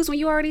lose when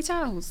you already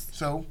chose?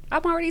 So,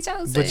 I'm already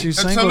chosen. But you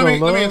so single let me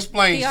though, love?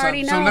 explain He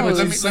already something. So let me knows.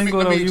 let me, Single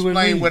let me though, you and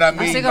explain me. what I I'm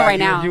mean single by right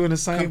now. You in the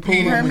same pool.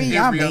 competing Hear with me,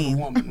 every y'all other mean.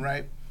 woman,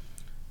 right?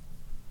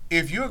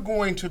 If you're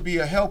going to be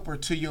a helper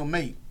to your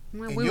mate,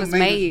 Well, and we your was mate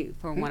made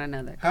for one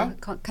another. Huh?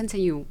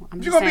 Continue.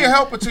 I'm you're just gonna be a saying.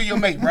 helper to your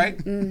mate, right?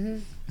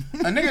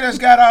 A nigga that's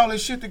got all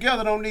this shit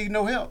together don't need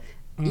no help.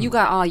 You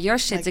got all your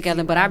shit Like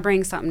together, you but I want.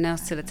 bring something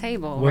else to the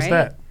table. What's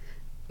right? that?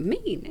 Me,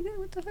 nigga.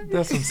 What the fuck?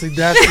 That's what. See,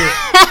 that's it.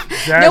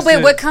 No, That's but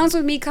it. what comes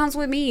with me comes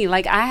with me.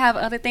 Like I have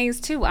other things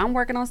too. I'm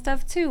working on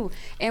stuff too.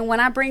 And when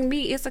I bring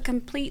me, it's a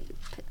complete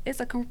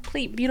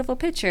beautiful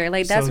picture.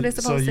 Like that's what it's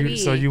supposed to be.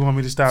 So you want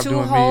me to stop Two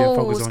doing me and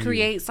focus hoes on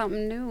create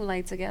something new,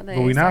 like together. you?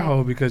 But we It's not like,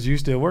 whole because you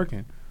still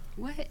working.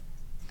 What?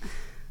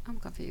 I'm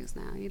confused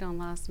now. You don't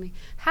lost me.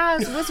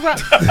 What's wrong?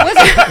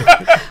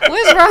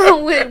 What's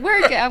wrong with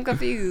working? I'm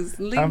confused.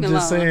 Leave I'm me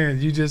just alone. saying.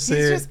 You just He's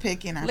said. just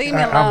picking. I Leave feel.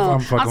 me alone. I'm I'm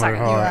fucking with her talking-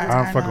 hard. You are,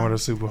 I'm I fucking know. with her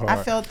super hard.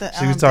 I felt the.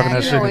 She was talking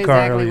that bad- shit You in know the car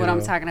exactly earlier. what I'm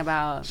though. talking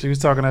about. She was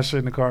talking that shit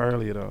in the car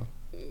earlier though.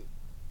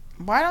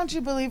 Why don't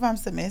you believe I'm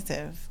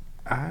submissive?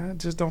 I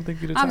just don't think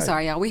you're the I'm type.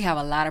 sorry, y'all. We have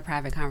a lot of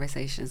private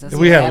conversations. That's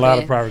We what had a lot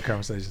happened. of private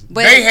conversations.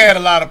 But They had a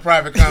lot of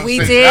private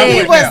conversations. did. I He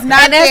wouldn't was have.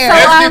 not And that's there. so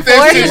Let's get that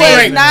shit unfortunate.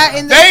 straight. Not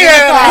in the They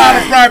had a lot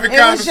of car. private It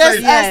was just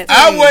conversations. Yes.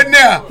 I wasn't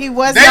there. He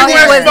was They not went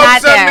there. was and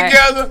not smoked something there.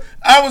 together.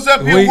 I was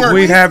up here working.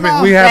 We happened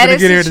smoked. to That get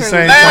is here at the the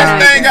same truth. Last time.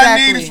 thing I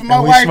Exactly. needed for my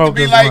And we wife to smoked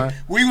be this like, one.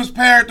 we was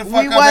paired to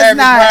fuck We up was having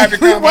not.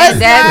 private We was conversations.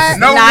 That's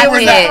No, not we were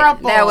it.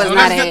 not. That was So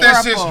not let's get it.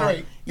 that shit Purple.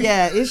 straight.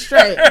 Yeah, it's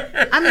straight.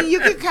 I mean, you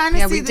can kind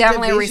of Yeah, see we the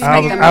definitely division.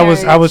 respect in the I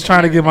was marriage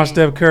trying to get my and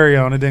everything. Steph Curry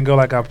on. It didn't go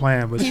like I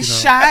planned, but He you know.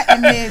 shot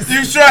and missed. You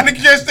was trying to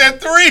catch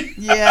that three.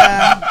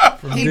 Yeah,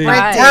 he Indeed. bricked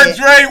Right. Work, it.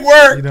 Dre,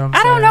 work. You know what I'm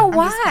I don't saying?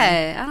 know just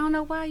why. I don't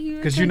know why you.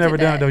 Because you never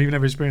attempted done it though. that. You've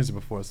never experienced it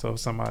before. So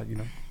somehow, you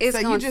know. It's So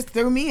you gonna- just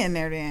threw me in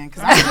there then,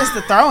 because I'm just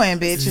a throw-in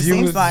bitch. It you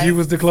seems was like. you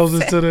was the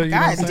closest to the. You know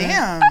God what I'm saying?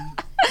 damn.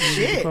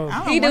 Shit. I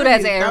don't he do wanna that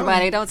be to thrown.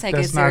 everybody. Don't take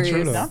That's it not serious.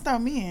 true, though. Don't throw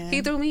me in.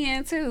 He threw me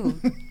in too.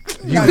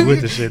 You was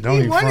with the shit. Don't He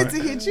even wanted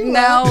front. to hit you.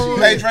 No. up.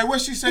 Hey, Dre,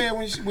 what she said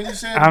when you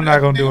said? I'm not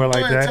gonna do her like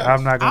Go ahead, that. tell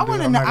I'm not I gonna do it.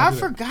 want to I'm know. not I gonna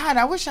do that. forgot.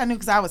 I wish I knew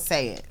because I would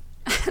say it.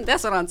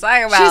 That's what I'm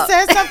talking She about.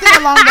 said something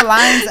along the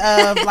lines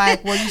of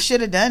like, "Well, you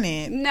should have done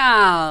it."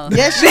 No.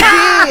 Yes, you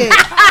did.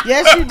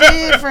 Yes, you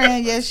did,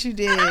 friend. Yes, you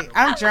did.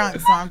 I'm drunk,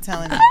 so I'm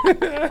telling you.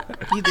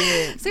 You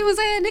did. See what I'm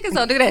saying? Niggas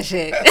don't do that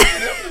shit.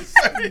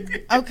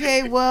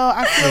 Okay, well,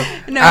 I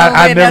feel No,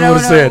 I wait, never no,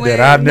 would've no, said wait,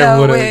 that. I never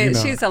no, would've, wait. you know.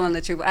 She's telling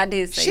the truth. I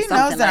did say she something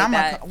knows that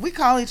like I'm we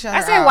call each other.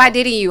 I said, out. why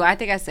didn't you? I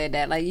think I said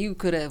that. Like, you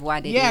could have. Why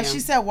didn't you? Yeah, she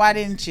said, why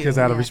didn't you? Because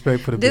out of Yeah.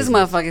 respect for the This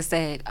business. motherfucker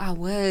said, I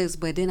was,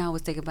 but then I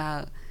was thinking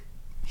about.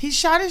 He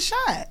shot his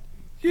shot.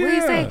 What did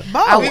he say?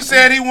 Both. He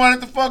said he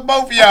wanted to fuck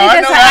both of y'all. I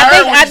know. think, I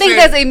heard I what think you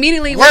said. that's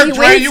immediately Work, what he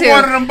Dre. went You to.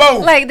 wanted them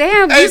both. Like,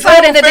 damn, Hey, you saw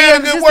it in the fan DM.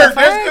 of good Just work. the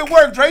That's fuck? good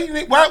work,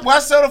 Dre. Why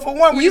settle for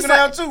one when You you can saw-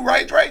 have two,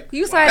 right, Dre?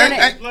 You saw it in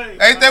Ain't,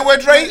 the. ain't that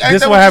what Dre? Ain't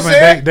This that what you happened.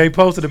 said? They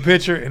posted a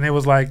picture and it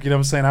was like, you know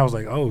what I'm saying? I was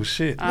like, oh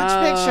shit. Which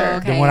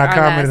picture? Then when I our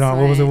commented last on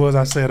what was it one. was,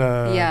 I said,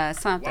 Yeah,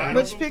 something.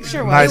 Which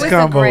picture was Nice It was it?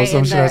 combo the or gray some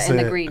and shit I the, and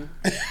the said. green.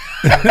 Oh,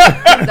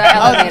 The the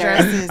elevator.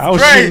 dresses. I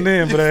was Dre. shooting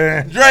in,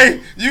 but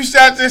Dre, you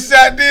shot this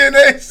shot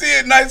DNA. See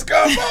it, nice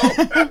combo.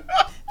 That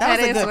That was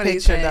a is good what he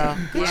picture, said. though.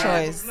 Good Yeah.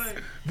 choice.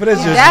 but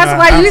it's just That's not-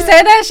 why I'm- you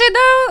said that shit,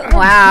 though?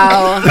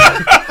 Wow.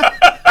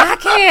 I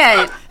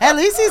can't. At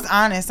least he's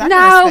honest. I can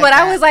No, respect but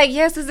I that. was like,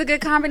 yes, it's a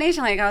good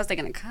combination. Like, I was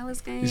thinking a color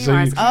scheme. So or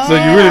you- it's- so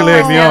you really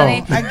led me on.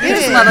 I get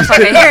This it.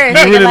 motherfucker here. You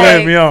nigga, really like,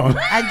 led me on.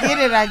 I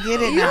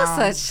get it You're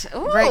now. such.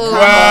 Ooh. Great combo.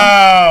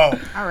 Wow.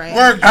 All right.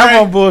 Work, I'm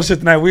on Dre. bullshit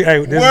tonight. This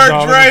Work, is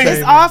all Dre. entertainment.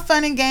 It's all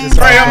fun and games, It's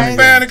all Dre, I'm guys. a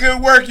fan of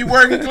good work. You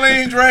working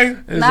clean, Dre?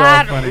 It's all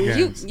Not, funny you,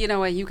 games. you know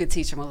what? You could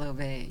teach him a little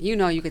bit. You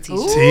know you could teach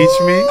him. Teach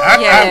me. I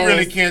Yes.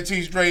 really can't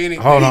teach Dre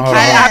anything. Hold on.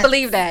 I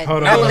believe that.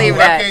 Hold on, I hold on. believe I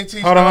that. can't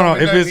teach Hold on.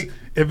 Dre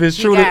If it's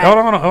You true to got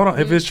it. hold on.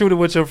 If it's true to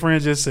what your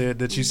friend just said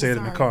that you said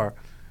in the sorry. car,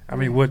 I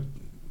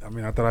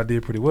mean, I thought I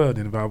did pretty well.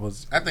 Then if I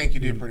was I think you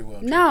did pretty well.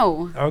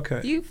 No. okay,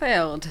 You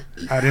failed.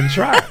 I didn't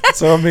try.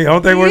 So I mean,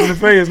 only thing worse than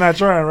failure is not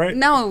trying, right?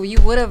 No, you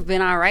would have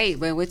been all right,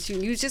 but what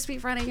you just be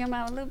running your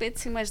mouth a little bit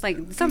too much. Like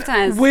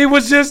sometimes, We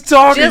was just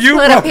talking. just you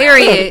put a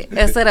period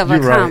instead of a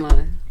You right.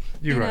 comma.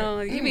 You You right. know,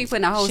 you be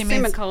putting a whole She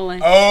means-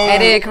 semicolon Oh.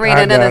 and then create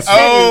I another got you.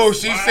 Oh, sentence.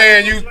 she's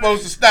saying you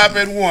supposed to stop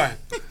at one.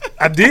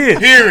 I did.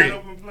 Period.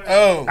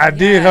 Oh. I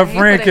did. Yeah, Her he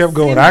friend put a kept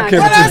going. I kept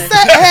What it I to.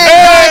 said?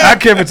 Hey, I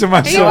kept it to He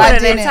myself. I put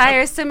an didn't.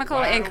 entire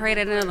semicolon and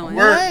created another one.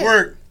 Work, What?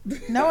 work.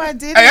 no, I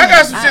didn't. Hey, I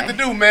got some shit to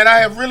do, man. I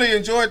have really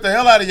enjoyed the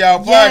hell out of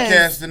y'all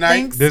podcast tonight.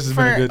 Thanks This has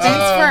been a for, good Thanks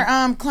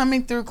time. for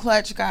coming through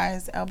Clutch,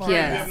 guys. Elbow.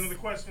 Yes. raise.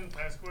 question?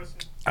 Last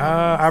question.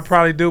 I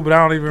probably do, but I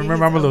don't even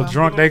remember. I'm a little elbow.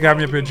 drunk. They got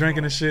me up here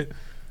drinking and shit.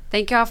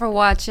 Thank y'all for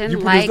watching. You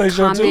produced Like, that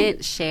show too?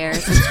 comment, share,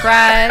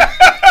 subscribe.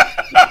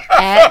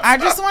 at I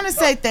just want to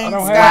say thanks,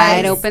 don't have guys.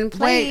 Wide Open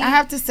Play. Wait, I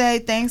have to say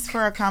thanks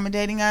for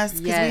accommodating us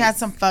because we Yes. had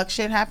some fuck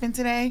shit happen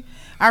today.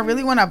 I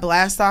really want to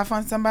blast off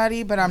on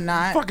somebody, but I'm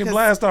not. Fucking 'cause-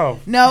 blast off.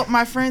 No,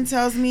 my friend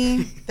tells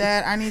me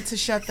that I need to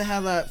shut the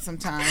hell up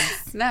sometimes.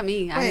 Not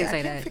me. I Wait, didn't I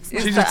say can't that. fix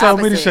It's She the just told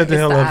me to opposite. shut the It's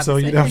hell up, so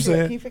you opposite. know what I'm Can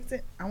saying? you fix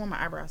it? I want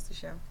my eyebrows to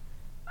show.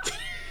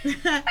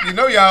 You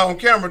know y'all on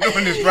camera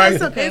doing this, right?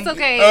 It's okay. It's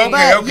okay. Okay.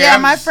 But yeah,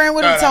 my I'm- friend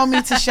would have Shout told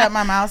me to shut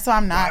my mouth, so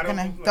I'm not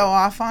gonna open play. go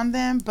off on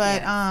them.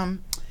 But Yes.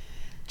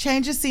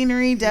 change of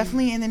scenery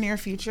definitely in the near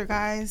future,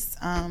 guys.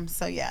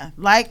 So yeah,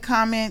 like,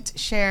 comment,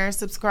 share,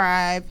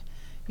 subscribe.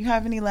 You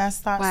have any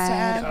last thoughts to Wide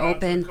add?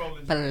 Open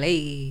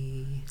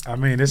Play. I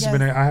mean, this has Yes.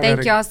 been. I have Thank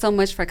had y'all so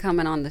much for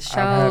coming on the I've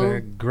had a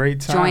show. great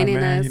time, joining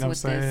man. us You know what I'm with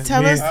saying? this.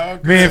 Tell me,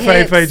 us- me and Faye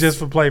Tips. Faye just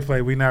for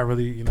play. We not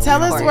really, you know. Tell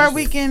we us not where bullshit.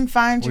 we can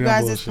find you We on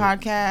guys' bullshit.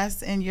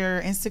 podcast and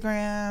your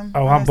Instagram.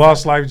 Oh, all I'm that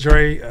Boss stuff. Life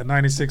Dre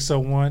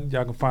 9601.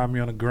 Y'all can find me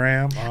on the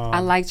gram. I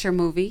liked your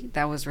movie.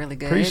 That was really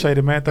good. Appreciate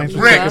it, man. Thanks for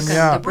Bricks. checking me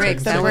The out.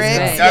 bricks. The That was Bricks,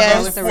 good. yes. That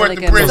was a Support really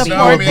the good Bricks, movie.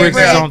 Support Bricks the is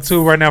Bricks. on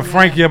tour right now.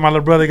 Frankie, my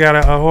little brother, got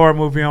a horror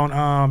movie on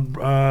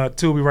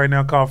Tubi right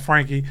now called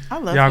Frankie. I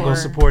love Y'all horror. go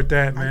support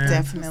that, I man.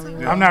 definitely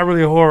will. I'm not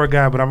really a horror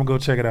guy, but I'm gonna go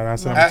check it out. I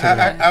said I'm gonna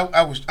check it out.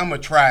 I'm gonna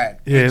try it.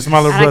 Yeah, it's my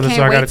little I brother, can't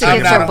so I wait gotta to check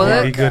get it your out.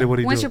 book. He good at what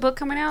he When's do. your book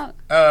coming out?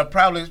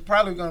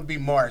 Probably gonna be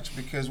March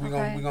because we're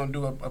Okay. gonna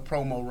do a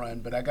promo run.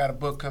 But I got a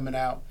book coming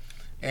out,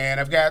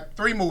 And I've got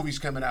 3 movies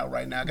coming out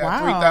right now. I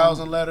got Wow.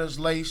 3,000 Letters,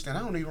 Laced, and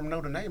I don't even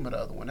know the name of the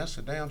other one. That's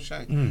a damn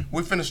shame.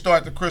 We're finna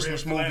start the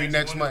Christmas movie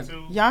next month.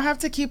 Y'all have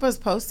to keep us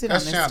posted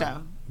That's on this channel.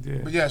 stuff. Yeah.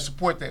 But yeah,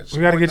 support that. We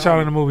got to get y'all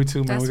in the the movie too,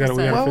 man. That's We got to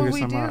what's up. What figure would we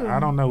something out. do? I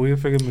don't know. We'll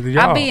figure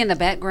y'all. I'll be in the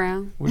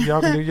background.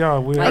 Y'all can do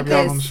y'all. We'll have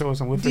Okay. y'all on the show or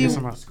something. We'll Do figure you,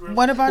 something out.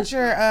 what about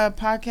your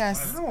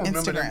podcast I don't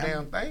remember that Instagram?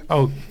 damn thing.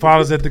 Oh,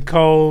 follow us at the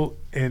Cole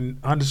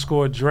and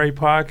 _ Dre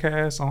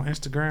podcast on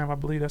Instagram. I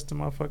believe that's the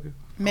motherfucker.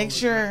 Make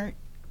sure.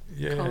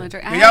 Yeah. Cole and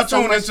Dre. I Yeah, had y'all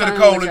so tune much into the fun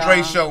Cole with and Dre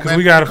y'all. show, Cause man.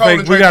 we got a Cole fake,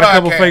 and we Dre got a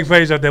couple podcast. fake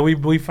pages out there.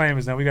 We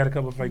famous now. We got a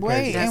couple fake Wait,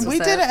 pages. That's and we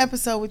what's did up. an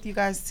episode with you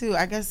guys too.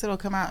 I guess it'll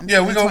come out in Yeah,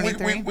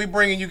 2023. we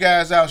bringing you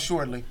guys out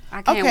shortly.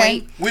 I can't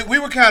Okay. wait. We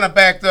were kind of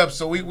backed up,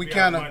 so we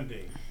kind of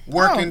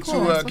working Oh, cool. to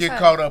What's get up?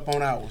 caught up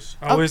on ours.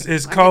 Oh,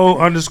 it's Cole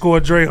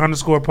 _ Dre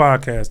 _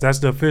 podcast. That's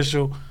the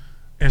official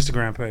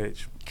Instagram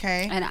page.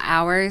 Okay. And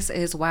ours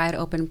is Wide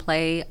Open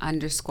Play _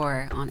 on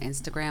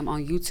Instagram.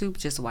 On YouTube,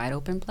 just Wide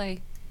Open Play.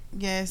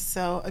 Yes.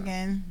 So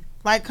again,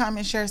 like,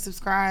 comment, share,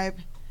 subscribe.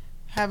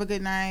 Have a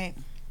good night.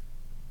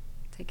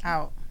 Take care.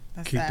 Out.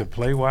 That's Keep that. the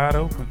play wide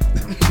open.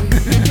 All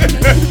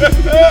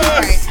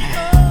right.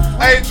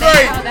 Hey,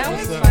 Dre. Oh, that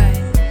was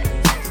fun.